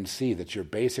 That they can see that your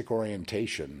basic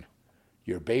orientation,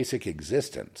 your basic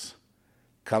existence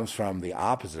comes from the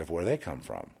opposite of where they come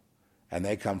from. And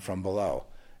they come from below.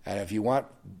 And if you want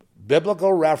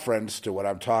biblical reference to what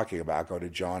I'm talking about, go to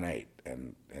John 8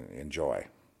 and enjoy.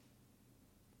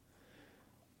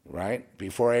 Right?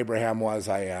 Before Abraham was,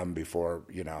 I am. Before,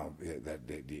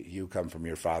 that you come from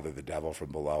your father, the devil,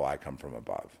 from below, I come from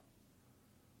above.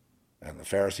 And the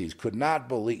Pharisees could not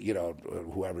believe,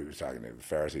 whoever he was talking to, the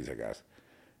Pharisees, I guess,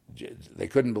 they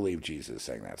couldn't believe Jesus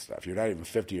saying that stuff. You're not even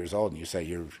 50 years old and you say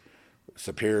you're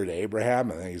superior to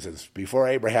Abraham? And then he says, before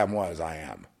Abraham was, I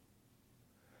am.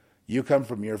 You come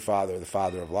from your father, the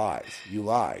father of lies. You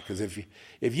lie. Because if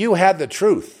you had the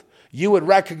truth, you would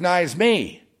recognize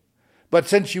me. But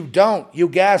since you don't, you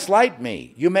gaslight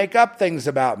me. You make up things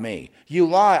about me. You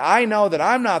lie. I know that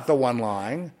I'm not the one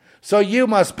lying, so you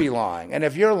must be lying. And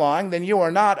if you're lying, then you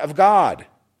are not of God.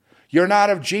 You're not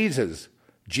of Jesus'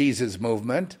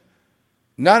 movement.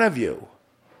 None of you.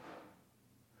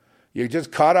 You're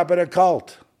just caught up in a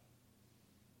cult.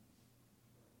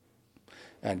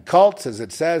 And cults, as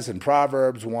it says in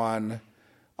Proverbs 1,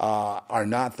 are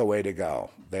not the way to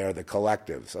go. They are the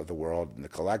collectives of the world. And the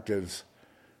collectives,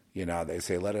 they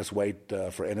say, let us wait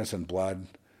for innocent blood,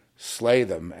 slay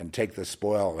them, and take the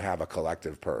spoil and have a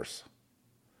collective purse.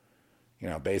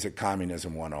 Basic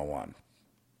communism 101.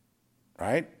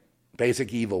 Right?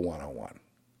 Basic evil 101.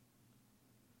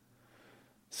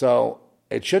 So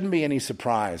it shouldn't be any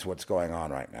surprise what's going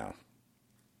on right now.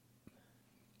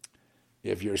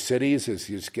 If your cities, it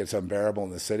just gets unbearable in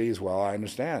the cities, well, I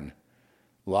understand.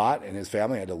 Lot and his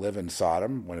family had to live in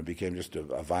Sodom when it became just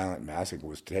a violent mess. It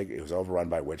was overrun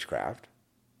by witchcraft,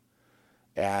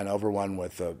 and overrun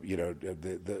with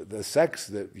the sex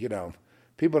that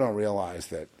people don't realize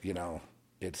that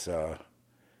it's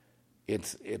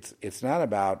not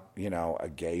about a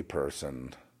gay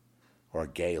person or a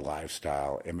gay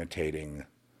lifestyle imitating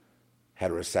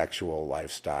heterosexual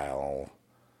lifestyle,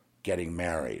 getting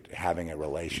married, having a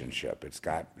relationship. It's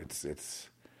got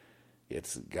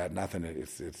nothing.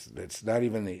 It's not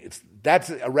even that's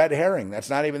a red herring. That's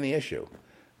not even the issue,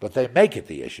 but they make it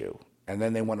the issue, and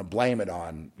then they want to blame it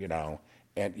on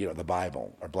the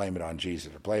Bible, or blame it on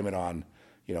Jesus, or blame it on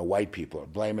white people, or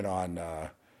blame it on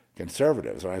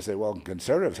conservatives. And I say, well,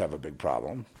 conservatives have a big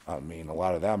problem. I mean, a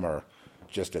lot of them are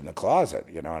just in the closet.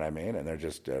 You know what I mean? And they're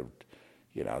just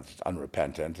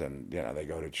unrepentant, and they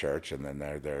go to church, and then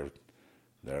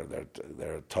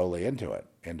they're totally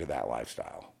into that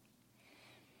lifestyle.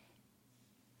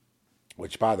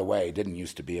 Which, by the way, didn't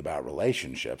used to be about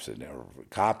relationships and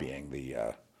copying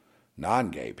the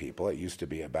non-gay people. It used to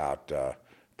be about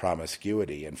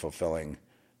promiscuity and fulfilling.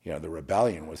 The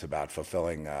rebellion was about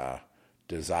fulfilling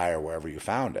desire wherever you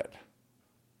found it,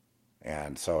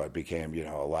 and so it became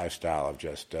a lifestyle of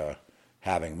just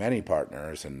having many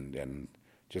partners and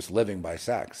just living by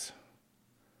sex,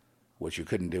 which you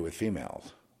couldn't do with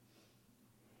females.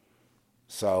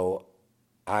 So,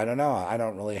 I don't know. I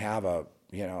don't really have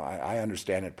I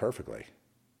understand it perfectly.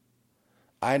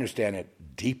 I understand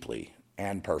it deeply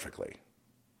and perfectly.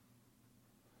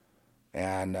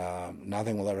 And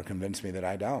nothing will ever convince me that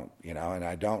I don't, and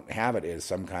I don't have it as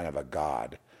some kind of a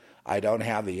god. I don't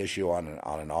have the issue on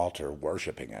an altar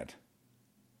worshiping it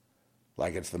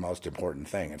like it's the most important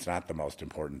thing. It's not the most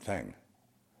important thing.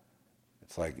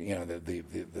 It's like,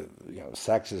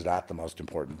 sex is not the most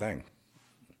important thing.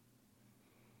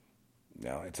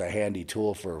 It's a handy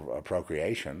tool for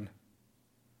procreation.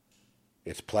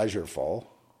 It's pleasureful,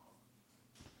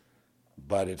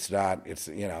 but it's not. It's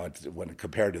when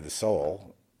compared to the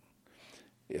soul,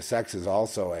 sex is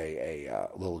also a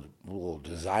little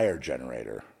desire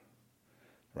generator,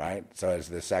 right? So as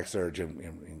the sex urge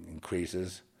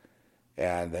increases,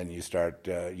 and then you start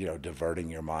diverting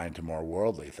your mind to more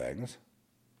worldly things,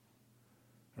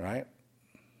 right?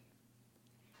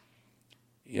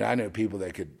 I know people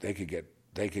that could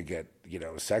get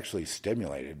sexually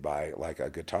stimulated by like a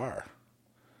guitar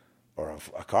or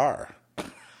a car.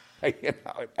 I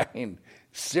mean,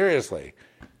 seriously,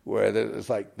 where it's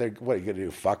like, what are you gonna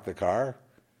do? Fuck the car?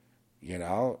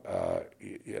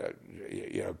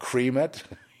 cream it.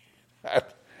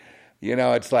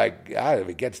 It's like, God, if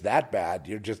it gets that bad,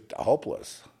 you're just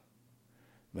hopeless.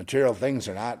 Material things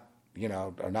are not,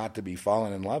 are not to be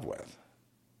fallen in love with.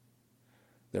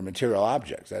 They're material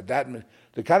objects.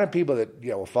 The kind of people that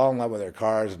will fall in love with their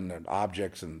cars and their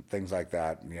objects and things like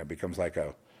that, becomes like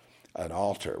an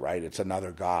altar, right? It's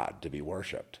another god to be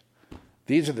worshipped.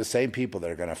 These are the same people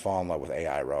that are going to fall in love with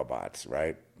AI robots,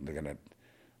 right? They're going to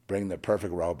bring the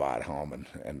perfect robot home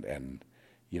and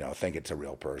think it's a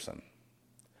real person.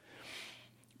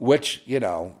 Which,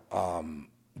 God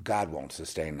won't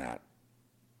sustain that.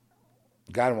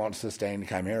 God won't sustain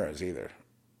chimeras either.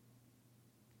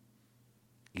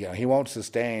 He won't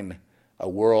sustain a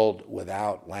world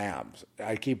without lambs.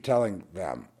 I keep telling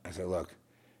them, I say, look,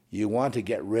 you want to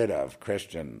get rid of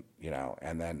Christian,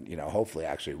 and then, hopefully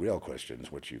actually real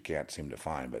Christians, which you can't seem to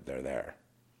find, but they're there.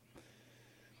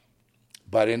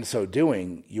 But in so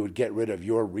doing, you would get rid of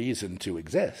your reason to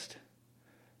exist,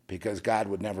 because God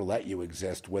would never let you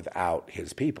exist without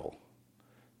his people,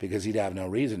 because he'd have no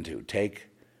reason to. Take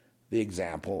the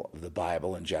example of the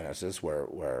Bible in Genesis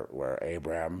where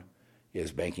Abraham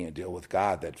is making a deal with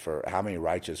God that for how many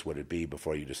righteous would it be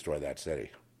before you destroy that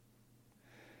city?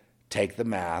 Take the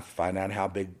math, find out how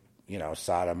big,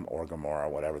 Sodom or Gomorrah,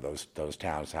 whatever those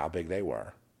towns, how big they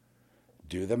were.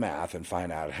 Do the math and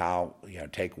find out how,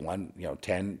 take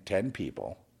 10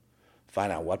 people,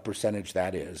 find out what percentage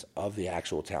that is of the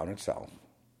actual town itself.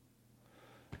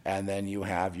 And then you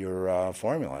have your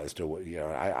formula as to,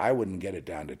 I wouldn't get it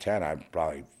down to 10. I'd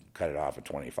probably cut it off at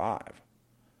 25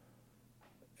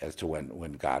 as to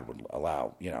when God would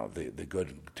allow, the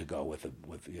good to go with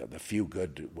the few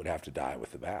good would have to die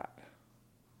with the bad.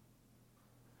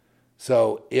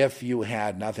 So if you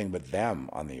had nothing but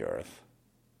them on the earth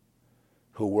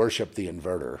who worship the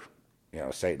inverter,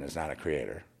 Satan is not a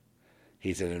creator.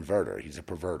 He's an inverter. He's a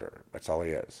perverter. That's all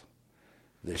he is.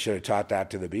 They should have taught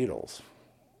that to the Beatles.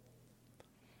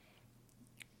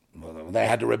 Well, they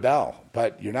had to rebel,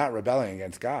 but you're not rebelling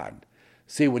against God.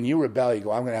 See, when you rebel, you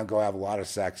go, I'm going to go have a lot of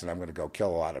sex, and I'm going to go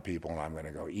kill a lot of people, and I'm going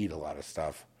to go eat a lot of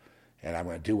stuff, and I'm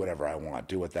going to do whatever I want.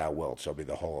 Do what thou wilt shall be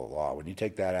the whole law. When you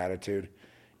take that attitude,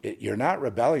 you're not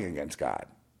rebelling against God.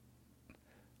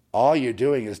 All you're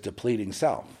doing is depleting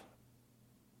self.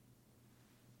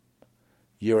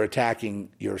 You're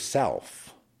attacking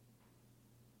yourself.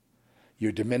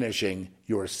 You're diminishing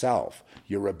yourself.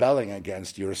 You're rebelling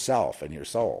against yourself and your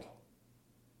soul.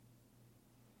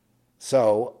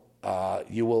 So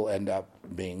you will end up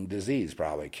being diseased,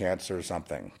 probably cancer or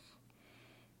something.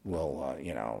 Will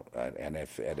and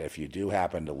if you do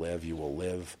happen to live, you will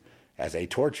live as a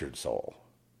tortured soul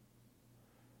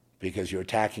because you're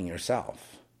attacking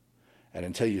yourself. And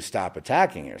until you stop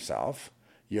attacking yourself,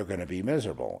 you're going to be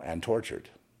miserable and tortured.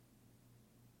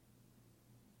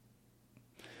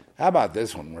 How about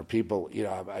this one where people,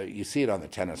 you see it on the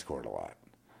tennis court a lot,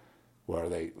 where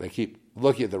they keep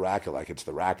looking at the racket like it's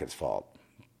the racket's fault.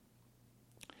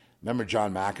 Remember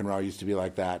John McEnroe used to be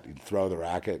like that? He'd throw the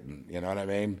racket, and you know what I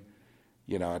mean?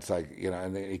 It's like,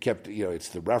 and he kept, it's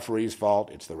the referee's fault,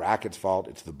 it's the racket's fault,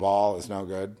 it's the ball is no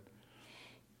good.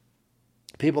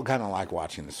 People kind of like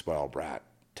watching the spoiled brat,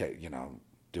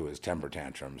 do his temper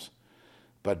tantrums.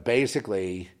 But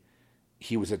basically,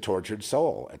 he was a tortured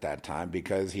soul at that time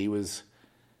because he was,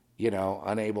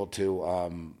 unable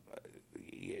to,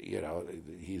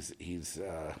 he's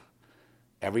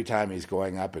every time he's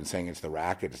going up and saying it's the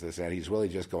racket, it's this and he's really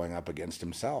just going up against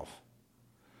himself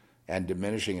and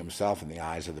diminishing himself in the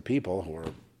eyes of the people who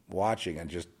are watching. And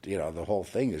just, the whole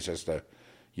thing is just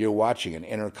you're watching an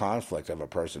inner conflict of a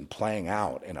person playing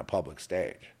out in a public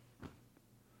stage.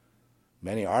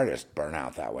 Many artists burn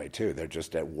out that way too. They're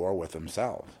just at war with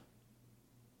themselves.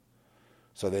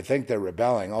 So they think they're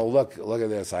rebelling. Oh, look at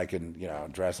this. I can,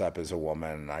 dress up as a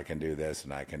woman, and I can do this,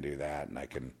 and I can do that, and I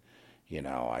can,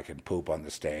 I can poop on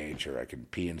the stage, or I can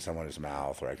pee in someone's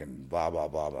mouth, or I can blah, blah,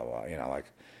 blah, blah, blah,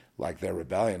 like they're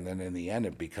rebelling. Then in the end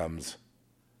it becomes,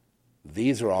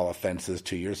 these are all offenses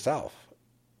to yourself.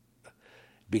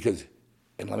 Because,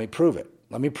 and let me prove it.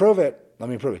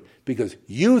 Because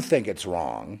you think it's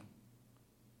wrong,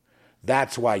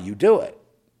 that's why you do it.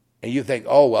 And you think,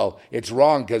 oh, well, it's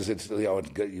wrong because it's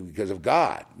because of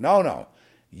God. No.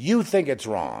 You think it's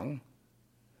wrong,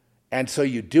 and so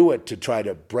you do it to try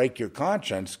to break your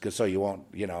conscience so you won't,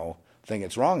 think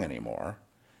it's wrong anymore.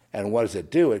 And what does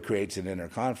it do? It creates an inner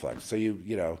conflict. So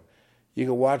you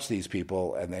can watch these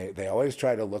people, and they always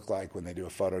try to look like, when they do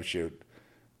a photo shoot,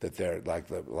 that they're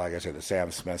like I said, the Sam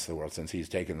Smiths of the world, since he's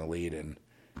taken the lead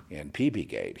in Pee-Pee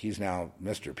Gate. He's now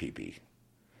Mr. Pee-Pee.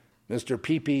 Mr.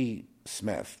 Pee-Pee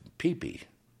Smith. Pee-Pee.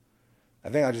 I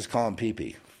think I'll just call him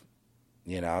Pee-Pee.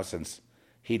 since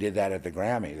he did that at the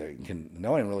Grammy.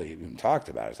 No one really even talked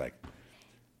about it. It's like,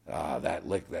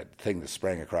 that thing that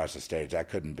sprang across the stage, that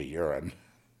couldn't be urine.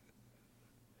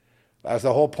 That was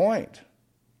the whole point.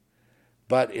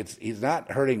 But he's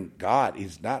not hurting God.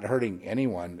 He's not hurting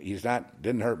anyone.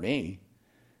 Didn't hurt me.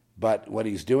 But what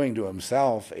he's doing to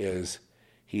himself is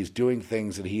he's doing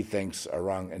things that he thinks are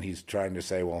wrong, and he's trying to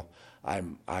say, well,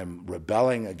 I'm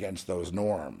rebelling against those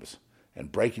norms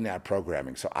and breaking that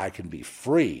programming so I can be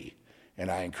free.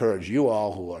 And I encourage you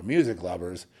all who are music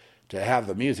lovers to have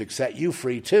the music set you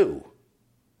free too.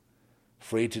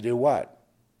 Free to do what?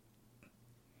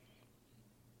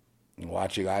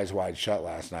 Watching Eyes Wide Shut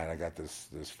last night, I got this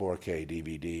 4K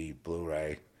DVD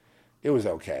Blu-ray. It was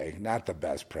okay, not the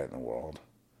best print in the world.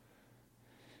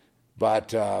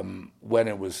 But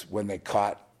when they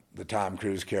caught the Tom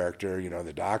Cruise character,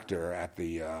 the doctor at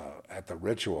the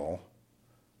ritual,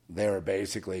 they were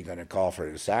basically going to call for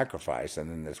his sacrifice, and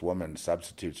then this woman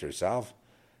substitutes herself,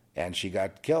 and she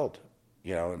got killed.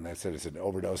 And they said it's an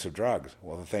overdose of drugs.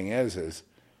 Well, the thing is,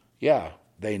 yeah,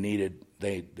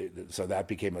 so that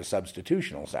became a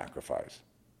substitutional sacrifice.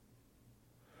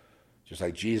 Just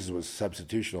like Jesus was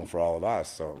substitutional for all of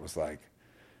us, so it was like,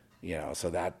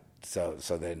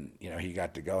 so then he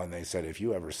got to go, and they said, if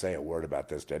you ever say a word about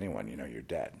this to anyone, you're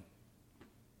dead.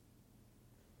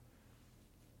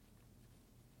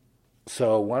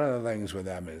 So one of the things with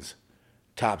them is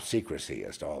top secrecy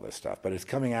as to all this stuff, but it's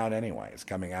coming out anyway. It's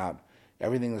coming out.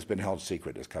 Everything that's been held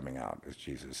secret is coming out, as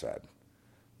Jesus said.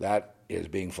 That is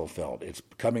being fulfilled. It's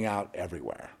coming out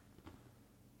everywhere.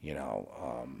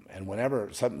 And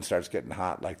whenever something starts getting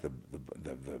hot, like the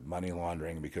money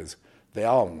laundering, because they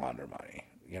all launder money.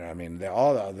 They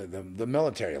all the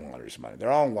military launders money.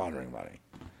 They're all laundering money.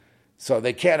 So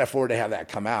they can't afford to have that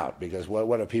come out, because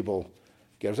what do people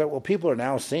get upset? Well, people are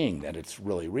now seeing that it's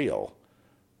really real.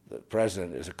 The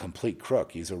president is a complete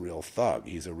crook. He's a real thug.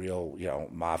 He's a real,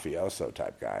 mafioso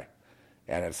type guy.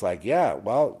 And it's like, yeah,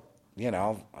 well,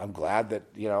 I'm glad that,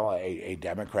 a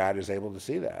Democrat is able to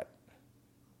see that.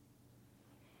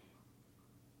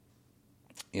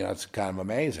 It's kind of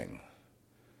amazing.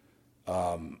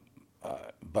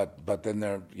 But then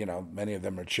they're, many of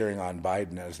them are cheering on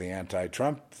Biden as the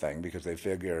anti-Trump thing, because they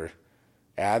figure,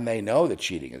 and they know that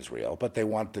cheating is real, but they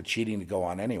want the cheating to go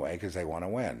on anyway because they want to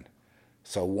win.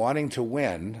 So wanting to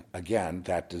win, again,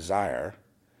 that desire,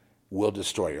 will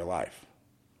destroy your life.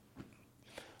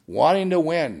 Wanting to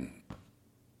win,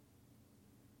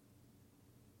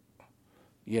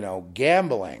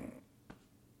 gambling,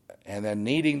 and then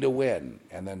needing to win,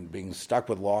 and then being stuck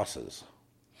with losses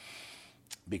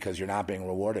because you're not being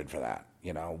rewarded for that.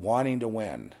 Wanting to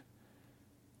win,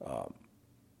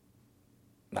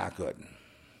 not good.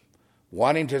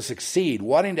 Wanting to succeed,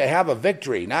 wanting to have a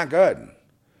victory, not good.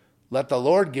 Let the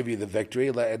Lord give you the victory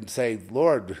and say,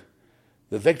 Lord,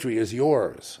 the victory is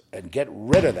yours, and get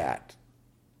rid of that.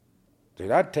 Do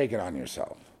not take it on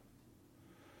yourself,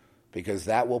 because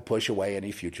that will push away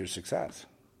any future success.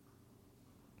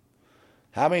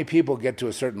 How many people get to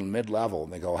a certain mid-level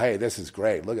and they go, hey, this is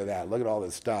great, look at that, look at all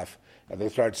this stuff, and they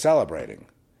start celebrating.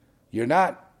 You're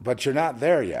not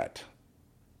there yet.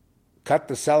 Cut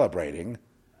the celebrating,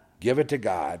 give it to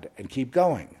God, and keep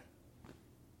going.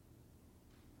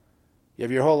 You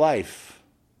have your whole life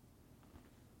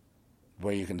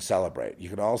where you can celebrate. You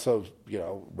can also,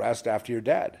 rest after you're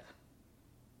dead.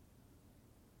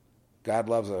 God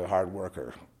loves a hard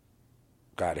worker.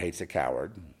 God hates a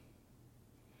coward.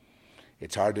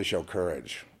 It's hard to show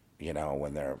courage,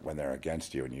 when they're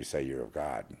against you and you say you're of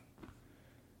God.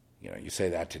 You say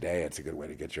that today, it's a good way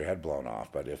to get your head blown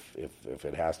off. But if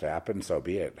it has to happen, so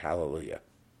be it. Hallelujah.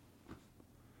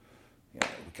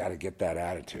 We've got to get that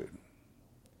attitude.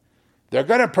 They're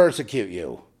going to persecute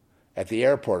you at the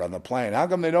airport, on the plane. How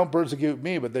come they don't persecute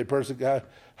me, but they persecute?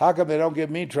 How come they don't give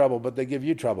me trouble, but they give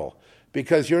you trouble?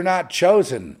 Because you're not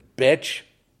chosen, bitch.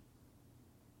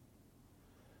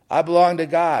 I belong to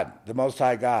God, the Most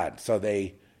High God. So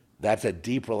that's a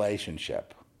deep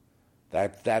relationship.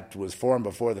 That was formed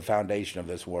before the foundation of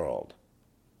this world.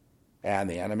 And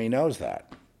the enemy knows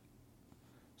that.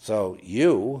 So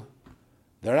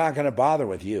they're not going to bother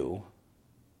with you.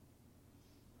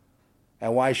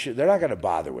 And they're not going to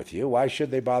bother with you. Why should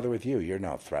they bother with you? You're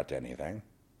no threat to anything.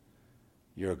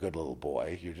 You're a good little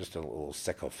boy. You're just a little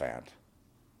sycophant.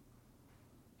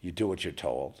 You do what you're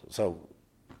told. So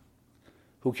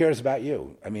who cares about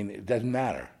you? It doesn't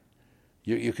matter.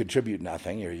 You contribute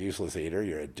nothing. You're a useless eater.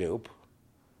 You're a dupe.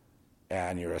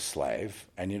 And you're a slave.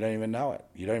 And you don't even know it.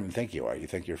 You don't even think you are. You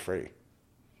think you're free.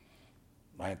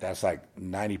 Right? That's like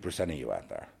 90% of you out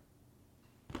there.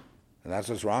 And that's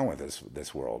what's wrong with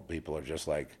this world. People are just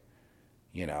like,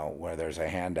 where there's a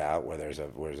handout, where there's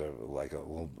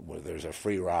a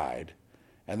free ride,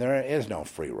 and there is no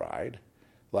free ride.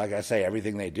 Like I say,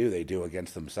 everything they do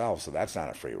against themselves, so that's not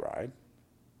a free ride.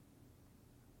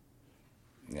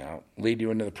 Lead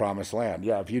you into the promised land.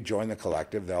 Yeah, if you join the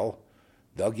collective, they'll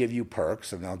give you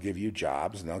perks, and they'll give you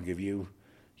jobs, and they'll give you,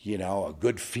 a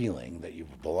good feeling that you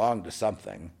belong to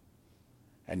something,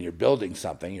 and you're building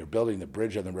something. You're building the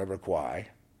bridge on the River Kwai.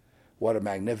 What a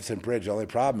magnificent bridge. The only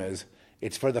problem is,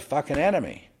 it's for the fucking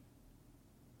enemy.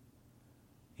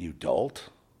 You dolt.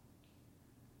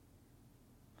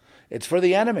 It's for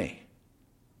the enemy.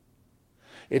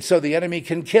 It's so the enemy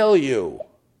can kill you.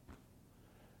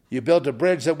 You built a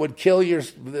bridge that would kill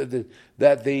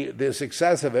the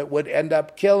success of it would end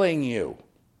up killing you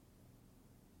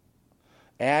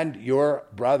and your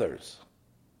brothers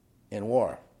in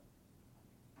war.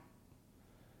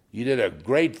 You did a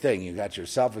great thing. You got your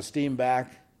self-esteem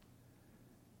back.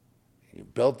 You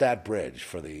built that bridge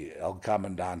for the El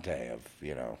Comandante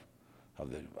of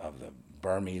the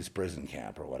Burmese prison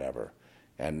camp or whatever.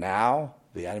 And now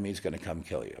the enemy's going to come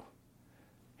kill you.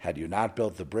 Had you not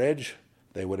built the bridge,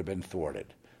 they would have been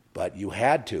thwarted. But you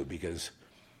had to, because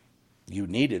you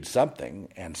needed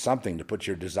something, and something to put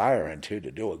your desire into,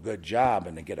 to do a good job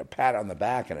and to get a pat on the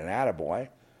back and an attaboy.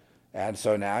 And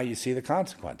so now you see the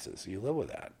consequences. You live with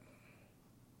that.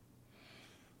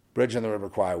 Bridge on the River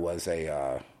Kwai was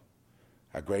a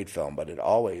great film, but it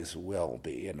always will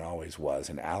be, and always was,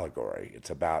 an allegory. It's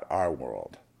about our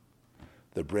world.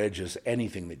 The bridge is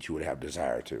anything that you would have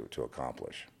desire to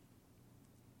accomplish.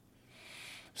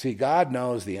 See, God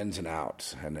knows the ins and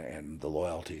outs, and the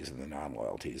loyalties and the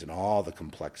non-loyalties, and all the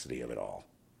complexity of it all.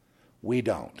 We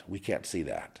don't. We can't see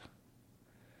that.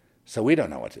 So we don't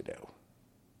know what to do.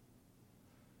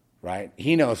 Right?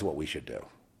 He knows what we should do,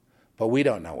 but we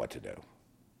don't know what to do.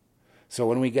 So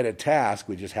when we get a task,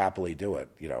 we just happily do it,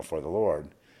 for the Lord.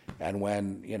 And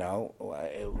when,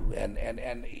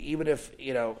 and even if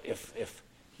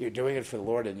you're doing it for the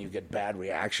Lord and you get bad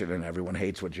reaction and everyone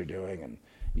hates what you're doing and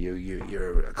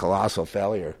you're a colossal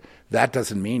failure, that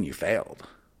doesn't mean you failed.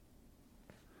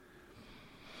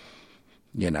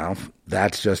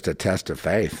 That's just a test of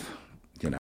faith.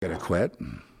 You're going to quit.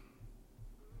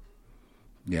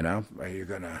 Are you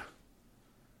going to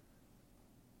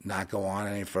not go on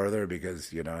any further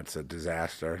because, it's a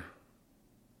disaster?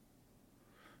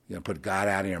 Put God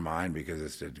out of your mind because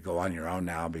it's to go on your own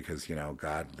now because,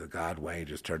 the God way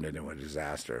just turned into a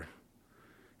disaster.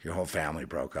 Your whole family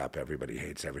broke up. Everybody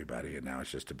hates everybody, and now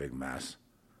it's just a big mess.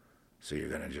 So you're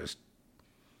going to just...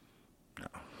 No.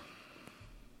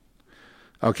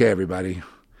 Okay, everybody.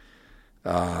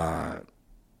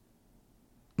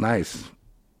 Nice.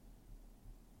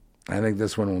 I think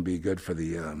this one will be good for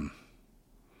the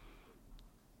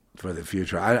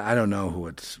future. I don't know who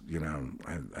it's,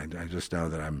 I just know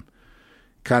that I'm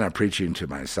kind of preaching to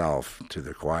myself, to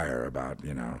the choir, about,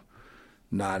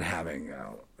 not having,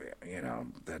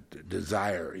 that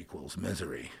desire equals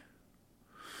misery.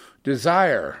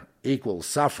 Desire equals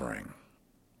suffering.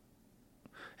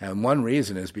 And one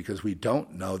reason is because we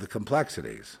don't know the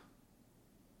complexities.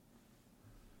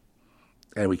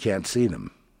 And we can't see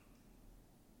them.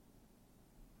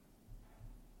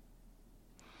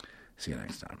 See you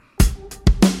next time.